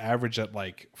 Bitcoin that's average at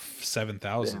like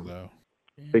 7,000 though.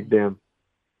 Big damn.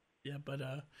 Yeah, but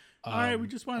all right. I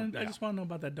just want to know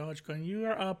about that Dogecoin. You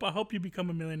are up. I hope you become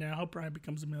a millionaire. I hope Brian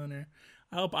becomes a millionaire.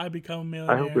 I hope I become a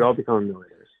millionaire. I hope we all become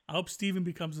millionaires. I hope Steven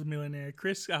becomes a millionaire.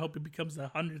 Chris, I hope it becomes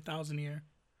 100,000 a year.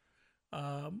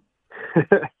 But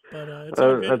it's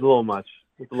all good. That's a little much.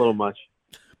 It's a little much.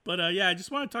 But yeah, I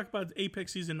just want to talk about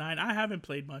Apex Season 9. I haven't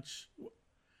played much.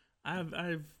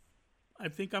 I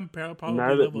think I'm probably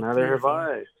level 3 Neither or have 4.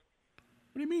 I. What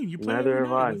do you mean? You play Neither every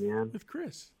have I, night man. with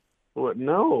Chris. What?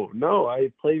 No.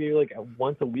 I play maybe like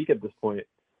once a week at this point.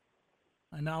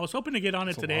 I know. I was hoping to get on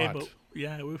it That's a today, lot. but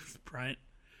yeah, with Brian.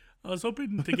 I was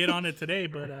hoping to get on it today,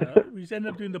 but we ended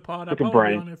up doing the pod. I'll Look at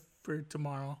probably be Brian. on it for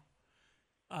tomorrow.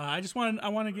 I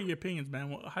want to get your opinions,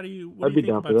 man. What I'd do you be think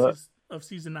down for about that.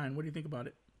 season 9? What do you think about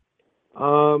it?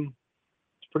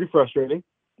 It's pretty frustrating.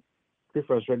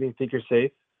 You think you're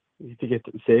safe. You think it's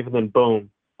safe, and then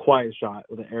boom, quiet shot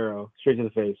with an arrow straight to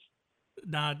the face.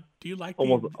 Nah, do you like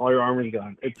Almost all your armor's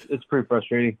gone. It's pretty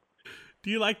frustrating. Do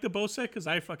you like the bow set? Because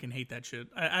I fucking hate that shit.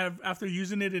 I've after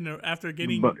using it after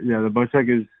getting. But yeah, the bowcheck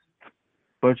is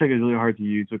really hard to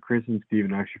use. But Chris and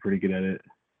Steven are actually pretty good at it.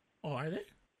 Oh, are they?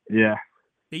 Yeah,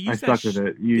 They I use suck with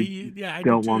it. I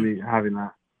Don't do want too. me having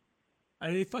that.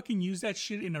 They fucking use that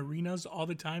shit in arenas all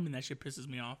the time, and that shit pisses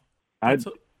me off. I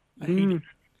I hate it.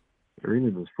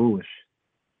 Arenas is foolish.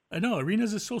 I know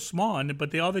arenas is so small,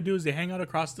 but all they do is they hang out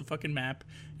across the fucking map,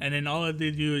 and then all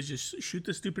they do is just shoot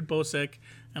the stupid bowsec,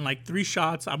 and like 3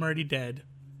 shots, I'm already dead.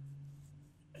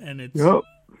 And it's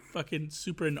fucking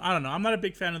super. I don't know. I'm not a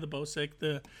big fan of the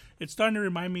bowsec. It's starting to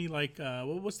remind me like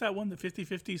what's that one? The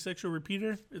 50-50 sexual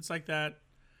repeater. It's like that,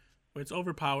 where it's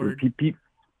overpowered. Peep, peep.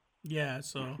 Yeah.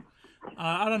 So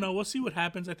I don't know. We'll see what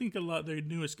happens. I think a lot of their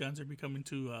newest guns are becoming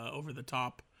too over the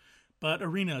top. But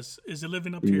Arenas, is it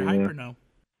living up to your hype or no?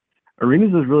 Arenas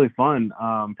is really fun.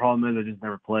 Problem is I just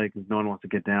never play because no one wants to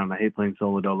get down. I hate playing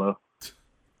solo dolo.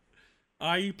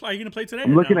 Are you going to play today?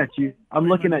 I'm or looking no? at you. I'm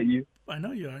looking at you. I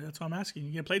know you are. That's why I'm asking.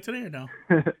 You going to play today or no?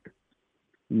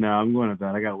 No, I'm going to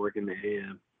bed. I got work in the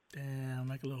AM. Damn,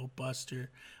 like a little buster.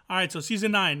 All right, so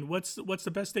season 9. What's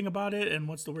the best thing about it, and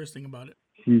what's the worst thing about it?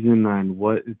 Season 9.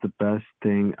 What is the best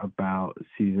thing about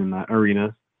season 9?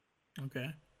 Arenas.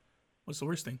 Okay. What's the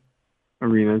worst thing?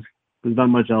 Arenas. There's not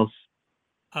much else.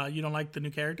 You don't like the new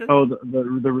character? Oh,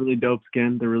 the really dope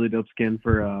skin. The really dope skin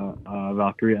for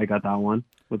Valkyrie. I got that one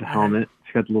with the helmet.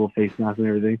 She got the little face mask and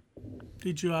everything.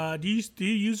 Did you do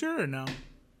you use her or no?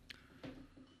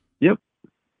 Yep.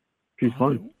 She's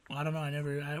fun. I don't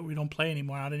know. We don't play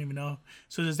anymore. I don't even know.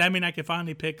 So does that mean I can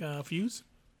finally pick Fuse?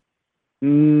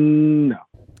 No.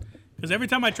 Because every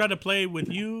time I try to play with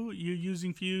you're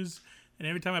using Fuse, and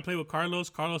every time I play with Carlos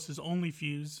is only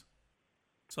Fuse.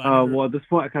 So well, at this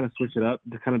point, I kind of switch it up.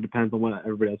 It kind of depends on what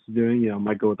everybody else is doing. You know, I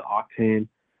might go with the Octane,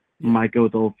 might go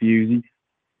with the old Fusey,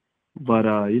 but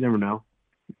you never know.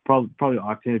 Probably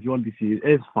Octane. If you want to be Fused,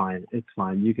 it's fine. It's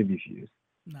fine. You can be Fused.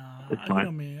 Nah, it's you fine.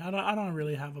 know me. I don't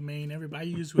really have a main. Everybody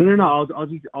use. No. I'll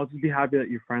just be happy that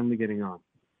you're finally getting on.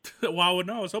 Well,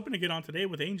 I was hoping to get on today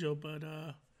with Angel, but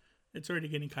it's already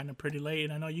getting kind of pretty late,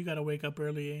 and I know you got to wake up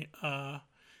early,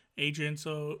 Adrian.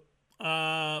 So.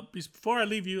 Before I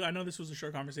leave you, I know this was a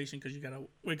short conversation because you gotta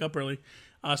wake up early.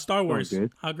 Star Wars,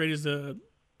 how great is the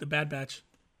Bad Batch?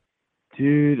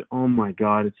 Dude, oh my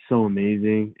God, it's so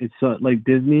amazing. It's like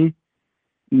Disney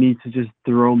needs to just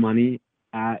throw money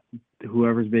at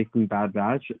whoever's making Bad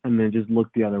Batch and then just look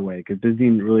the other way because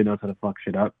Disney really knows how to fuck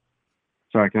shit up.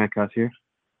 Sorry, can I cuss here?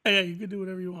 Yeah, you can do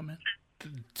whatever you want, man.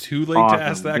 Too late to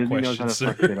ask that Disney question, knows how to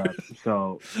sir. fuck shit up.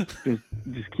 So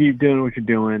just keep doing what you're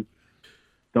doing.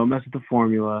 Don't mess with the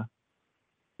formula.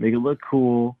 Make it look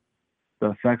cool.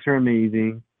 The effects are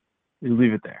amazing. Just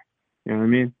leave it there. You know what I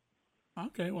mean?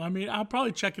 Okay, well, I mean, I'll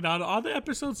probably check it out. Are the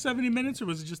episodes 70 minutes, or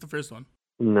was it just the first one?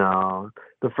 No.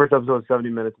 The first episode is 70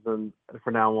 minutes, and then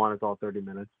from now on, it's all 30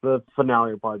 minutes. The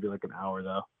finale will probably be like an hour,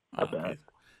 though. I bet.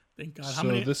 Thank God.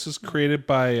 So this is created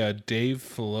by Dave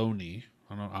Filoni.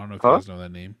 I don't know if you guys know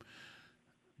that name.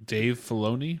 Dave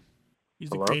Filoni. He's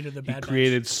the creator of the Bad Batch. He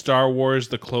created Star Wars: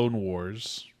 The Clone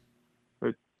Wars. He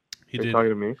You're did talking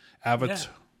to me?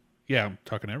 Avatar. Yeah, I'm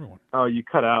talking to everyone. Oh, you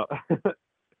cut out. Can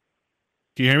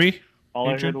you hear me? All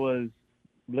I heard was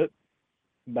blip,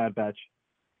 Bad Batch.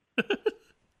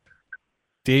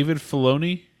 David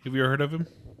Filoni. Have you ever heard of him?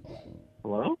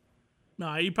 Hello?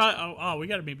 No, you probably. Oh, we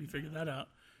got to maybe figure that out.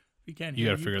 You can't. You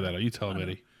got to figure that out. You tell him,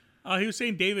 Eddie. He was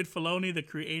saying David Filoni, the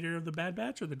creator of the Bad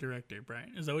Batch, or the director,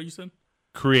 Brian? Is that what you said?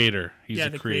 Creator. He's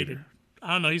the creator.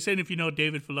 I don't know. He's saying if you know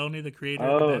David Filoni, the creator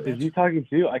of the Bad Batch. Is he talking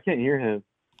to you? I can't hear him.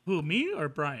 Who, me or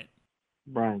Brian?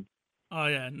 Brian. Oh,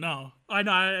 yeah. No. I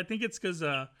know. I think it's because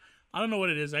I don't know what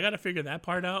it is. I got to figure that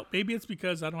part out. Maybe it's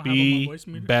because I don't have my voice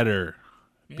muted. Better.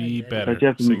 Yeah, Be better. But you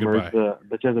have to Say merge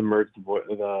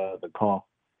goodbye. the call.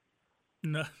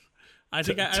 No. I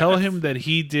think Tell him that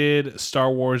he did Star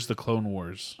Wars: The Clone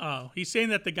Wars. Oh, he's saying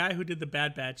that the guy who did the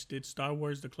Bad Batch did Star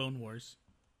Wars: The Clone Wars.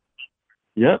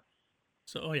 Yep.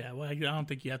 So, well, I don't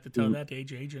think you have to tell that to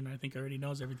Adrian. I think I already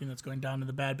knows everything that's going down in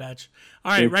the Bad Batch.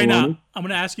 All right, right now, I'm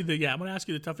gonna ask you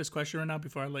the toughest question right now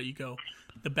before I let you go.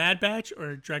 The Bad Batch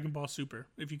or Dragon Ball Super?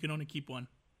 If you can only keep one.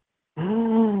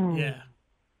 Yeah.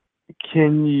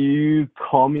 Can you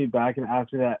call me back and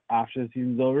ask me that after the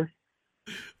season's over?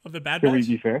 Of the Bad Can Batch?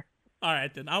 we be fair? All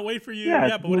right, then. I'll wait for you.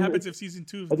 Yeah, But what happens if season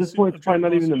 2? At this point, it's probably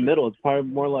not even the middle. It's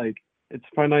probably more like it's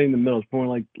probably not even the middle. It's more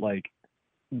like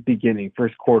beginning,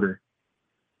 first quarter.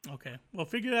 Okay. Well,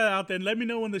 figure that out then. Let me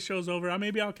know when the show's over.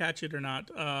 Maybe I'll catch it or not.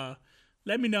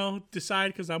 Let me know.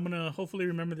 Decide, because I'm going to hopefully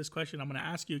remember this question. I'm going to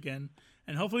ask you again.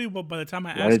 And hopefully by the time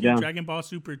I ask you, Dragon Ball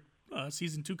Super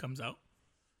Season 2 comes out.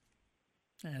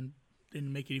 And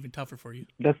then make it even tougher for you.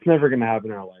 That's never going to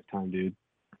happen in our lifetime, dude.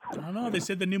 I don't know. They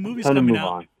said the new movie's coming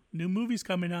out. New movie's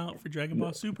coming out for Dragon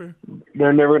Ball Super.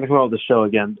 They're never going to come out with a show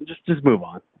again. Just move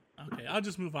on. Okay, I'll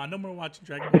just move on. No more watching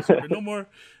Dragon Ball Super.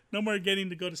 No more getting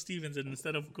to go to Stevens, and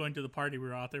instead of going to the party, we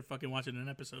were out there fucking watching an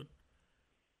episode.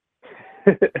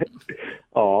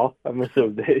 Aw, I miss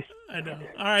those days. I know.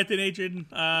 All right, then, Adrian.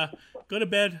 Go to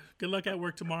bed. Good luck at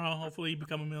work tomorrow. Hopefully, you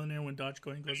become a millionaire when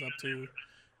Dogecoin goes up to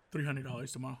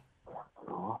 $300 tomorrow.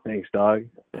 Oh, thanks, dog.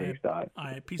 Thanks, dog. All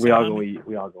right, peace we out. All gonna eat.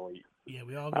 We all gonna eat. Yeah,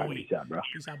 we all gonna eat. Peace out, bro.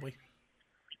 Peace out, boy.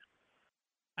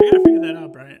 I gotta figure that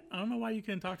out, Brian. I don't know why you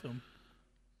can't talk to him.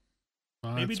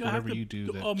 Maybe do whatever you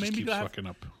do that just keeps fucking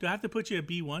up. Do I have to put you at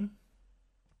B1?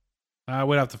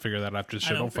 We'd have to figure that out after the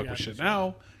show. Don't fuck with shit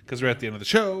now because we're at the end of the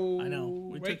show. I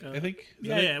know. I think.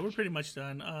 Yeah, we're pretty much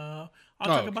done. I'll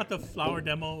talk about the flower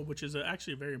demo, which is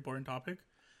actually a very important topic.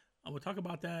 We'll talk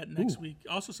about that next week.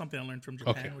 Also, something I learned from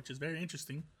Japan, which is very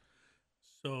interesting.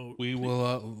 So we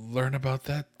will learn about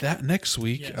that next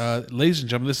week. Yes. Ladies and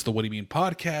gentlemen, this is the What Do You Mean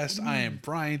podcast. I am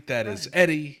Bryant. That is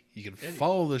Eddie. You can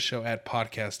follow the show at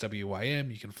Podcast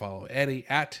WYM. You can follow Eddie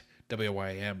at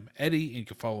WYM Eddie. And you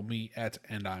can follow me at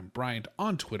And I'm Bryant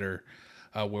on Twitter,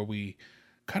 where we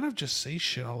kind of just say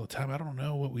shit all the time. I don't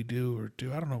know what we do or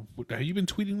do. I don't know. Have you been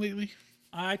tweeting lately?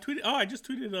 I tweeted. Oh, I just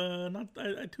tweeted.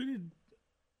 I tweeted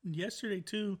yesterday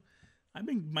too.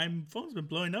 My phone's been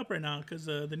blowing up right now because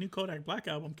the new Kodak Black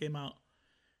album came out,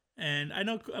 and I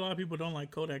know a lot of people don't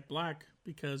like Kodak Black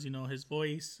because his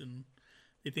voice and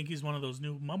they think he's one of those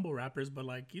new mumble rappers. But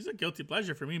like, he's a guilty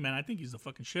pleasure for me, man. I think he's the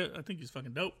fucking shit. I think he's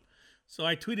fucking dope. So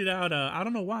I tweeted out, I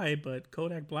don't know why, but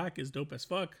Kodak Black is dope as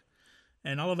fuck.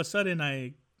 And all of a sudden,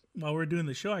 while we were doing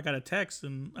the show, I got a text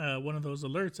and one of those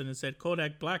alerts, and it said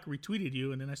Kodak Black retweeted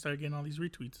you, and then I started getting all these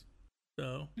retweets.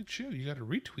 So good shit. You got a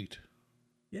retweet.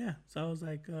 Yeah, so I was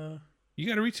like, you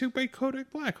got a retweet by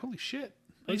Kodak Black. Holy shit.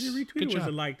 Was it retweeted or was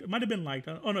it liked? It might have been liked.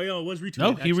 Oh, no, it was retweeted.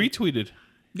 No, he retweeted.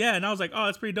 Yeah, and I was like, oh,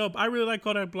 that's pretty dope. I really like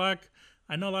Kodak Black.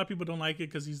 I know a lot of people don't like it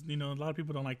because he's, a lot of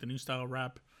people don't like the new style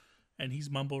rap, and he's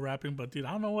mumble rapping. But, dude,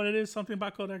 I don't know what it is. Something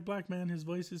about Kodak Black, man. His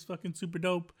voice is fucking super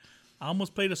dope. I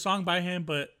almost played a song by him,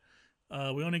 but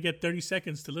we only get 30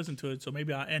 seconds to listen to it, so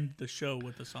maybe I'll end the show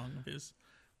with a song of his.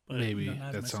 But, maybe.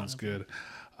 That sounds good.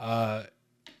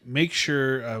 Make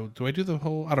sure, do I do the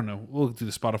whole, I don't know, we'll do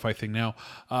the Spotify thing now.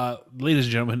 Ladies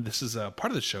and gentlemen, this is a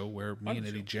part of the show where me and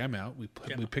Eddie jam out. We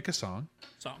pick a song.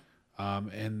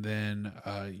 And then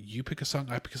you pick a song,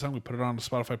 I pick a song, we put it on the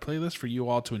Spotify playlist for you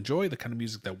all to enjoy, the kind of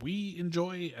music that we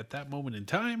enjoy at that moment in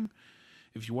time.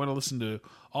 If you want to listen to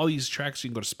all these tracks, you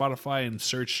can go to Spotify and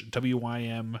search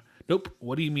WYM. Nope.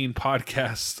 What Do You Mean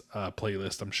podcast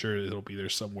playlist? I'm sure it'll be there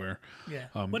somewhere. Yeah.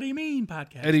 What Do You Mean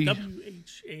podcast? Eddie,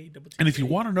 WHA. And if you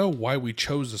want to know why we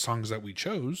chose the songs that we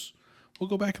chose, we'll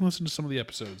go back and listen to some of the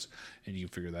episodes, and you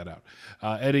can figure that out.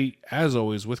 Eddie, as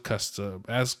always,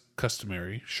 as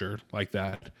customary, sure, like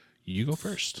that, you go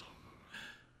first.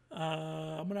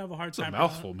 I'm gonna have a hard time. It's a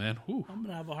mouthful, man. Whew. I'm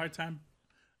gonna have a hard time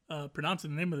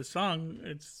pronouncing the name of the song.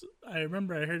 I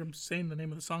remember I heard him saying the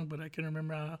name of the song, but I can't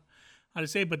remember how to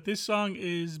say it. But this song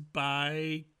is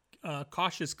by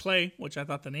Cautious Clay, which I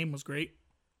thought the name was great.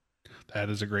 That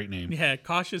is a great name. Yeah,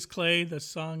 Cautious Clay. The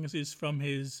song is from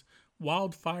his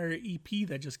Wildfire EP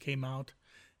that just came out.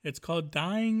 It's called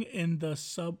Dying in the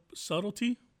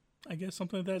Subtlety. I guess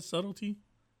something like that. Subtlety.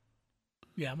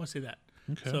 Yeah, I'm gonna say that.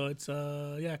 Okay. So it's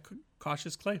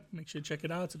Cautious Clay. Make sure to check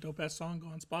it out. It's a dope ass song. Go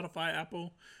on Spotify,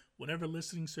 Apple, whatever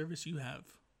listening service you have.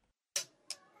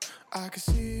 I can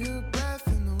see your breath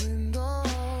in the window,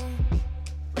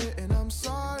 and I'm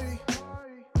sorry.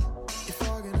 You're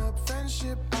fogging up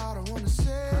friendship. I don't wanna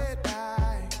say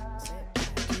that.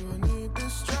 Do I need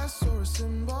this stress or a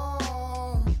symbol?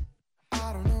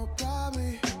 I don't know,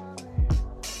 probably.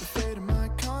 The fate of my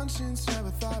conscience,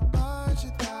 never thought much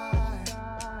of that.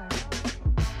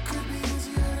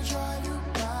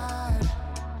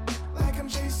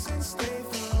 Jason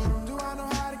Statham, do I know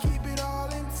how to keep it all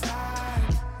inside?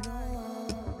 No,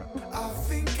 I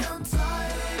think I'm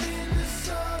tired in the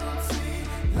subtlety,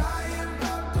 lying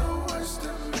about the worst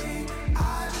of me.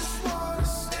 I just wanna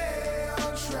stay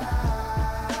on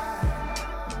track,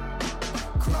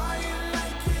 crying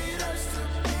like it hurts to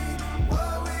be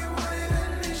what we wanted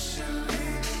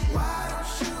initially. Why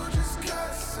don't you just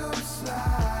cut some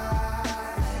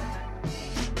slack?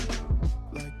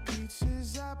 Like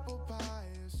peaches, apple pie.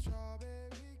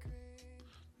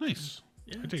 Nice.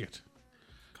 Yeah. I dig it.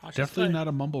 Cautious Definitely Clay. not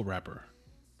a mumble rapper.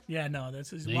 Yeah, no,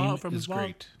 that's his Name from is his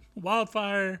great.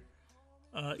 Wildfire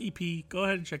EP. Go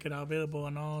ahead and check it out. Available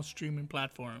on all streaming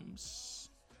platforms.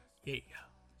 Yeah.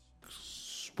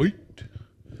 Sweet.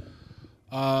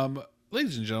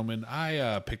 Ladies and gentlemen,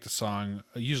 I picked a song.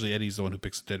 Usually Eddie's the one who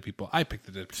picks the dead people. I picked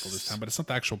the dead people this time, but it's not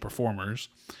the actual performers.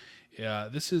 Yeah,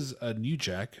 this is a New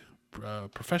Jack,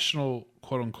 professional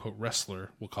quote unquote wrestler,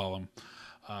 we'll call him.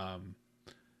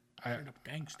 Straight up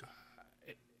gangsta.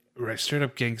 Right, straight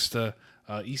up gangsta,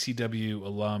 ECW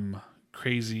alum,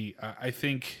 crazy. I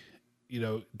think,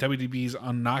 WDB's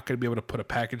not going to be able to put a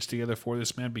package together for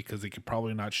this man because they could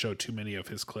probably not show too many of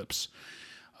his clips.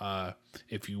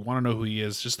 If you want to know who he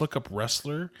is, just look up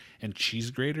wrestler and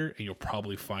cheese grater, and you'll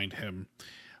probably find him.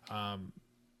 And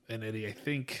Eddie, I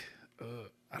think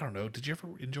I don't know. Did you ever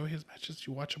enjoy his matches? Did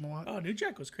you watch him a lot? Oh, New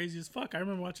Jack was crazy as fuck. I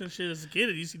remember watching that shit as a kid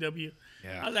at ECW.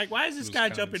 Yeah. I was like, why is It this was guy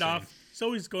kinda jumping insane. off? He's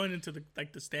always going into the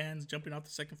stands, jumping off the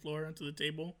second floor onto the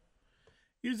table.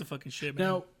 He was the fucking shit, man.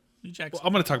 Now, New Jack's well,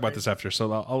 I'm going to talk about this after,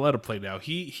 so I'll let it play now.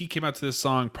 He came out to this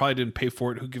song, probably didn't pay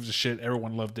for it. Who gives a shit?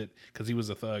 Everyone loved it because he was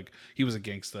a thug. He was a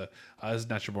gangsta. This is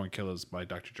Natural Born Killers by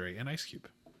Dr. Dre and Ice Cube.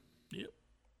 Yep.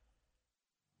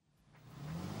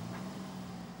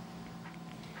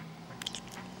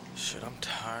 Shit, I'm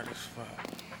tired as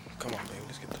fuck. Come on, baby,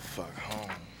 let's get the fuck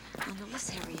home. Oh no, let's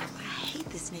hurry up. I hate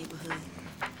this neighborhood.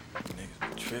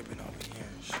 Niggas be tripping over here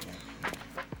and shit.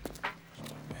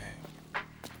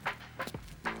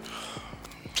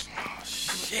 Oh,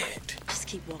 shit. Just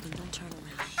keep walking, don't turn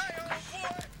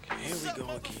around. Here we go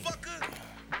again.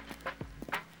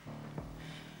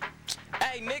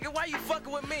 Hey, nigga, why you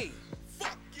fucking with me?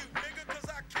 Fuck you, nigga, 'cause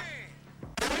I can.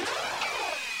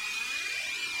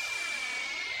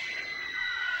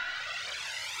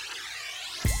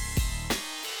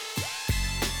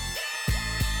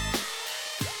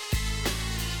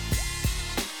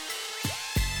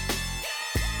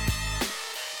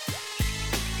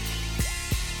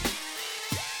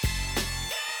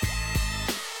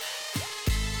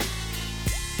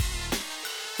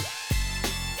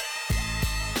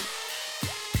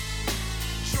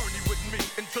 Journey with me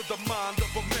into the mind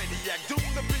of a maniac,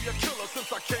 doomed to be a killer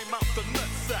since I came out the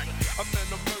nutsack. I'm in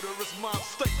a murderous mind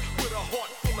state with a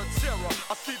heart full of terror.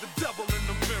 I see the devil in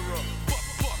the mirror. Buck,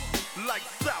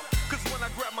 lights out. 'Cause when I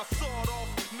grab my sword off,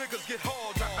 niggas get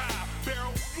hauled on.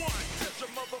 Barrel one, touch your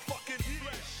motherfucking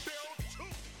flesh. Barrel two,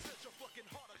 touch your fucking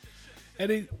heart.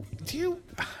 Eddie, do you...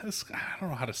 I don't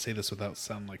know how to say this without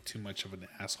sounding like too much of an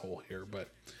asshole here, but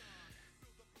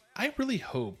I really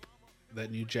hope that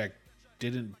New Jack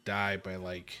didn't die by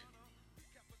like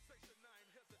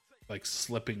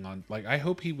slipping on, like, I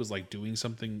hope he was like doing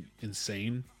something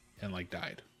insane and like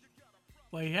died.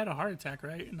 Well, he had a heart attack,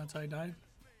 right? And that's how he died.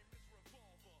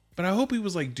 But I hope he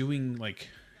was like doing like,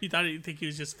 He thought he'd think he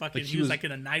was just fucking. Like, he was like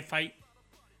in a knife fight.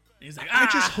 And he's like, I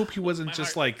just "Ah!" hope he wasn't my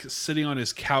just heart. like sitting on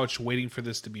his couch waiting for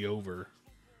this to be over.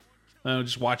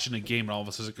 Just watching a game and all of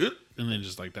a sudden, like, and then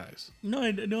just like dies. No,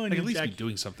 Like New at least Jack, be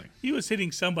doing something. he was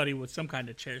hitting somebody with some kind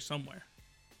of chair somewhere.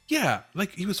 Yeah,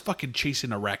 like he was fucking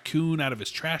chasing a raccoon out of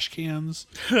his trash cans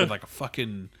with like a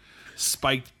fucking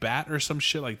spiked bat or some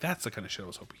shit. Like that's the kind of shit I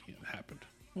was hoping happened.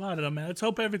 Well, I don't know, man. Let's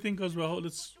hope everything goes well.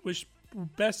 Let's wish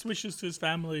best wishes to his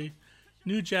family.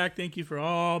 New Jack, thank you for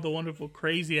all the wonderful,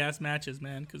 crazy ass matches,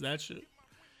 man. Because that shit,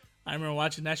 I remember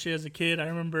watching that shit as a kid. I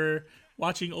remember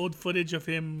watching old footage of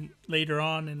him later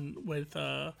on and with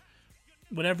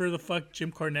whatever the fuck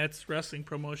Jim Cornette's wrestling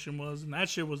promotion was, and that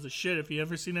shit was the shit. If you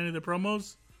ever seen any of the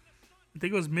promos, I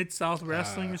think it was Mid-South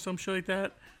Wrestling or some shit like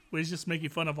that, where he's just making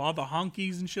fun of all the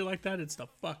honkies and shit like that. It's the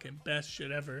fucking best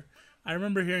shit ever. I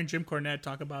remember hearing Jim Cornette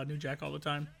talk about New Jack all the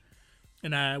time,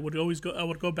 and I would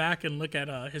go back and look at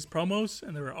his promos,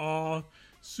 and they were all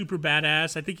super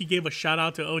badass. I think he gave a shout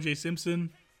out to O.J.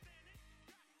 Simpson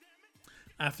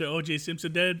after O.J.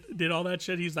 Simpson did all that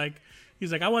shit. He's like,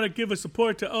 I want to give a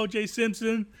support to O.J.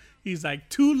 Simpson. He's like,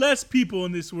 2 less people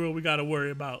in this world we got to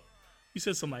worry about. He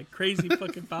said some like crazy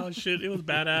fucking foul shit. It was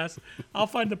badass. I'll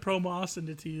find the promo. I'll send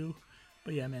it to you.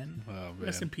 But yeah, man. Oh, man.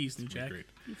 Rest in peace, New It's been Jack. great.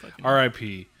 You fucking-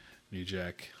 R.I.P. New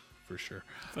Jack, for sure.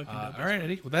 Fucking All dope. right,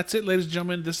 Eddie. Well, that's it, ladies and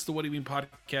gentlemen. This is the What Do You Mean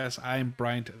podcast. I am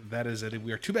Bryant. That is Eddie.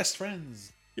 We are two best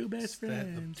friends. Two best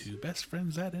friends. Two best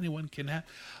friends that anyone can have.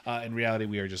 In reality,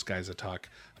 we are just guys that talk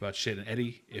about shit. And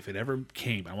Eddie, if it ever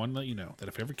came, I want to let you know that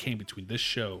if it ever came between this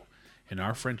show and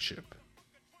our friendship,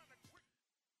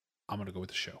 I'm going to go with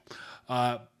the show.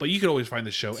 But you can always find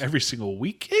the show every single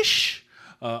week-ish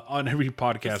on every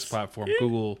podcast platform.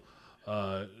 Google,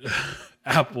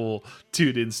 Apple,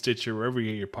 TuneIn, Stitcher, wherever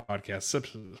you get your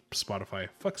podcasts. Spotify.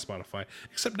 Fuck Spotify.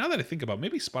 Except now that I think about it,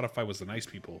 maybe Spotify was the nice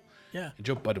people. Yeah. And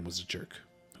Joe Budden was a jerk.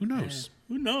 Who knows?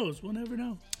 Who knows? We'll never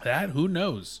know. Who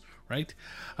knows, right?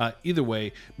 Either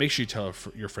way, make sure you tell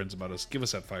your friends about us. Give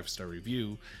us that 5-star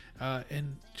review.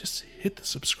 And just hit the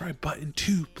subscribe button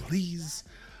too, please.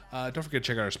 Don't forget to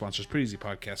check out our sponsors, Pretty Easy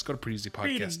Podcast. Go to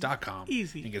prettyeasypodcast.com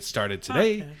Easy and get started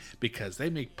today Podcast. because they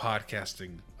make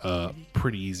podcasting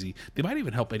pretty easy. They might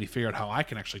even help Eddie figure out how I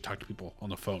can actually talk to people on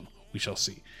the phone. We shall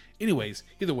see. Anyways,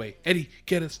 either way, Eddie,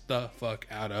 get us the fuck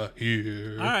out of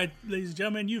here. All right, ladies and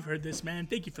gentlemen, you've heard this, man.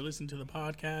 Thank you for listening to the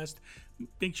podcast.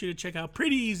 Make sure to check out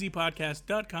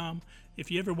prettyeasypodcast.com. If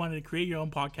you ever wanted to create your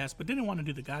own podcast but didn't want to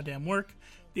do the goddamn work,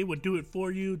 they would do it for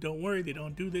you. Don't worry, they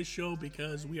don't do this show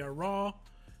because we are raw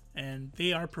and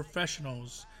they are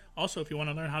professionals. Also, if you want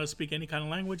to learn how to speak any kind of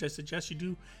language, I suggest you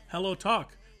do Hello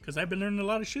Talk because I've been learning a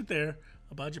lot of shit there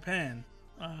about Japan.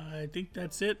 I think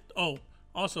that's it. Oh,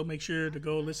 also make sure to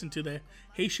go listen to the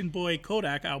Haitian Boy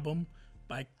Kodak album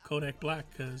by Kodak Black,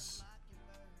 because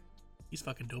he's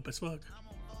fucking dope as fuck.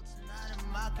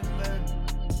 Mockingbird.